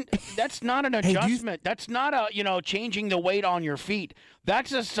 you can. That's not an adjustment. That's not a changing the weight on your feet. That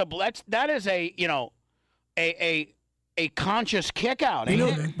is a conscious kick out. You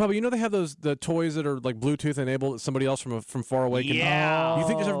Ain't know, it? Bubba, they have the toys that are like Bluetooth enabled that somebody else from far away can. Yeah. You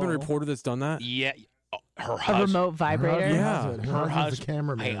think there's ever been a reporter that's done that? Yeah. Her A husband. remote vibrator. Her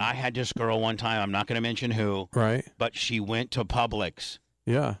husband. Hey, I had this girl one time. I'm not going to mention who. Right. But she went to Publix.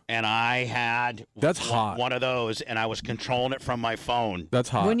 Yeah. And I had one of those, and I was controlling it from my phone. That's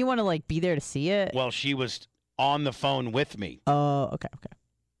hot. When you want to be there to see it. Well, she was on the phone with me. Oh, okay.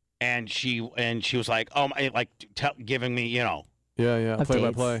 And she was like, giving me, Yeah, Updates. play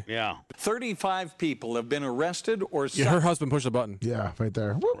by play. Yeah. 35 people have been arrested or Yeah, her husband pushed the button. Yeah, right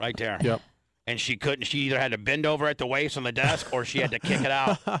there. Right there. Yep. And she couldn't. She either had to bend over at the waist on the desk, or she had to kick it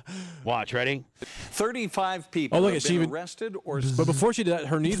out. Watch, ready? 35 people Oh, look, have she been even- arrested or. But before she did that,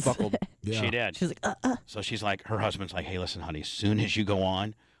 her knees buckled. She did. She's like, So she's like, her husband's like, hey, listen, honey, as soon as you go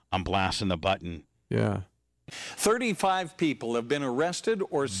on, I'm blasting the button. Yeah. 35 people have been arrested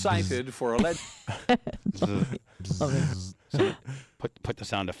or cited for alleged. So put the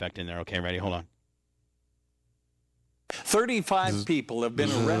sound effect in there. Okay, ready? Hold on. 35 people have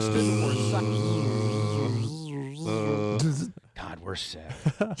been arrested or cited. God, we're sick.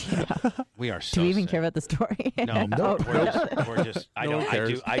 We are so Do we even sick. care about the story? No, we're just. I No one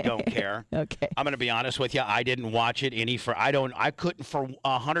cares. I don't care. Okay. I'm going to be honest with you. I didn't watch it I couldn't for $100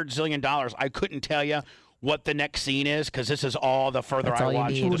 zillion. I couldn't tell you what the next scene is because this is all the further That's I all you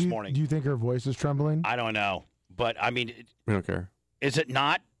watched need. this do morning. you think her voice is trembling? I don't know, but I mean, We don't care. is it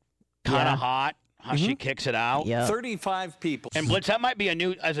not kind of Yeah. hot how she kicks it out? Yeah. 35 people. And Blitz, that might be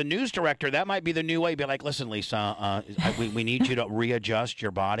as a news director, that might be the new way. Be like, listen, Lisa, we need you to readjust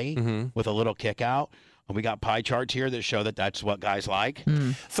your body with a little kick out. And we got pie charts here that show that that's what guys like.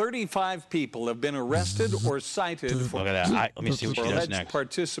 35 people have been arrested or cited for. Look at that. Let me see what she for does alleged next.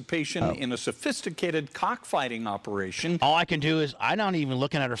 participation in a sophisticated cockfighting operation All I can do is I'm not even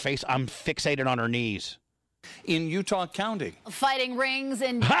looking at her face. I'm fixated on her knees. in Utah County. Fighting rings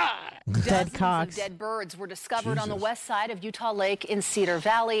and Dead cocks. of dead birds were discovered on the west side of Utah Lake in Cedar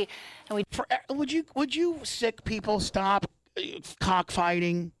Valley. And Would you sick people stop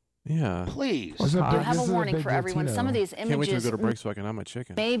cockfighting? Yeah. Please. I have a warning for everyone. Some of these Can't wait till we images go to break so I can have my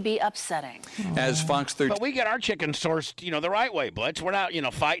chicken. may be upsetting. As Fox 13. But we get our chicken sourced, the right way, Blitz. We're not,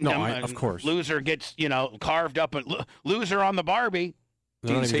 fighting No, them. of and course. Loser gets, theycarved up and loser on the Barbie.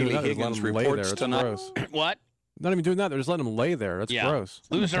 They're not even doing Haley that. They're just letting Higgins them lay there. reports It's tonight. gross. What? Not even doing that. They're just letting them lay there. That's Yeah. gross.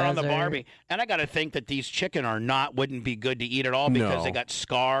 Loser on the Desert. Barbie. And I got to think that these chicken wouldn't be good to eat at all because No. they got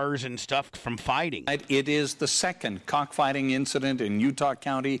scars and stuff from fighting. It is the second cockfighting incident in Utah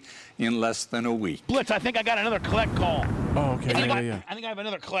County in less than a week. Blitz, I think I got another collect call. Oh, okay. Yeah. I think I have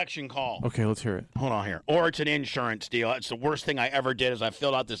another collection call. Okay, let's hear it. Hold on here. Or it's an insurance deal. It's the worst thing I ever did is I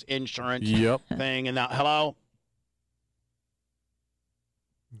filled out this insurance thing. And now, hello?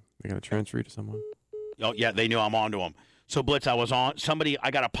 They got to transfer you to someone. Oh, yeah, they knew I'm on to them. So, Blitz, I was on.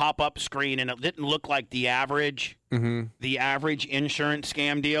 I got a pop-up screen, and it didn't look like the average insurance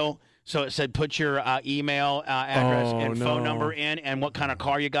scam deal. So it said, put your email address and phone number in and what kind of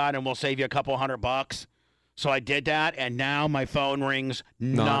car you got, and we'll save you a couple $100. So I did that, and now my phone rings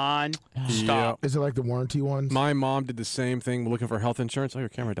non-stop. Is it like the warranty ones? My mom did the same thing looking for health insurance. Oh, your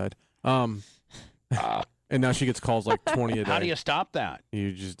camera died. And now she gets calls like 20 a day. How do you stop that?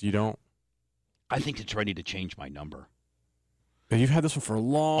 You don't. I think it's ready to change my number. You've had this one for a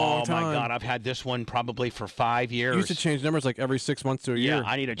long time. Oh, my God. I've had this one probably for 5 years. You used to change numbers like every 6 months to a year. Yeah,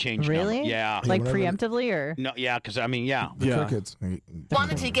 I need to change Really? number. Yeah. Like preemptively or? No, yeah, because, yeah. The crickets.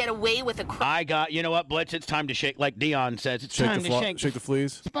 Wanted to get away with a I got, you know what, Blitz? It's time to shake, like Dion says. It's Shake time the to shake shake the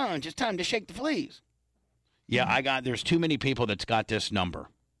fleas. sponge. It's time to shake the fleas. Yeah, there's too many people that's got this number.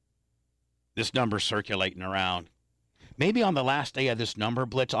 This number's circulating around. Maybe on the last day of this number,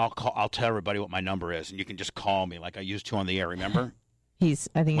 Blitz, I'll tell everybody what my number is, and you can just call me like I used to on the air, remember? I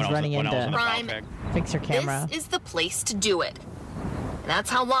think he's running when I was into on the fix your camera. This is the place to do it.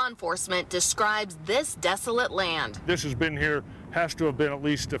 That's how law enforcement describes this desolate land. This has been here has to have been at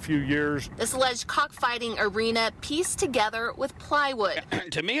least a few years. This alleged cockfighting arena pieced together with plywood.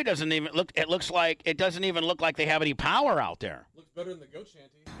 To me, it doesn't even look. It doesn't even look like they have any power out there. Looks better than the goat shanty.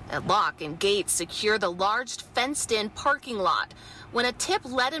 A lock and gates secure the large fenced-in parking lot. When a tip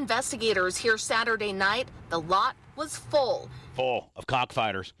led investigators here Saturday night, the lot was full. Full of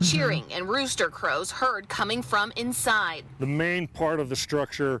cockfighters. Cheering and rooster crows heard coming from inside. The main part of the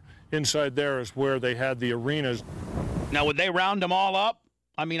structure inside there is where they had the arenas. Now, would they round them all up?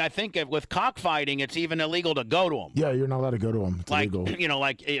 I mean, I think with cockfighting, it's even illegal to go to them. Yeah, you're not allowed to go to them. It's illegal. You know,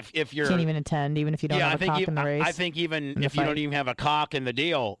 like if you're... Can't even attend, even if you don't have a cock in the race. I think even if you don't even have a cock in the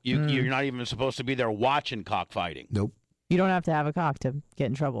deal, you're not even supposed to be there watching cockfighting. Nope. You don't have to have a cock to get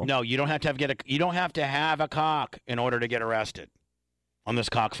in trouble. No, you don't have to you don't have to have a cock in order to get arrested on this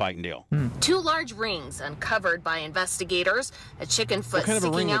cockfighting deal. 2 large rings uncovered by investigators. A chicken foot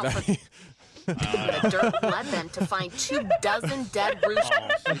sticking out from the dirt led them to find 24 dead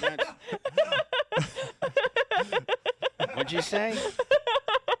roosters. What'd you say?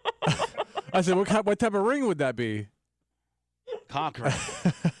 I said, what type of ring would that be? Cock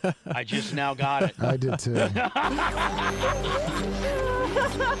ring. I just now got it. I did too.